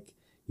then, like,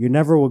 you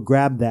never will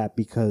grab that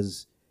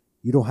because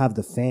you don't have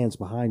the fans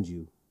behind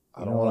you.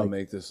 I don't want to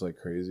make this like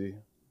crazy,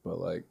 but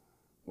like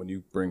when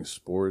you bring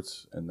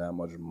sports and that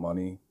much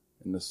money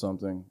into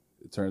something,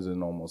 it turns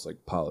into almost like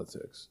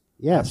politics.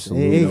 Yes, You it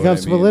know what I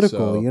becomes mean?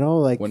 political, So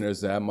like, when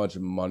there's that much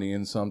money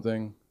in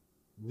something,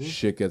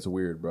 shit gets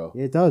weird, bro.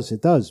 it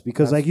does,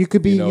 because like you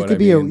could be, You know you what could I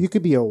be mean? you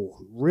could be a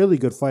really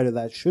good fighter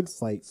that should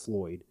fight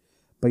Floyd,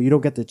 but you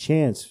don't get the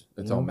chance.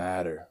 It don't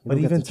matter. But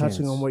don't get even the touching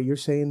chance. on what you're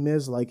saying,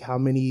 Miz, like how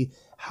many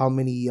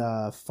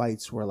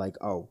fights were like,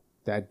 oh,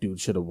 that dude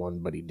should have won,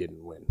 but he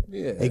didn't win.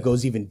 Yeah. It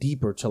goes even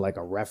deeper to like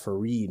a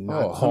referee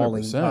not Oh,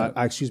 calling. 100%.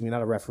 Excuse me,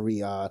 not a referee.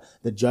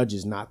 The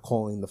judges not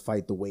calling the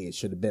fight the way it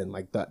should have been.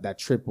 Like that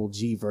Triple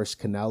G versus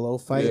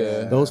Canelo fight.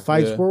 Yeah, Those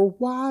fights yeah. were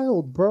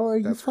wild, bro. Are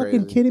you That's fucking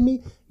crazy. kidding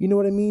me? You know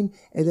what I mean?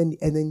 And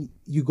then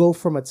you go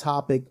from a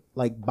topic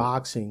like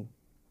boxing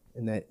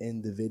and that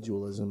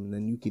individualism, and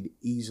then you could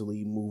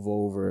easily move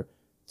over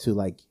to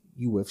like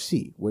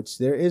UFC, which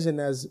there isn't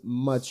as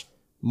much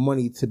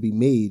money to be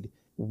made.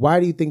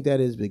 Why do you think that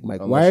is, Big Mike?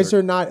 Why is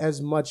there not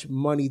as much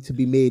money to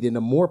be made in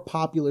a more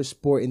popular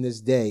sport in this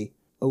day?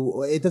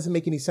 It doesn't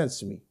make any sense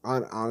to me.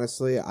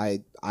 Honestly, I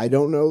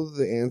don't know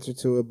the answer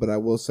to it, but I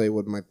will say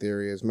what my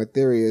theory is. My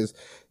theory is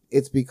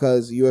it's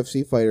because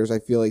UFC fighters, I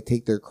feel like,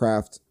 take their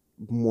craft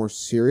more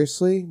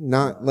seriously,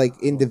 not like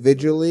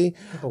individually,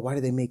 But why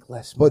do they make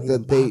less but money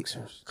that than they,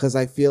 boxers? because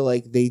I feel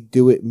like they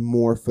do it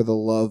more for the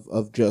love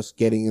of just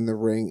getting in the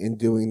ring and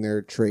doing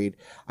their trade.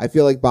 I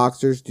feel like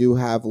boxers do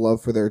have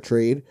love for their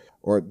trade,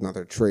 or not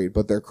their trade,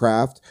 but their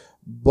craft.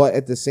 But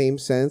at the same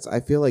sense, I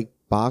feel like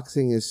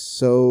boxing is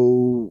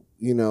so,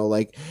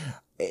 like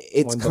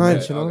it's kind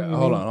of. Okay,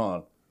 hold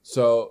on.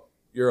 So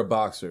you're a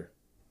boxer.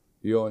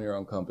 You own your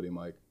own company,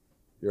 Mike.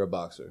 You're a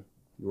boxer.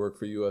 You work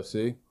for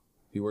UFC.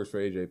 He works for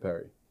AJ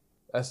Perry.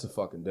 That's the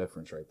fucking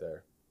difference right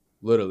there.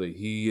 Literally,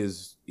 he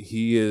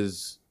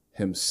is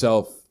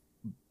himself.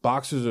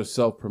 Boxers are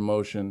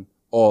self-promotion,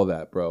 all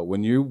that, bro.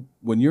 When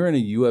you're in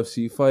a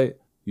UFC fight,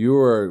 you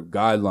are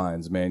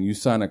guidelines, man. You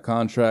sign a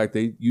contract,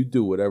 you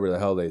do whatever the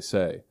hell they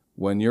say.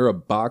 When you're a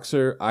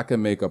boxer, I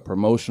can make a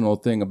promotional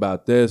thing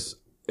about this.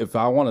 If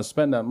I want to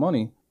spend that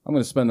money, I'm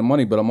going to spend the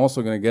money, but I'm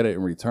also going to get it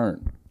in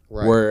return.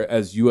 Right.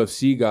 Whereas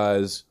UFC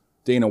guys,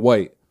 Dana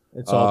White,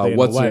 It's all Dana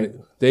White.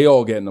 they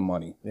all getting the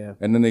money. Yeah.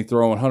 And then they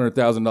throw in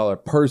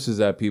 $100,000 purses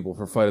at people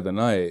for fight of the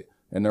night,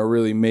 and they're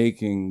really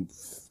making,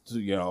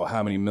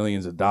 how many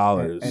millions of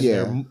dollars. And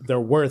Yeah. they're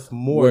worth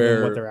more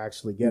than what they're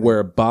actually getting.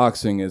 Where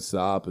boxing is the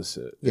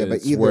opposite. Yeah, but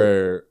it's either-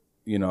 where,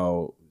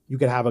 you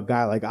could have a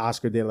guy like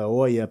Oscar De La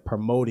Hoya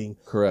promoting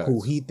Correct.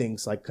 who he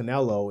thinks like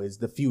Canelo is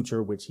the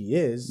future, which he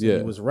is. Yeah.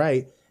 He was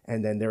right.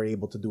 And then they're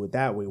able to do it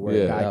that way where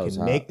Yeah, a that guy was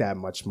can hot. make that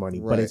much money.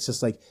 Right. But it's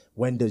just like,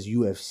 when does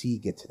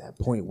UFC get to that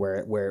point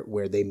where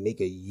they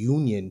make a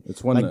union?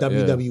 It's when like the-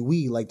 yeah.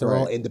 WWE, like they're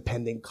all Right.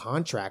 independent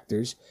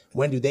contractors.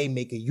 When do they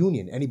make a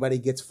union? Anybody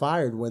gets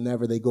fired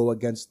whenever they go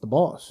against the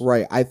boss.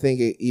 Right. I think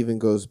it even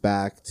goes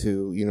back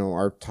to,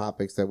 our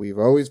topics that we've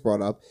always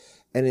brought up.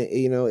 And,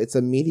 it's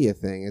a media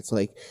thing. It's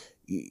like,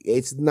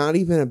 it's not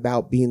even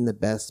about being the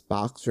best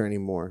boxer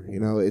anymore.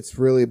 It's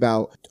really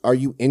about, are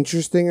you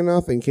interesting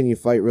enough and can you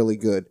fight really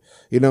good?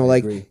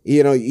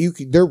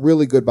 They're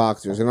really good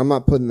boxers, and I'm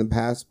not putting them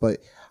past, but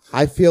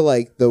I feel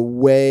like the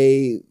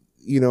way,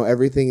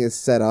 everything is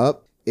set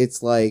up,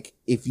 it's like,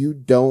 if you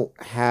don't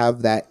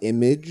have that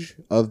image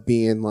of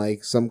being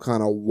like some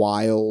kind of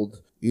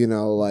wild,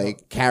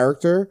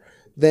 character,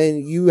 then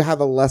you have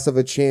a less of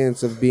a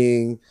chance of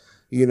being,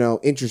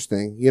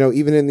 interesting.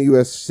 Even in the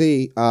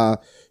UFC,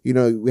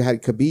 we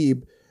had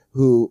Khabib,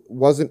 who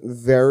wasn't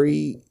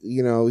very,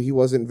 he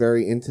wasn't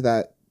very into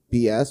that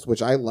BS,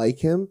 which I like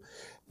him.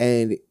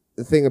 And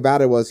the thing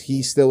about it was,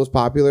 he still was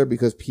popular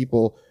because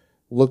people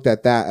looked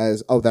at that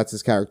as, oh, that's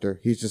his character.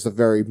 He's just a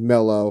very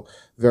mellow,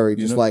 very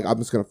just like, I'm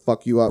just going to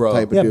fuck you up Bro.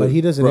 type of Yeah, dude. but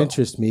he doesn't Bro.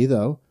 interest me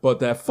though. But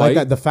that fight,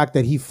 Like the fact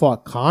that he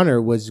fought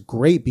Connor was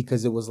great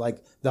because it was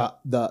like the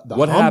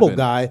What humble happened?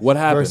 guy What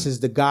happened?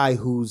 versus the guy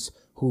who's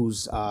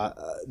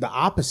the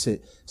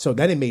opposite. So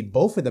then it made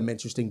both of them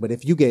interesting. But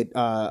if you get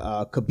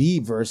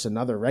Khabib versus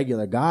another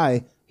regular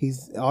guy,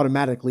 he's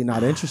automatically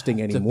not interesting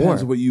anymore.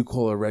 depends what you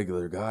call a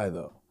regular guy,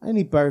 though.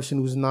 Any person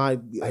who's not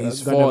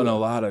He's gonna- fought a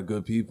lot of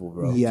good people,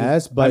 bro.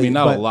 Yes, but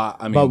not a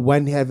lot. but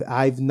when have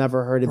I've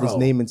never heard of his Bro,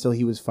 name until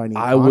he was fighting.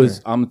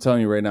 I'm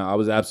telling you right now, I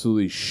was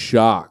absolutely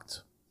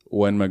shocked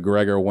when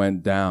McGregor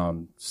went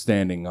down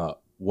standing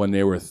up, when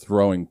they were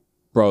throwing,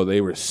 bro, they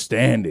were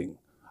standing.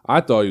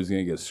 I thought he was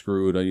going to get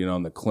screwed,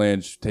 in the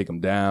clinch, take him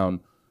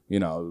down,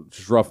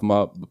 just rough him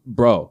up.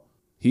 Bro,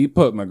 he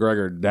put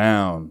McGregor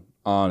down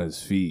on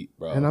his feet,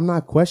 bro. And I'm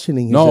not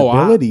questioning his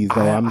abilities,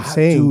 though. I'm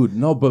saying, dude,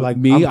 no, but like,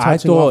 me, I'm I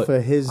touching thought off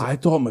of his. I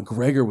thought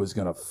McGregor was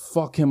gonna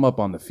fuck him up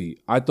on the feet.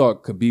 I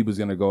thought Khabib was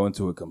gonna go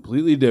into it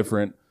completely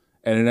different,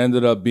 and it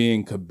ended up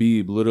being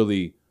Khabib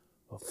literally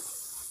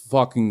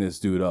fucking this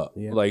dude up.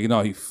 Yeah. Like,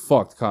 he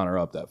fucked Conor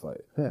up that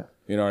fight. Yeah.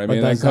 You know what I But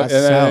mean? does And that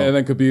sell?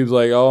 then Khabib's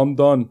like, "Oh, I'm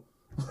done."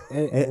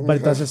 But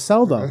it doesn't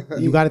sell though.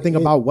 You got to think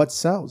about what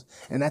sells,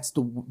 and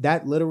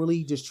that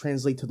literally just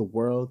translates to the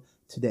world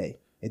today.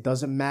 It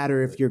doesn't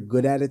matter if you're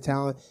good at it,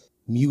 talent,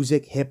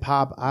 music, hip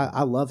hop.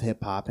 I love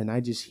hip hop, and I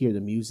just hear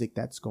the music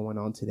that's going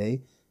on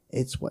today.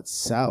 It's what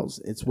sells.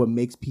 It's what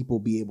makes people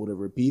be able to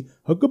repeat,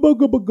 like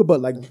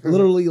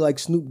literally, like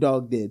Snoop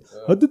Dogg did.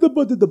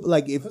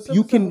 Like if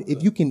you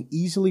can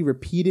easily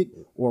repeat it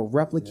or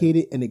replicate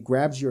it, and it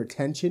grabs your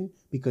attention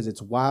because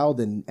it's wild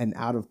and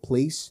out of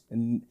place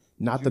and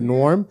not the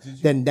norm,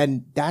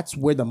 then that's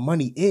where the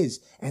money is,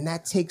 and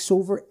that takes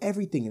over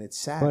everything, and it's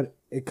sad. But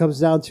it comes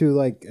down to,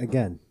 like,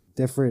 again,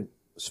 different,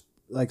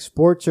 like,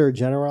 sports are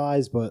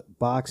generalized, but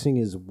boxing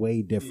is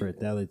way different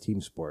than a team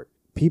sport.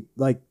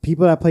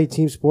 People that play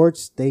team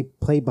sports, they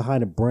play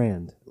behind a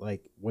brand.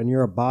 Like, when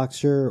you're a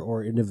boxer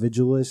or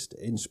individualist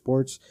in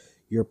sports,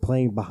 you're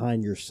playing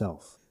behind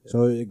yourself.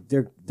 So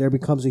there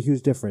becomes a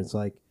huge difference.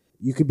 Like,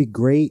 you could be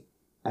great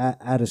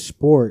at a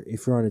sport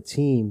if you're on a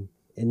team,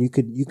 and you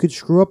could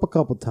screw up a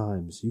couple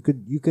times.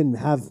 You can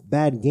have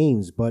bad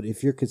games, but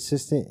if you're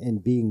consistent in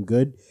being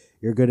good,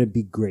 you're gonna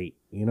be great.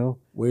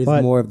 Where's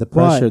But- more of the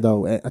pressure,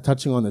 but- though?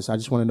 Touching on this, I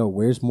just want to know,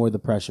 where's more of the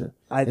pressure?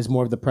 Is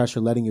more of the pressure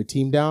letting your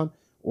team down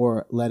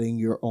or letting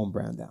your own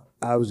brand down?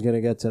 I was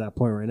gonna get to that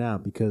point right now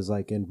because,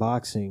 like, in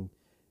boxing,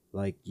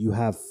 like, you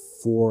have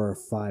 4 or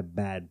 5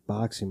 bad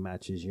boxing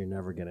matches, you're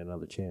never getting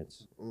another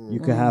chance. You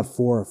could have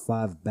 4 or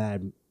 5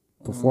 bad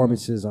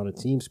performances on a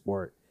team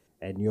sport,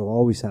 and you'll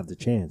always have the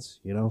chance.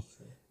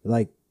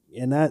 Like,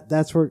 and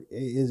that's where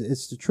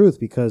it's the truth,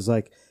 because,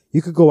 like,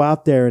 you could go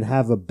out there and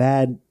have a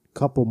bad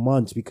couple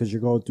months because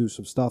you're going through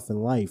some stuff in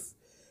life,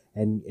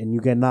 and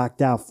you get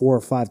knocked out 4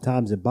 or 5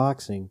 times in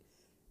boxing,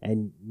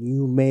 and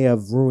you may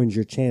have ruined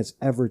your chance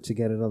ever to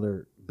get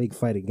another big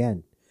fight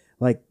again.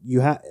 Like,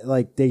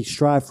 they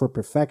strive for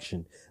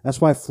perfection. That's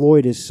why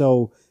Floyd is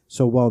so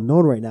well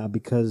known right now,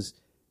 because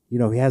he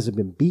hasn't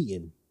been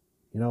beaten.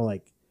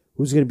 Like,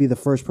 who's going to be the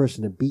first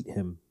person to beat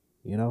him?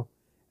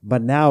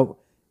 But now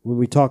when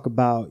we talk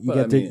about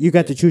you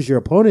get to choose your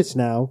opponents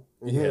now,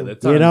 Yeah, the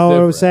You know what I'm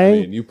different. saying?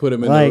 I mean, you put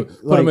him in Like-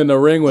 the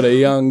ring with a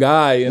young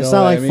guy. You It's know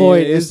not what like I mean?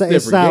 Floyd. It's It's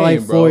different not like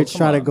game, bro. Floyd's Come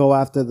trying to on. go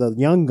after the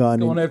young gun.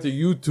 Going and- after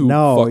YouTube.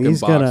 no, fucking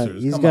he's gonna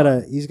boxers. he's Come gonna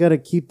on. he's gonna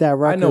keep that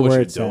record know what where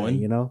you're it's at. doing.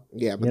 You know.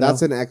 Yeah, but You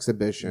that's know? an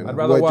exhibition. I'd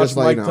rather What- watch just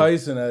let Mike you know.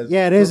 Tyson as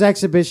Yeah, it is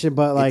exhibition,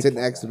 but like It's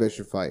an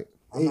exhibition fight.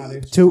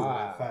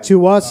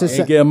 to us,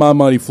 ain't getting my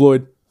money,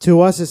 Floyd.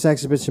 to us it's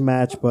exhibition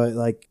match. But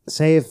like,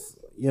 say if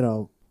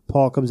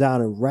Paul comes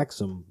out and wrecks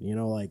him,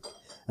 like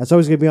that's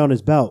always gonna be on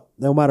his belt,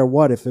 no matter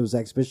what, if it was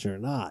exhibition or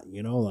not.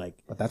 Like,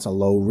 But that's a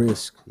low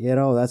risk.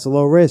 that's a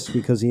low risk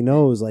because he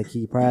knows like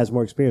he probably has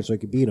more experience, so he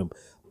could beat him.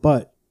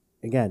 But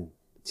again,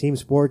 team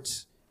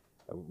sports,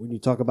 when you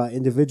talk about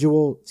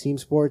individual team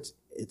sports,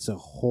 it's a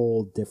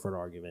whole different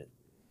argument.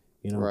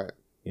 Right.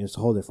 It's a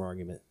whole different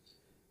argument.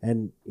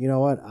 And you know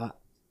what?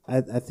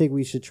 I think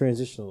we should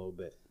transition a little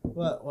bit.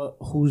 Well,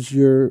 who's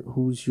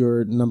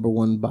your number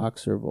one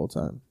boxer of all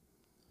time?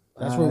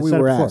 That's where I we said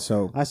it were before. at.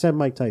 So I said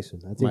Mike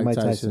Tyson. I think Mike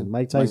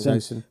Mike Tyson.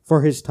 Tyson,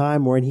 for his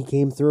time when he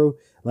came through,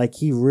 like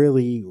he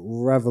really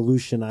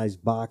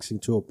revolutionized boxing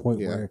to a point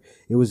where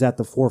it was at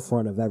the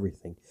forefront of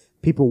everything.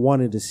 People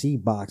wanted to see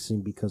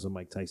boxing because of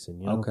Mike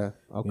Tyson. Okay.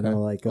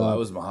 Like That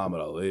was Muhammad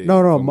Ali.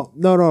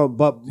 no.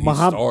 But He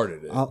Muhammad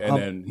started it, and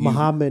then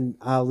Muhammad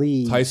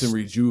Ali. Tyson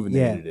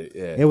rejuvenated it.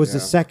 Yeah, It was the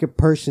second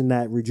person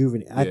that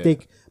rejuvenated. I Yeah.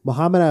 think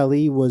Muhammad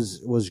Ali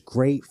was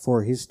great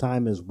for his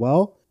time as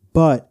well,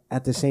 but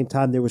at the same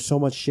time, there was so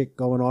much shit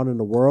going on in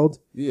the world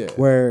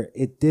where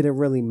it didn't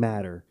really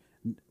matter.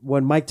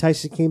 When Mike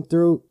Tyson came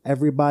through,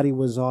 everybody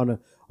was on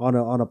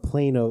a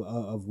plane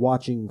of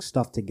watching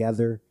stuff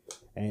together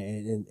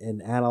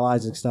and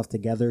analyzing stuff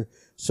together.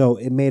 So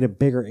it made a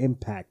bigger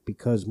impact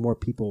because more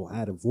people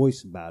had a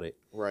voice about it.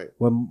 Right.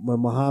 When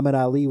Muhammad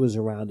Ali was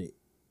around,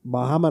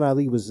 Muhammad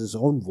Ali was his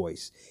own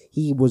voice.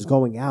 He was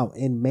going out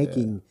and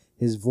making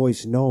his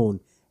voice known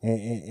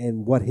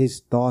and what his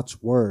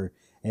thoughts were.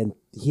 And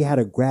he had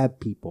to grab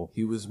people.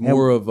 He was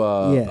more of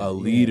yeah, a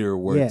leader,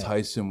 where yeah.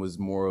 Tyson was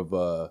more of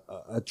a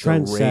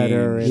trendsetter.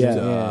 deranged,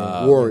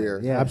 And,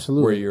 Warrior. yeah.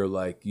 absolutely. where you're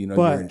like, you're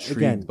But intrigued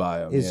again,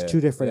 by him. it's Yeah. two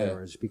different Yeah.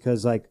 eras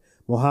because like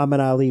Muhammad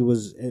Ali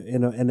was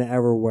in an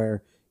era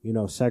where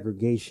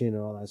segregation and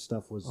all that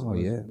stuff was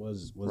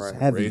Right.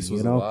 heavy. Race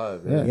was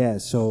alive. Yeah.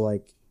 So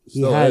like he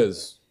Still had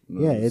is.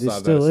 yeah, It's it not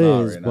that still it's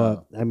not is. right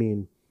But now. I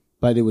mean,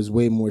 But it was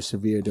way more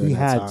severe during he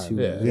that had time.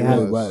 to. Yeah, he It had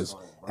really to. was.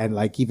 And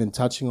like even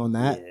touching on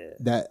that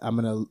I'm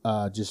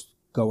gonna just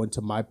go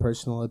into my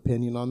personal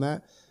opinion on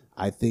that.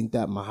 I think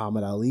that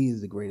Muhammad Ali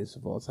is the greatest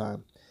of all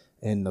time,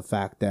 and the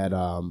fact that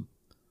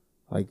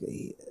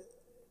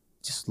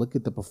just look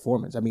at the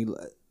performance. I mean,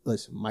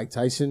 listen, Mike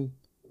Tyson,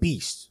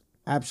 beast,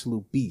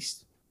 absolute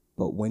beast.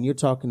 But when you're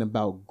talking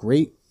about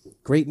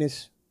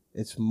greatness,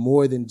 it's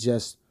more than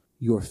just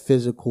your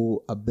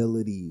physical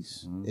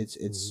abilities.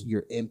 It's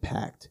your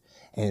impact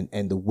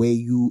and the way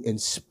you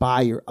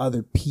inspire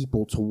other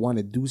people to want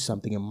to do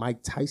something. And Mike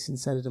Tyson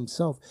said it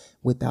himself.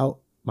 Without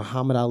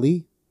Muhammad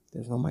Ali,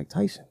 there's no Mike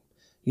Tyson.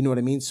 You know what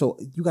I mean? So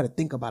you got to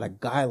think about a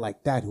guy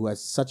like that who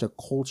has such a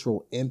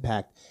cultural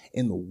impact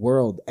in the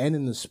world and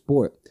in the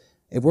sport.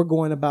 If we're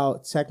going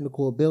about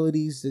technical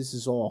abilities, this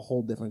is all a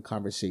whole different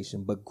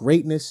conversation. But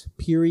greatness,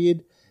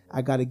 period,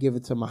 I got to give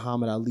it to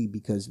Muhammad Ali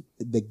because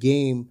the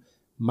game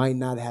might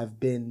not have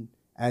been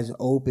as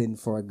open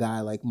for a guy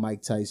like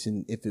Mike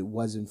Tyson if it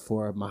wasn't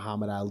for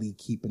Muhammad Ali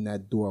keeping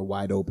that door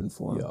wide open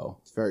for him. Yo,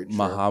 It's very true.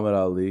 Muhammad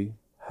Ali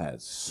had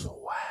swag.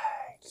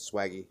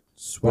 Swaggy.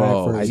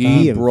 Bro, for his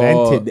he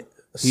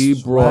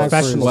time. brought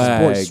professional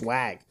swag sports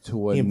swag.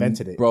 to a He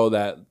invented it. Bro,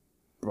 the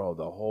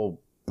whole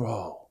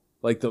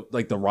like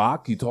the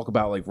Rock. You talk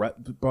about like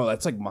bro,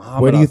 that's like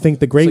Muhammad. Where do you Ali. think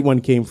the great It's like-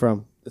 one came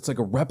from? It's like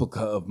a replica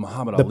of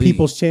Muhammad The Ali.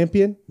 people's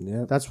champion?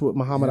 Yeah. That's what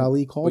Muhammad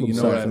Ali called But you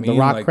know himself. what I and mean? The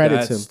Rock Like,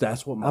 credits him.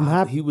 that's what I'm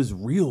happy- He was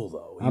real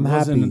though. He I'm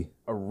wasn't happy.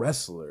 a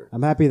wrestler.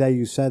 I'm happy that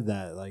you said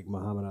that. Like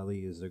Muhammad Ali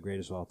is the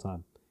greatest of all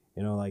time.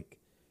 Like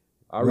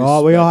I we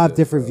all respect have it,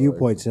 different bro. Like,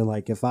 viewpoints, and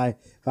like if I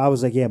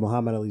was like, yeah,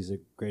 Muhammad Ali's the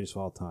greatest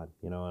of all time,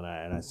 and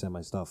I said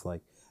my stuff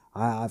like,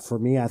 for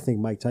me, I think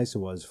Mike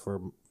Tyson was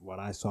for what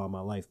I saw in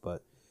my life,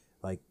 but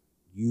like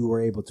you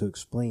were able to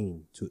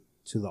explain to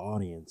the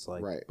audience,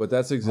 like Right. But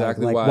that's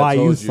exactly like why why I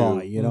you told thought,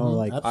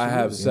 like I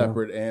have you know?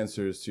 separate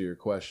answers to your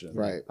question.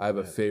 Right. I have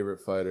a favorite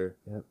fighter.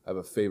 Yep. I have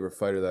a favorite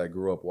fighter that I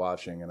grew up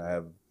watching, and I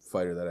have a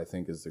fighter that I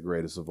think is the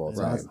greatest of all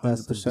time.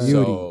 That's the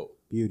 100%.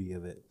 beauty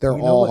of it. They're You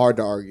know all what? hard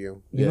to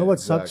argue. You know Yeah,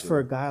 what sucks exactly. for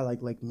a guy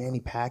like Manny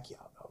Pacquiao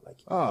though? Like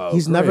Oh,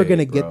 he's never great,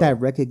 gonna get bro. that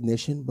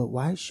recognition, but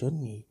why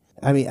shouldn't he?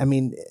 I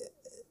mean,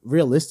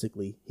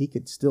 realistically, he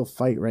could still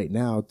fight right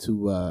now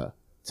to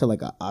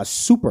like a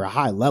super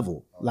high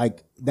level.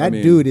 Like that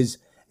mean- dude is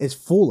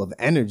full of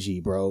energy,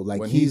 bro. Like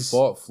When he he's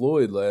fought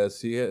Floyd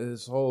last, he had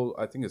his whole,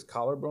 I think his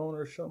collarbone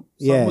or something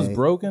yeah, was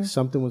broken.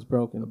 Something was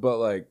broken. But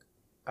like,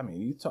 I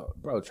mean, you talk,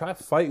 bro. Try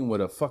fighting with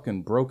a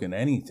fucking broken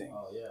anything.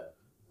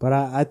 But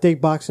I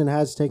think boxing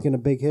has taken a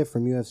big hit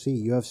from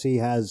UFC. UFC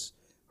has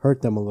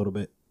hurt them a little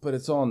bit. But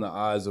it's all in the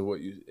eyes of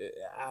what you.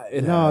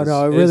 It No, has. it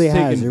It's really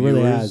has. taken It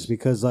really viewers. has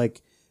because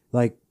like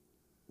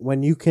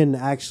when you can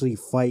actually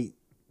fight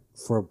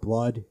for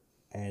blood,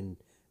 and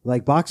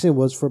like boxing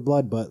was for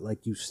blood, but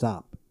like you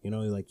stop,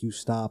 like you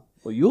stop.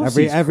 Well,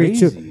 UFC every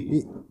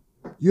crazy.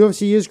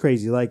 UFC is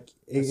crazy. Like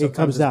it Sometimes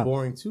comes it's down.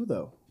 boring too,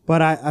 though.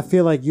 But I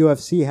feel like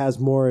UFC has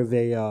more of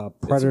a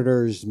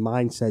predator's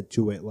mindset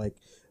to it. Like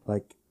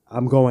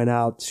I'm going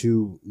out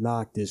to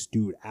knock this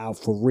dude out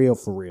for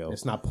real.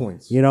 It's not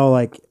points.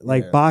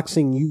 Like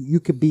boxing, you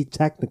could be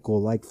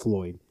technical like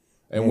Floyd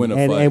and win a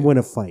fight. And win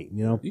a fight.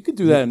 You could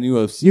do that in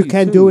UFC. You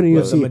can too, do it in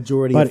but- UFC. The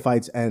majority but of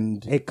fights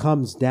end. It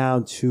comes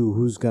down to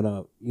who's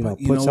gonna you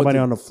put know what somebody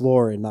the- on the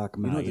floor and knock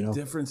him You know out. what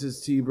the difference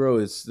is, T, bro?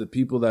 It's the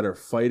people that are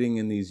fighting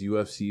in these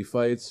UFC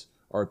fights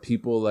are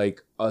people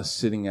like us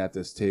sitting at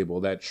this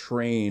table that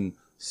train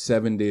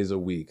 7 days a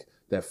week,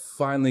 that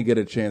finally get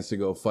a chance to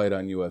go fight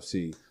on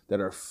UFC,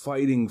 that are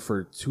fighting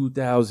for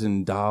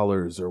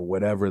 $2,000 or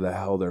whatever the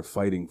hell they're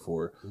fighting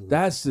for.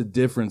 That's the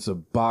difference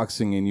of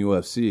boxing and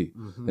UFC.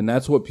 And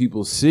that's what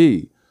people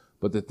see.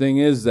 But the thing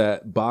is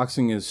that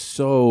boxing is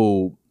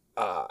so,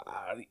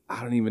 I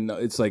don't even know.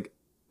 It's like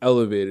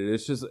elevated.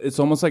 It's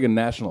almost like a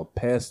national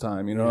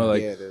pastime,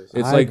 like it is.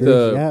 it's I like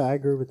agree. I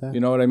agree with that.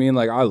 you know what I mean?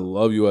 Like I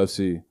love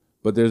UFC,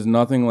 but there's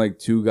nothing like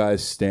two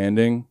guys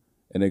standing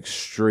and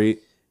straight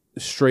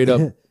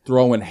up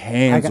throwing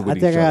hands I with think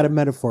each I got a other.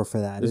 metaphor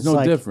for that. There's It's no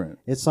like, different.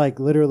 It's like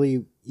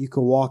literally you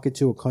could walk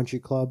into a country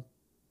club,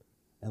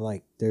 and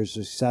like there's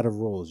a set of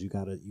rules you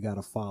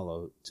gotta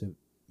follow to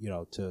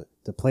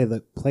to play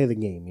the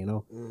game,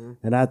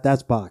 and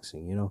that's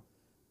boxing,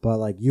 but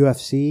like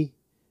UFC,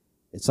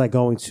 it's like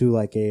going to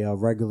like a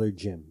regular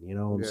gym, you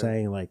know what I'm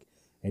saying, like,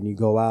 and you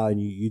go out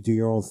and you do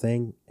your own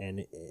thing,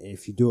 and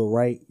if you do it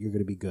right, you're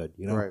gonna be good,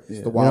 Right. It's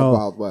the You wild, know,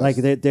 wild west.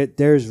 Like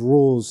there's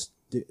rules,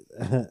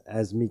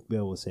 as Meek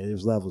Mill would say.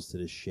 There's levels to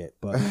this shit,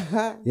 but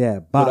yeah,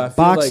 But I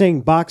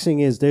feel boxing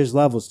is there's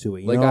levels to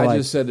it. You Like know? I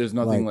just said, there's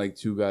nothing like- like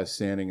two guys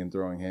standing and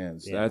throwing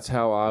hands. Yeah. That's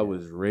how I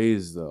was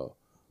raised, though.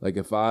 Like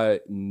if I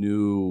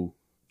knew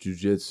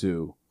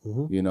jujitsu,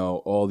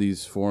 all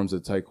these forms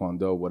of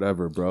taekwondo,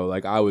 whatever, bro.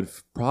 Like I would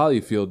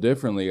probably feel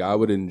differently. I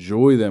would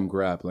enjoy them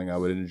grappling. I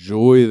would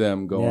enjoy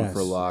them going Yes,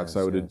 for locks.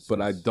 yes, I would, yes, but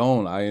yes. I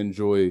don't. I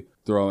enjoy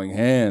throwing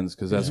hands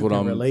because that's You what can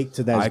I'm. relate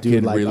to that I dude,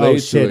 can like, relate oh, to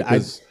shit, it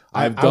 'cause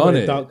I've I done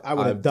would've it. dunked- I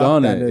would've I've dunked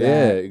done it. under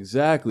Yeah, that.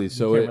 exactly.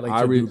 So can't relate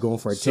to a dude going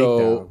for a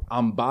takedown.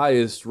 I'm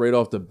biased right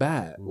off the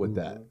bat with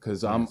that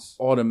because I'm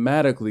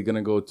automatically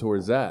gonna go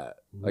towards that.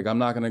 Like I'm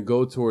not gonna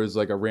go towards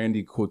like a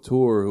Randy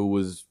Couture who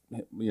was,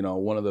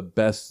 one of the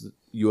best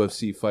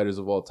UFC fighters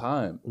of all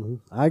time.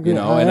 I agree. and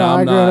I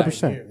I'm agree not-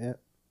 100%. Yeah.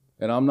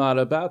 And I'm not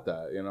about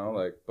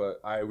that, but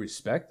I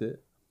respect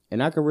it.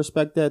 And I can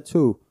respect that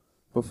too.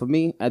 But for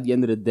me, at the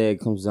end of the day, it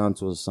comes down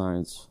to a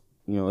science.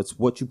 It's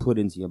what you put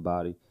into your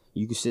body.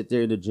 You can sit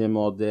there in the gym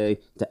all day,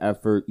 the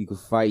effort, you can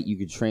fight, you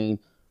can train,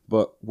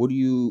 but what are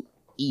you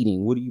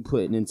eating? What are you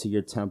putting into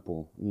your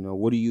temple?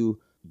 What are you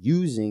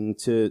using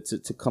to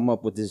come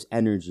up with this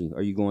energy?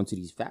 Are you going to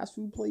these fast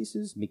food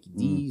places, Mickey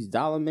D's,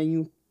 Dollar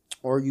Menu,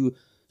 or are you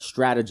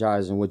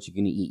strategizing what you're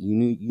gonna eat?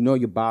 You know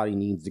your body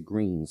needs the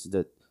greens,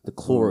 the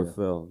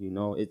chlorophyll.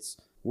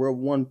 We're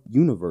one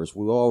universe.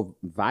 We all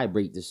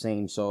vibrate the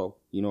same. So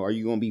are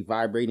you gonna be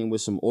vibrating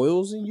with some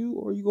oils in you,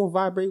 or are you gonna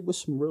vibrate with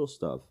some real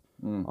stuff?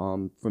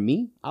 For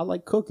me, I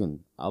like cooking.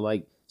 I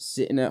like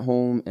sitting at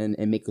home and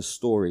make a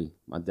story.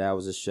 My dad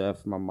was a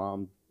chef. My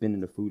mom been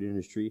in the food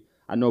industry.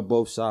 I know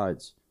both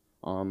sides.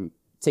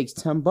 Takes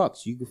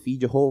 $10. You can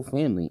feed your whole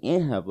family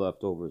and have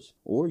leftovers.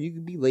 Or you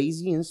could be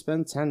lazy and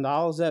spend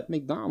 $10 at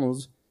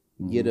McDonald's,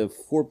 get a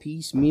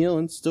 4-piece meal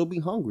and still be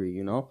hungry,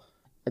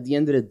 At the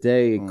end of the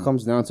day, it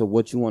comes down to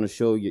what you want to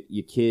show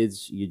your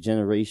kids, your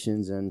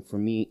generations, and for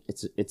me,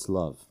 it's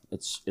love.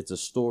 It's a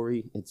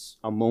story. It's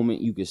a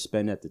moment you can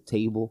spend at the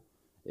table.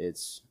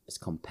 It's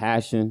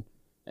compassion,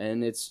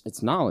 and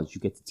it's knowledge. You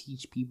get to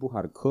teach people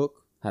how to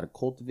cook, how to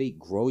cultivate,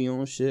 grow your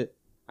own shit.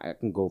 I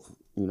can go,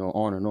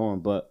 on and on,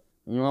 but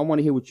I want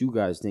to hear what you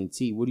guys think.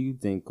 T, what do you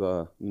think?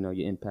 Your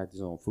impact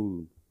is on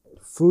food.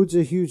 Food's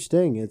a huge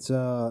thing. It's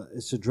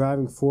a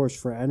driving force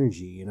for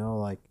energy.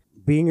 Like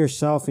being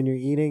yourself and you're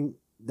eating.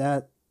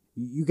 That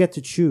you get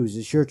to choose.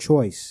 It's your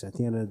choice at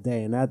the end of the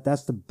day, and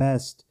that's the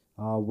best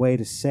way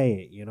to say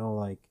it.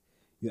 Like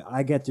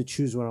I get to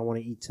choose what I want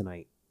to eat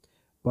tonight,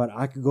 but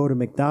I could go to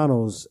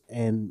McDonald's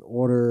and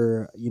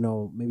order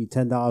maybe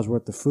 $10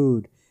 worth of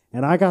food,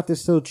 and I got to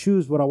still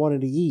choose what I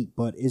wanted to eat.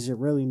 But is it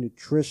really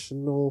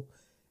nutritional,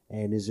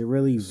 and is it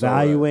really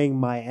valuing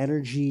my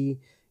energy?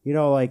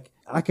 Like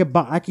I could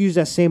use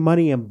that same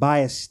money and buy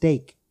a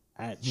steak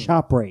at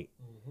ShopRite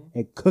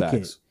and cook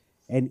Facts.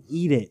 it and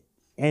eat it.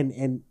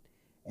 And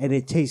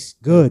it tastes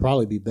good.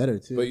 Probably be better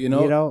too. But you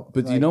like-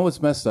 know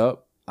what's messed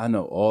up? I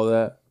know all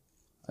that.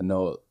 I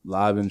know it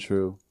live and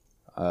true.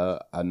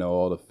 I know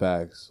all the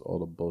facts, all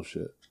the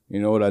bullshit. You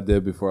know what I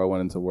did before I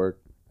went into work?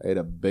 I ate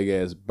a big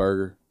ass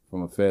burger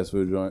from a fast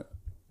food joint.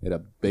 Ate a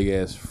big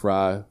ass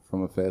fry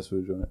from a fast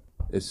food joint.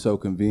 It's so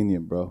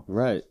convenient, bro.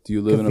 Right. Do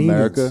you live in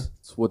Convenience. America?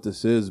 It's what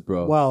this is,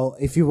 bro. Well,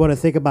 if you want to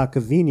think about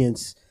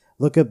convenience,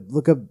 look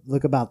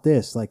about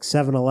this, like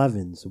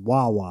 7-Elevens,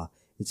 Wawa.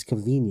 It's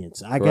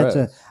convenience. I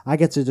Correct.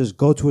 get to just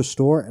go to a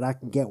store and I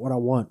can get what I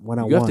want when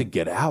I You have want. to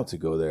get out to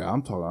go there.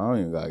 I'm talking. I don't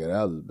even gotta get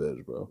out of this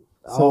bitch, bro.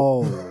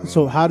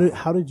 So how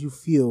did you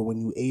feel when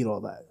you ate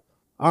all that?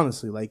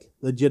 Honestly, like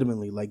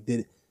legitimately, like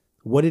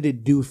what did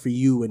it do for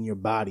you and your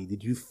body?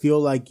 Did you feel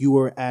like you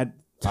were at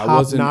I top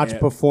wasn't notch at-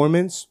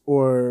 performance,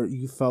 or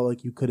you felt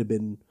like you could have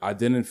been? I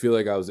didn't feel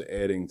like I was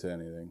adding to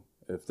anything,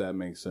 if that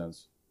makes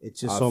sense. It's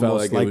just I almost felt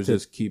like it was the-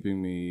 just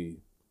keeping me,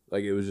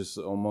 like it was just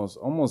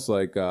almost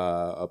like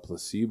a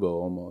placebo,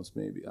 almost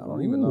maybe. I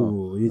don't even know.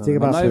 Ooh, you think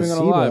I'm about not even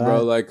gonna lie, placebo, bro.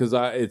 that- Like, cause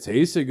it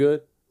tasted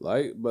good,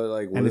 like, but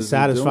like, what and it is doing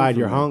satisfied for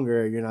your me?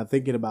 hunger. You're not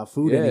thinking about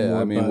food Yeah,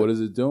 anymore. I mean, but what is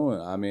it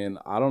doing? I mean,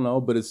 I don't know,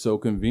 but it's so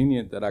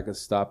convenient that I could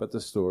stop at the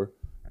store,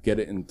 get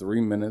it in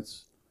 3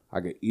 minutes.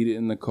 I could eat it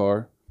in the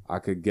car. I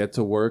could get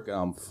to work.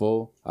 I'm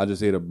full. I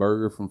just ate a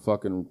burger from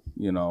fucking,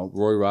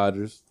 Roy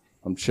Rogers.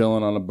 I'm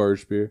chilling on a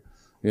Birch beer.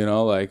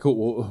 Like,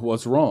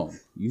 what's wrong?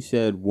 You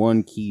said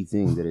one key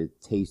thing that it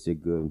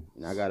tasted good,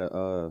 and I got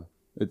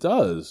It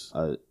does.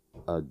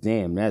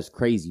 damn, that's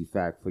crazy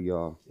fact for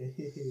y'all.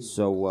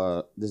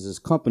 So there's this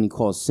company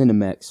called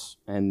Cinemex,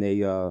 and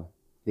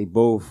they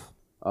both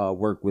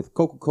work with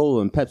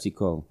Coca-Cola and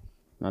PepsiCo.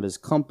 Now this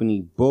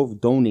company both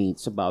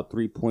donates about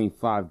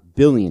 3.5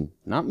 billion,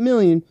 not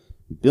million,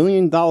 $1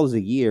 billion a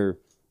year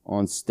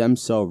on stem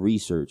cell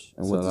research.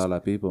 And That's a lot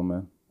of people,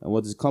 man.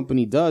 what this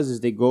company does is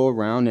they go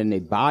around and they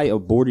buy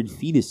aborted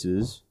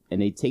fetuses and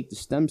they take the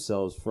stem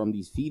cells from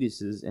these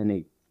fetuses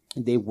and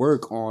they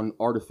work on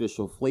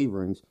artificial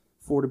flavorings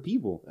for the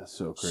people. That's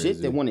so crazy.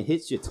 Shit that when it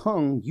hits your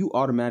tongue, you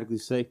automatically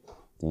say,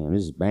 "Damn,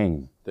 this is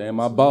banging." Damn,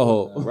 my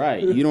butthole.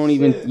 Right. You don't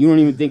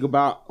even think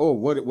about, "Oh,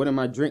 what am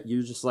I drinking?"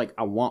 You're just like,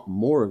 "I want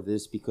more of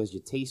this," because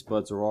your taste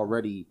buds are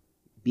already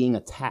being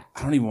attacked.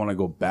 I don't even want to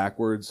go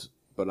backwards,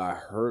 but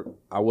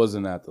I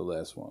wasn't at the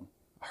last one.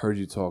 I heard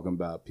you talking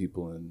about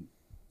people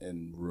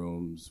in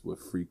rooms with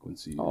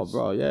frequencies. Oh,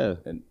 bro, yeah.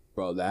 And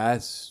bro,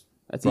 that's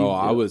even-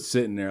 I was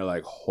sitting there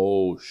like,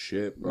 oh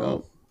shit,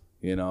 bro.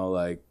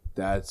 Like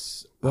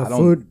that's I But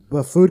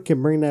don't. food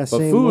can bring that But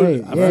same food, way.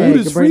 food it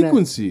is can bring that-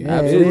 frequency. Yeah,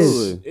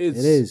 Absolutely. It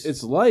is.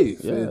 It's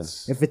life. Yeah.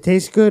 It's If it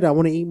tastes good, I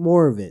want to eat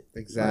more of it.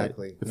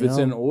 Exactly. if You it's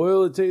know? in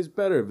oil, it tastes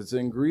better. If it's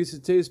in grease,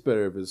 it tastes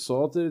better. If it's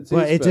salted, it tastes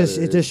But it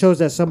better. just shows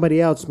that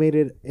somebody else made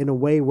it in a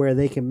way where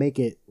they can make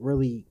it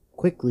really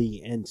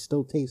quickly and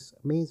still taste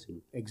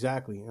amazing.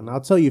 Exactly. And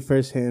I'll tell you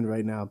firsthand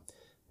right now,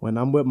 when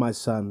I'm with my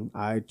son,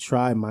 I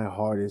try my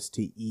hardest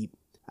to eat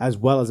as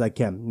well as I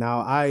can. Now,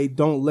 I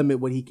don't limit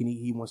what he can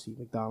eat. He wants to eat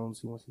McDonald's.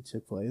 He wants to eat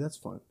Chick-fil-A. That's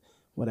fine.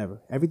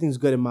 Whatever. Everything's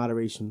good in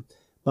moderation.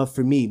 But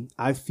for me,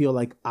 I feel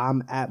like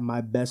I'm at my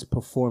best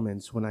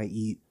performance when I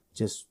eat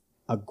just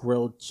a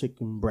grilled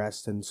chicken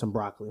breast and some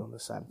broccoli on the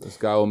side. This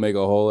guy will make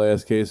a whole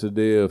ass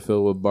quesadilla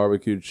filled with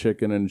barbecued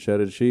chicken and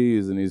cheddar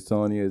cheese, and he's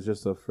telling you it's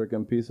just a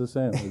freaking piece of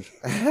sandwich.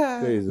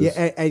 Jesus.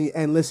 Yeah,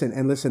 and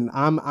listen.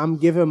 I'm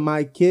giving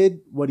my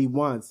kid what he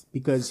wants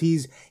because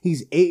he's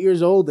 8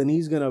 years old and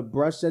he's gonna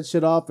brush that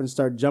shit off and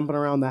start jumping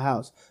around the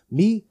house.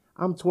 Me,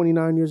 I'm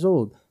 29 years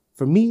old.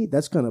 For me,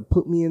 that's gonna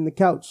put me in the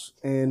couch,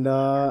 and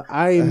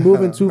I ain't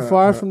moving too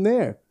far from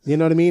there. You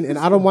know what I mean? And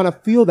I don't want to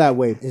feel that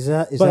way. Is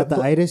that But-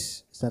 the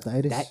itis? Is that the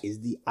itis? That is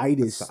the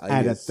itis That's the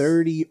at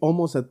itis.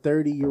 almost a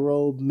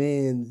 30-year-old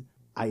man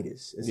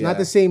itis. It's Yeah. not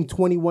the same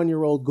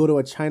 21-year-old go to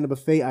a China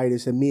buffet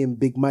itis and me and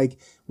Big Mike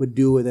would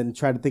do it and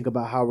try to think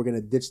about how we're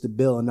gonna ditch the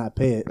bill and not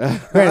pay it.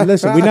 Granted,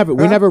 listen, we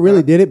never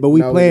really did it, but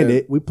we No, we planned did.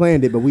 it. We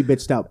planned it, but we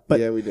bitched out. But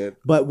Yeah, we did.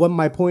 But what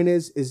my point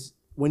is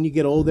when you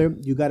get older,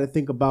 you got to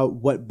think about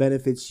what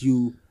benefits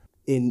you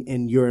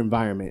in your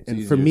environment. And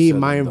for easier me, said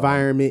my than done.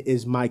 environment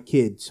is my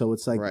kid. So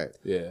it's like, Right.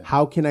 Yeah.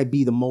 how can I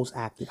be the most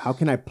active? How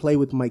can I play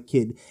with my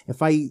kid?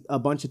 If I eat a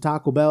bunch of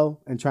Taco Bell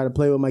and try to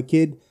play with my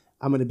kid,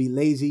 I'm gonna be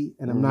lazy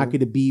and I'm not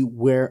gonna be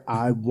where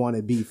I want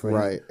to be for him.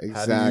 Right. How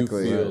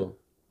Exactly. do you feel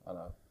on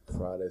a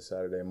Friday,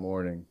 Saturday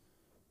morning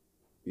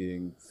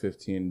eating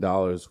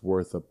 $15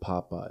 worth of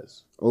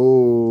Popeyes?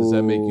 Oh. Does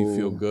that make you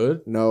feel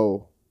good?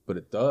 No. But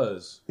it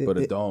does. But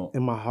it don't.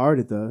 In my heart,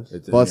 it does.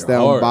 It's in Bust your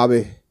down, heart.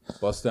 Bobby.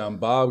 Bust down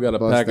Bob got a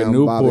Bust pack of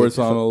down Bobby. Newports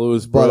on a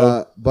loose,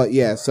 bro. But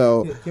yeah.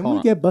 So Can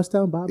we get Bust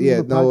Down Bobby? yeah.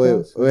 on the No.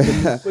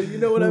 podcast? But you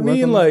know what I Can we work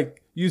mean? on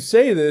Like, you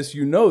say this,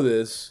 you know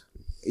this,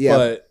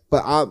 yeah.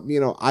 but I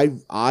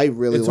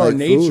really it's like our food.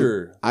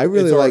 nature. I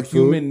really it's like our food.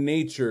 human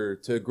nature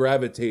to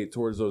gravitate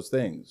towards those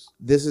things.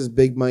 This is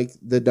Big Mike,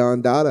 the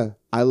Don Dada.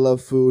 I love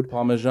food.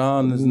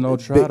 Parmesan is no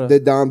trata. The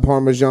Don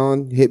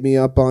Parmesan hit me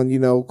up on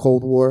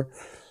Cold War.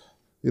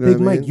 You know Big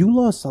what I mean? Mike, you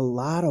lost a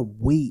lot of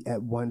weight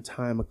at one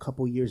time a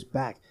couple years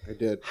back. I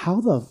did.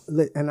 How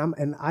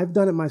and I've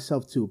done it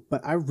myself too, but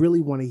I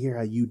really want to hear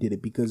how you did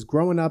it because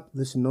growing up,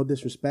 listen, no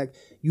disrespect,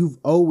 you've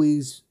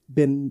always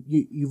had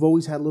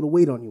a little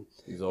weight on you.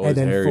 He's always And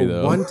then hairy, for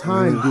though. one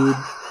time,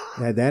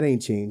 dude, that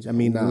ain't changed. I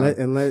mean, Nah.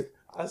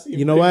 I see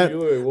you know what?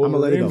 I'm gonna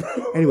let it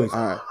go. Anyways, All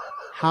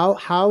right.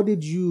 how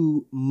did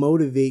you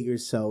motivate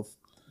yourself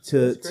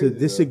to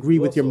disagree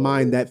with your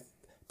mind that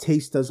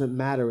taste doesn't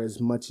matter as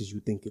much as you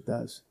think it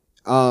does?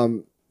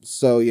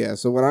 So yeah,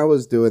 so when I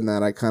was doing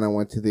that, I kind of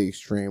went to the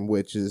extreme,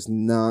 which is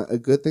not a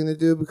good thing to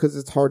do because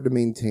it's hard to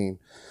maintain.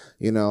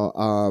 You know,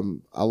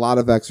 a lot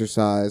of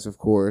exercise, of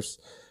course,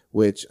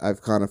 which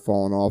I've kind of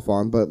fallen off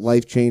on, but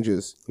life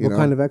changes. What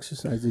kind of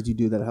exercise did you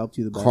do that helped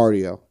you the best?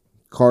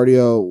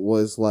 Cardio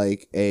was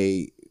like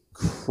a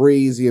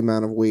crazy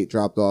amount of weight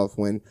dropped off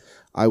when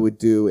I would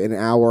do an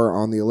hour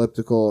on the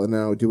elliptical and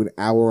then I would do an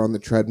hour on the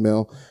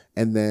treadmill.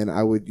 And then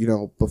I would, you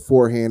know,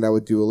 beforehand I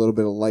would do a little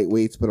bit of light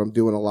weights, but I'm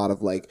doing a lot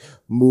of like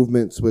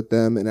movements with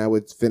them, and I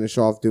would finish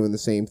off doing the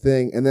same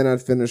thing. And then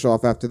I'd finish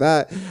off after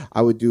that.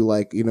 I would do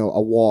like, you know,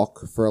 a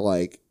walk for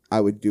like, I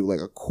would do like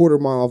a quarter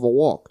mile of a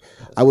walk.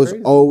 I was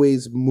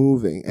always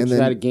moving, and you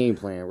then had a game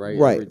plan, right?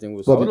 Right. Everything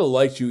was. I would have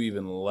liked you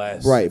even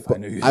less. right. If But I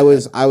knew you.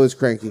 I was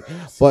cranky,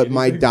 but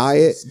my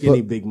diet,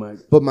 Skinny Big Mike.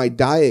 but my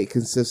diet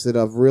consisted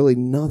of really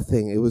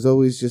nothing. It was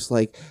always just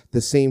like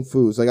the same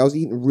foods. Like I was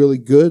eating really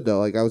good though.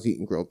 Like I was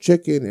eating grilled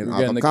chicken and You're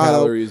getting the avocado.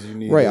 calories you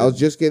need. Right, I was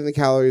just getting the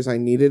calories I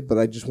needed, but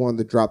I just wanted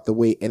to drop the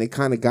weight, and it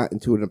kind of got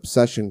into an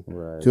obsession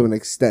to an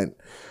extent.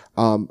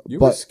 You but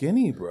were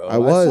skinny, bro. I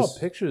was. saw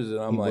pictures, and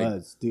I'm He like,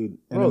 was, dude.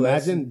 And bro,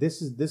 that's- imagine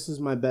this is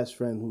my best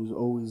friend who's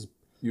always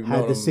You've had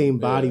known the him, same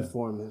body yeah.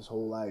 form his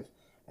whole life,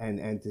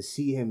 and to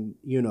see him,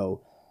 you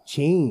know,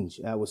 change.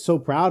 I was so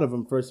proud of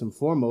him first and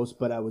foremost,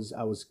 but I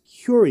was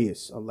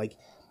curious. I'm like,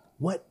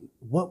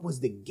 what was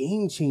the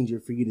game changer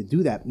for you to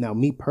do that? Now,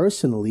 me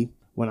personally,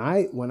 when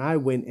I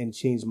went and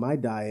changed my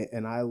diet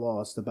and I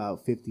lost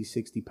about 50,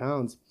 60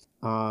 pounds,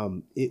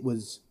 it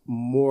was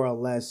more or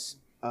less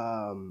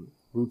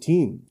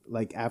routine.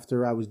 Like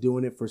after I was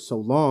doing it for so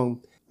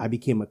long, I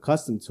became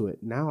accustomed to it.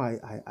 Now I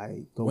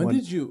go. when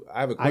did you? I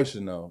have a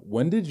question though.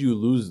 When did you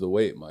lose the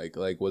weight, Mike?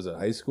 Like, was it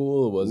high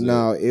school? Or was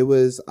no, it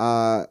was.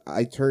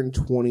 I turned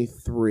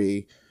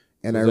 23,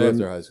 and it I was rem-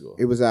 after high school?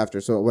 It was after.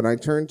 So when I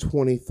turned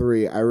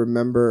 23, I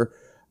remember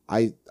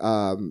I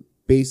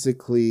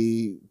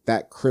basically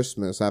that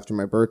Christmas after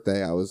my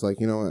birthday, I was like,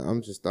 you know what,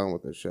 I'm just done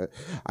with this shit.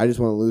 I just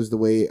want to lose the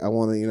weight. I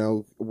want to, you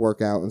know, work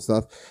out and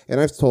stuff. And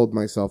I've told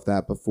myself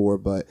that before,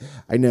 but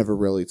I never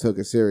really took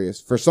it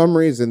serious. For some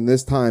reason,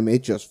 this time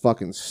it just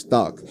fucking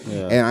stuck.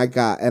 Yeah. And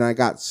I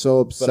got so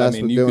obsessed But I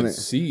mean, with you doing could it.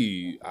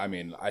 see. I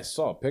mean, I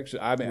saw a picture.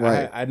 I mean,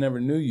 Right. I never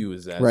knew you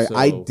as that. Right. So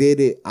I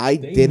did it. I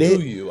they did knew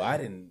it. you. I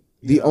didn't.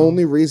 The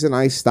only reason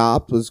I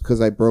stopped was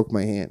because I broke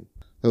my hand.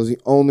 That was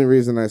the only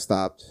reason I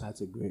stopped.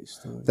 That's a great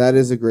story. That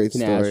is a great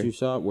Can I ask you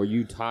story. something? Were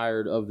you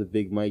tired of the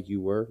Big Mike you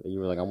were, and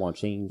you were like, I want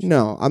change?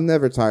 No, I'm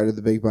never tired of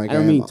the big bike. I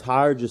don't am. mean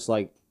tired, just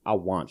like I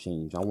want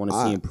change. I want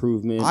to see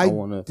improvement. I I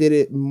want to. did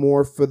it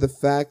more for the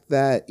fact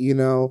that, you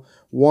know,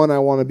 one, I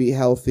want to be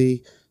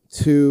healthy.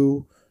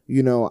 Two,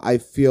 you know, I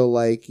feel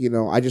like, you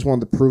know, I just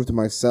wanted to prove to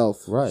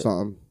myself Right.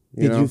 something.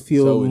 Did know? you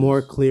feel So is-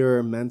 more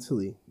clearer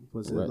mentally?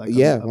 Was it like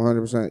Yeah,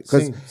 100%.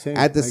 Because Same,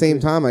 at the I same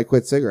agree. time, I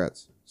quit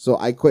cigarettes. So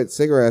I quit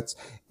cigarettes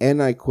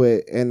and I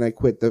quit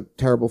the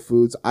terrible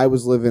foods. I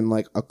was living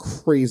like a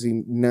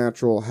crazy,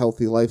 natural,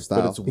 healthy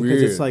lifestyle. But it's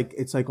Because weird.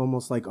 it's like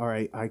almost like, all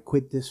right, I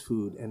quit this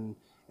food and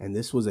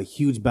this was a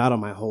huge battle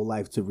my whole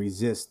life to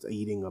resist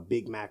eating a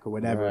Big Mac or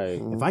whatever.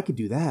 Right. If I could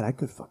do that, I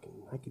could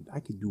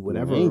do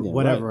whatever Anything,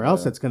 right,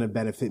 else yeah. that's gonna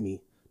benefit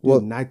me. Dude, Well-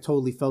 and I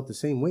totally felt the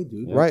same way,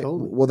 dude. Right.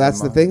 Totally. Well,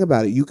 that's the thing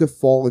about it. You could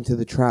fall into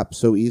the trap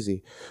so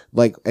easy.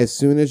 Like as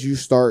soon as you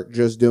start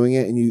just doing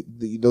it, and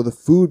you know, the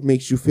food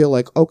makes you feel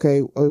like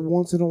okay,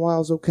 once in a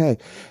while is okay,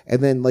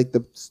 and then like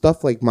the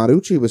stuff like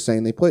Marucci was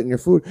saying, they put in your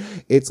food.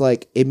 It's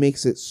like it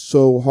makes it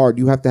so hard.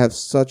 You have to have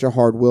such a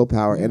hard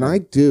willpower, and I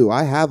do.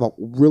 I have a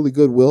really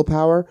good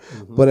willpower,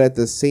 but at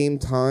the same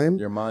time,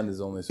 Your mind is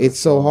only. So it's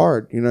so strong.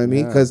 hard, you know what I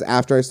mean? Because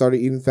after I started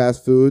eating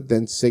fast food,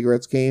 then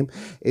cigarettes came.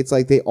 It's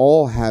like they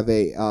all have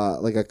a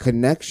like a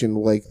connection.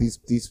 Like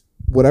these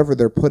whatever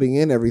they're putting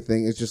in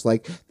everything is just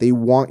like they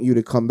want you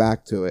to come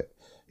back to it.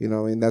 You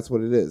know, and that's what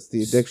it is,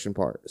 the addiction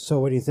part. So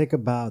when you think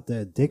about the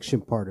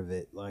addiction part of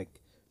it, like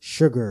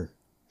sugar.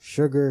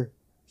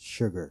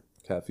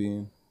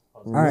 Caffeine.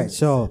 All right,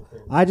 so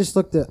I just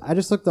looked at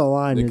the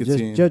line and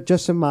Nicotine.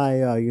 just in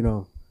my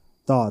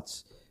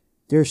thoughts.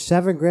 There's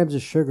 7 grams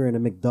of sugar in a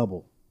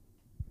McDouble.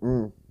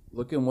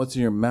 Look at what's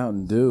in your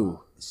Mountain Dew.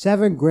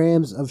 7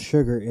 grams of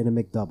sugar in a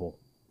McDouble.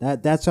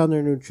 That's on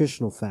their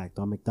nutritional fact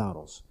on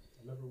McDonald's.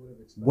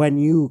 When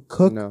you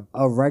cook No.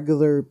 a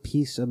regular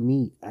piece of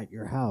meat at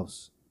your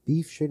house,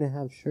 beef shouldn't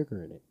have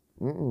sugar in it.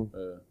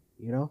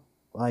 You know,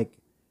 like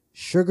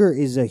sugar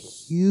is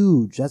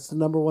that's the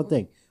number one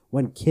thing.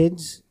 When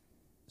kids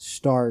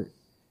start,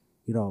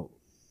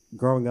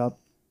 growing up,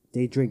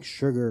 they drink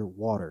sugar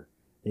water.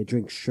 They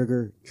drink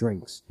sugar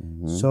drinks.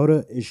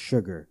 Soda is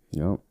sugar.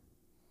 Yep.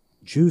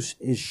 Juice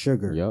is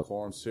sugar. Yep.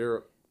 Corn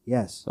syrup.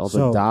 Yes. All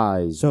the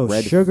dyes. So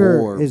red sugar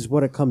form. is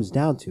what it comes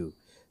down to.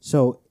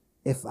 So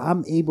if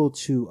I'm able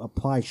to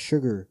apply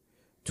sugar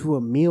to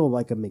a meal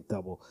like a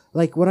McDouble,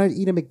 like when I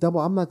eat a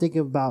McDouble, I'm not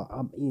thinking about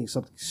I'm eating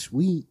something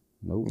sweet.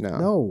 Nope. No.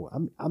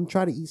 No, I'm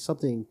trying to eat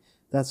something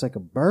that's like a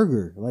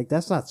burger. Like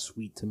that's not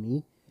sweet to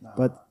me.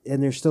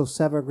 And there's still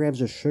 7 grams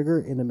of sugar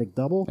in a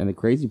McDouble. And the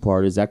crazy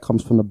part is that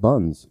comes from the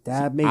buns.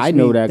 That makes I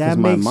know me- that because that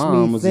my makes me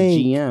mom was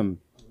think- a GM.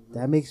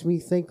 that makes me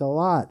think a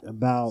lot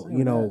about,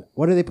 you know,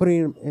 what are they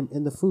putting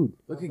in the food?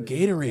 Look at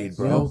Gatorade,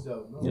 bro.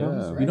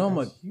 Yeah. You know how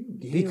much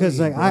Because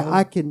like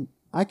I can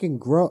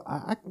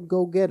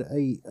go get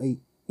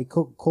a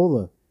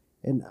Coca-Cola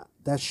and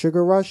that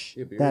sugar rush,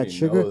 Yeah, but that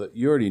sugar.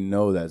 you already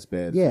know that's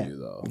bad Yeah. for you,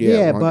 though. Yeah,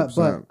 Yeah, but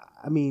 100%.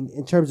 I mean,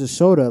 in terms of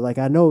soda, like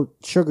I know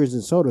sugar's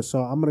in soda, so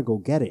I'm gonna go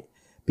get it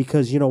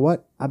because you know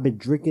what? I've been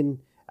drinking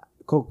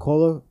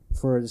Coca-Cola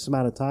for this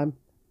amount of time.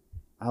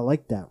 I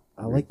like that.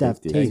 I like that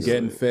addicted. And taste.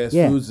 getting fast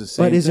Yeah, food's the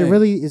same but is thing.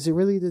 it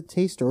really the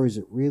taste or is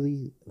it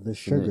really the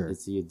sugar?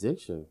 It's the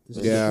addiction.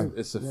 Yeah.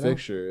 It's a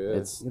fixture. Yeah.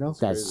 It's You know?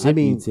 that I sip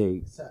mean- you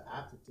take. It's that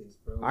aftertaste,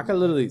 bro. I can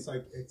literally- It's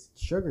like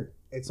Sugar.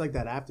 it's like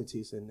that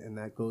aftertaste, and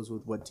that goes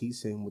with what T's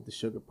saying with the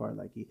sugar part.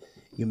 Like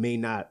you may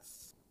not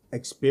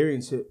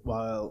experience it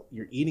while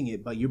you're eating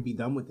it, but you'll be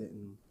done with it,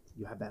 and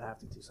you have that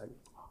aftertaste. Like,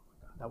 oh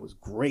my god, that was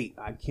great.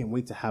 I can't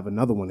wait to have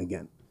another one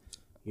again.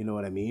 You know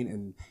what I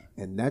mean?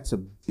 And that's a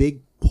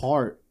big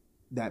part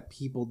that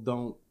people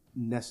don't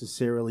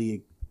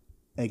necessarily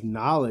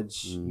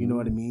acknowledge. You know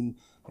what I mean?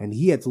 And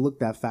he had to look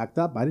that fact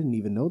up. I didn't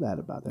even know that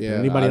about that. Did Yeah,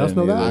 anybody I else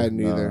know didn't that? I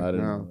didn't either. I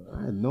didn't No. know that.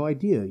 I had no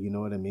idea. You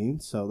know what I mean?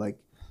 So like,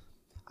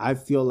 I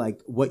feel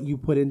like what you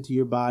put into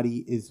your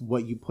body is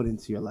what you put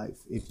into your life.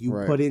 If you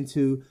Right. put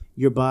into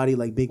your body,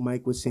 like Big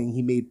Mike was saying,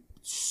 he made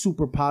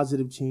super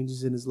positive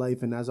changes in his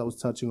life. And as I was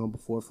touching on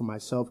before for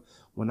myself,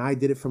 when I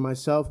did it for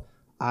myself,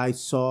 I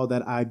saw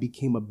that I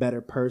became a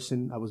better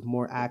person. I was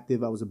more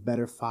active. I was a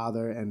better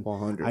father, and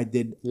 100. I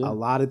did Yeah. a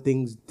lot of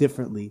things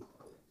differently,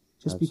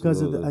 just Absolutely.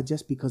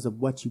 because of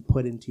what you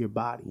put into your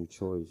body. Your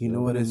choice. You know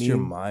But what I it's mean? your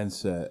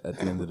mindset at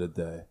the end of the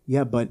day.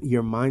 Yeah, but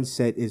your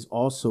mindset is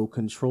also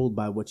controlled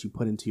by what you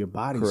put into your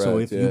body. So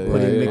Correct, if yeah, you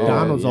put yeah, in yeah.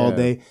 McDonald's all Yeah.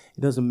 day,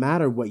 it doesn't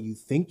matter what you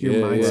think your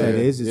Yeah, mindset yeah,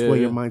 is. It's yeah, what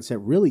yeah. your mindset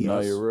really No,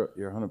 is.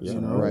 you're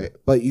 100% know? right. Right.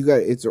 But you got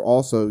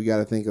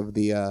to think of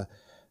the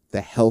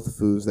health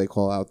foods they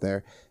call out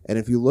there. And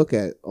if you look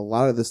at a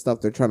lot of the stuff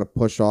they're trying to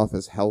push off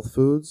as health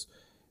foods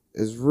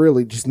is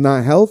really just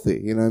not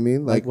healthy. You know what I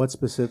mean? Like what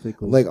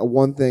specifically? Like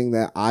one thing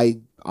that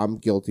I'm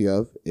guilty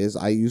of is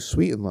I use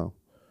Sweet and Low.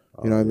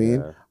 You know what I mean?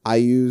 yeah. I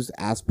use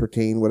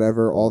aspartame,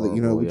 whatever, all that,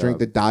 we yeah. drink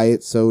the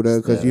diet soda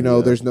because, Yeah,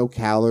 yeah. there's no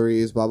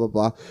calories, blah, blah,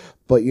 blah.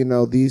 But,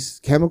 these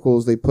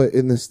chemicals they put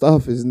in this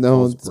stuff is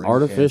known. Brain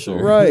artificial.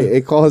 cancer. Right.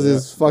 It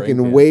causes Yeah, brain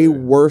fucking way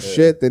cancer. worse Yeah.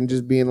 shit than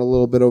just being a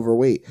little bit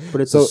overweight.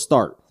 But it's So- a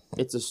start.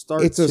 It's a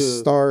start. It's a to,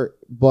 start,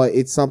 but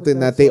it's something that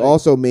that's they like-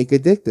 also make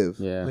addictive.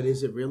 Yeah. but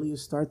is it really a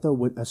start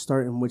though? A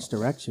start in which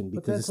direction?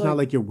 Because that's it's not like-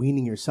 like you're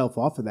weaning yourself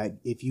off of that.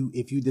 If you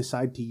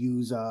decide to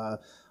use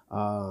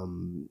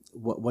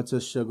what's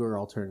a sugar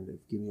alternative?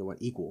 Give me one.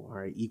 Equal, all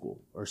right, Equal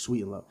or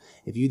Sweet and Low.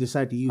 If you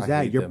decide to use I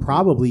that, hate you're them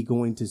probably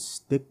going to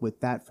stick with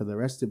that for the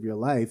rest of your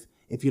life.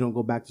 If you don't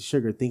go back to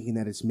sugar, thinking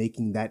that it's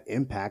making that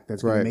impact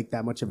that's going Right. to make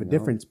that much of a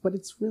difference, but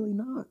it's really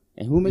not.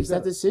 And who makes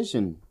that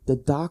decision? The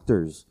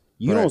doctors.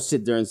 You Right. don't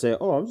sit there and say,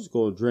 "Oh, I'm just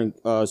going to drink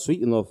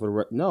Sweet and Low for the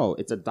rest." No,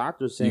 it's a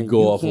doctor saying You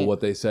go off of can't- what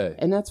they say.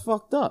 and that's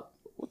fucked up.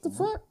 What the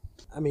fuck?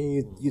 I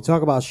mean, you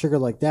talk about sugar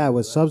like that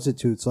with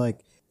substitutes.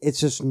 Like, it's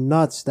just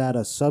nuts that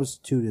a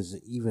substitute is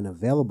even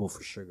available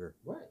for sugar.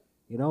 Right.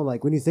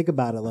 Like when you think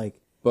about it, like,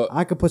 But-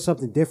 I could put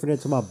something different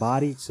into my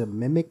body to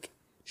mimic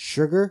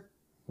sugar,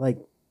 like,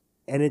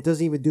 and it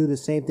doesn't even do the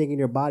same thing in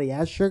your body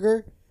as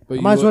sugar. But I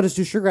you might as well would- just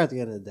do sugar at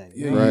the end of the day.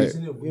 Yeah, Right.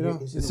 Isn't it weird? You know?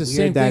 Isn't It's it the weird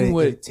same that thing it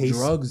with tastes-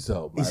 drugs,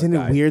 though. my Isn't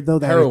guy. it weird though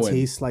that Heroin. it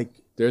tastes like?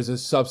 There's a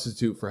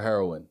substitute for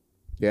heroin.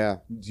 Yeah.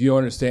 Do you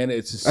understand?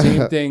 It's the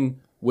same thing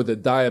with a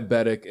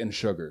diabetic and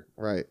sugar.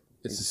 Right.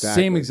 It's the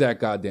Exactly. same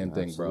exact goddamn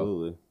thing, bro.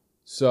 Absolutely.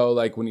 So,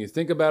 like, when you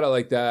think about it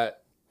like that,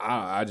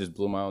 I just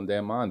blew my own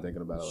damn mind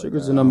thinking about it.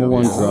 Sugar's like the that. number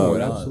one Yeah, drug. it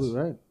is. Absolutely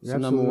right. It's the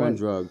number one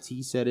drug.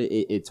 T said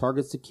it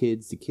targets the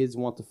kids. The kids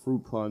want the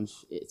fruit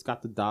punch. It's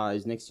got the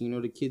dyes. Next thing you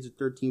know, the kids are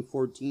 13,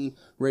 14,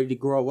 ready to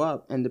grow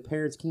up, and the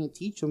parents can't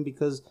teach them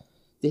because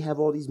they have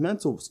all these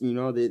mentals.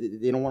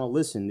 They don't want to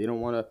listen. They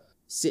don't want to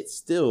sit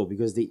still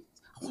because I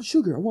want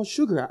sugar. I want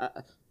sugar.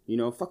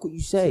 Fuck what you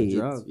say. It's a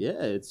drug.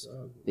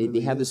 They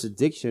have this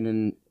addiction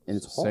and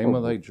it's horrible. Same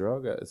with like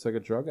drug. It's like a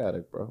drug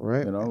addict, bro.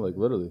 Right. Like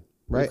literally.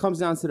 Right. It comes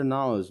down to the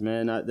knowledge,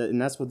 man,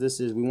 and that's what this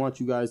is. We want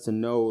you guys to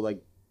know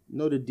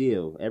the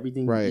deal.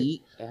 Everything Right. you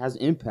eat, it has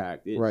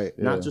impact. Right.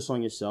 Not Yeah. just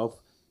on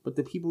yourself, but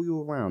the people you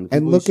around. The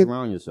And people look you at-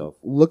 surround yourself.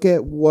 Look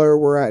at where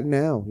we're at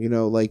now.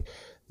 Like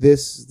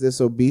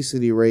this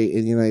obesity rate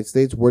in the United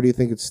States, where do you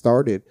think it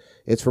started?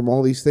 It's from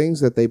all these things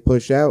that they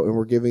push out and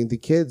we're giving the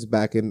kids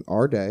back in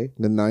our day,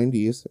 the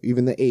 90s,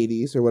 even the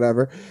 80s or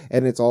whatever.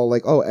 And it's all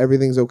like, oh,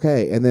 everything's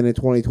okay. And then in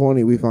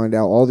 2020, we find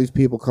out all these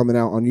people coming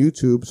out on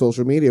YouTube,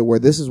 social media, where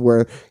this is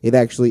where it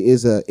actually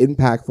is a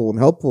impactful and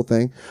helpful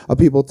thing of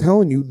people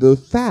telling you the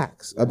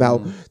facts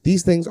about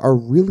these things are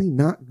really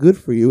not good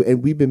for you.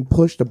 And we've been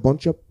pushed a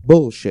bunch of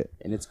bullshit.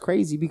 And it's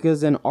crazy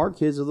because then our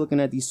kids are looking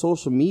at these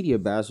social media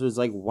bastards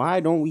like, why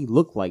don't we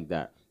look like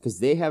that? Because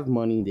they have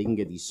money, they can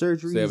get these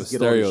surgeries, They have a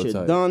get all this shit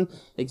stereotype. done.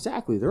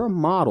 Exactly, they're a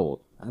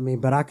model. I mean,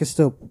 but I could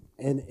still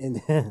and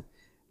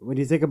when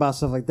you think about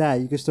stuff like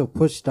that, you can still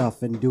push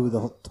stuff and do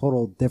the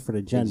total different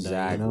agenda.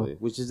 Exactly. You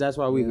know? That's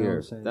why we're You know what here.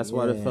 I'm saying? That's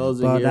why the Yeah. fellas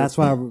are But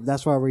here.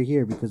 that's why we're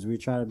here, because we're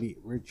trying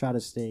to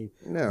stay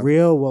Yeah.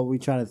 real, what we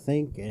try to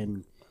think,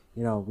 and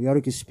we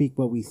only can speak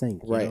what we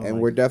think. Right,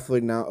 and we're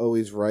definitely not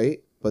always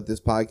right, but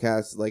this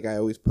podcast, like I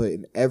always put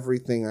in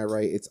everything I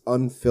write, it's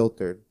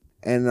unfiltered.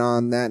 And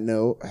on that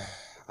note,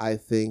 I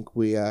think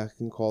we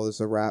can call this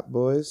a wrap,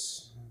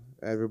 boys.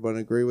 Everyone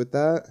agree with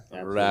that?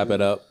 Wrap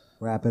it up.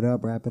 Wrap it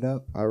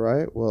up. All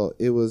right. Well,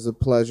 it was a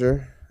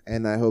pleasure,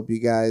 and I hope you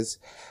guys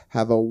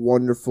have a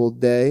wonderful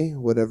day,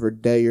 whatever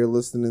day you're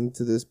listening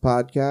to this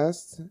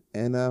podcast.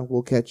 And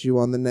we'll catch you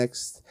on the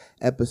next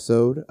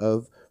episode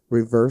of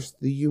Reverse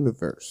the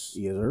Universe.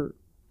 Yes, sir.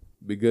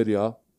 Be good, y'all.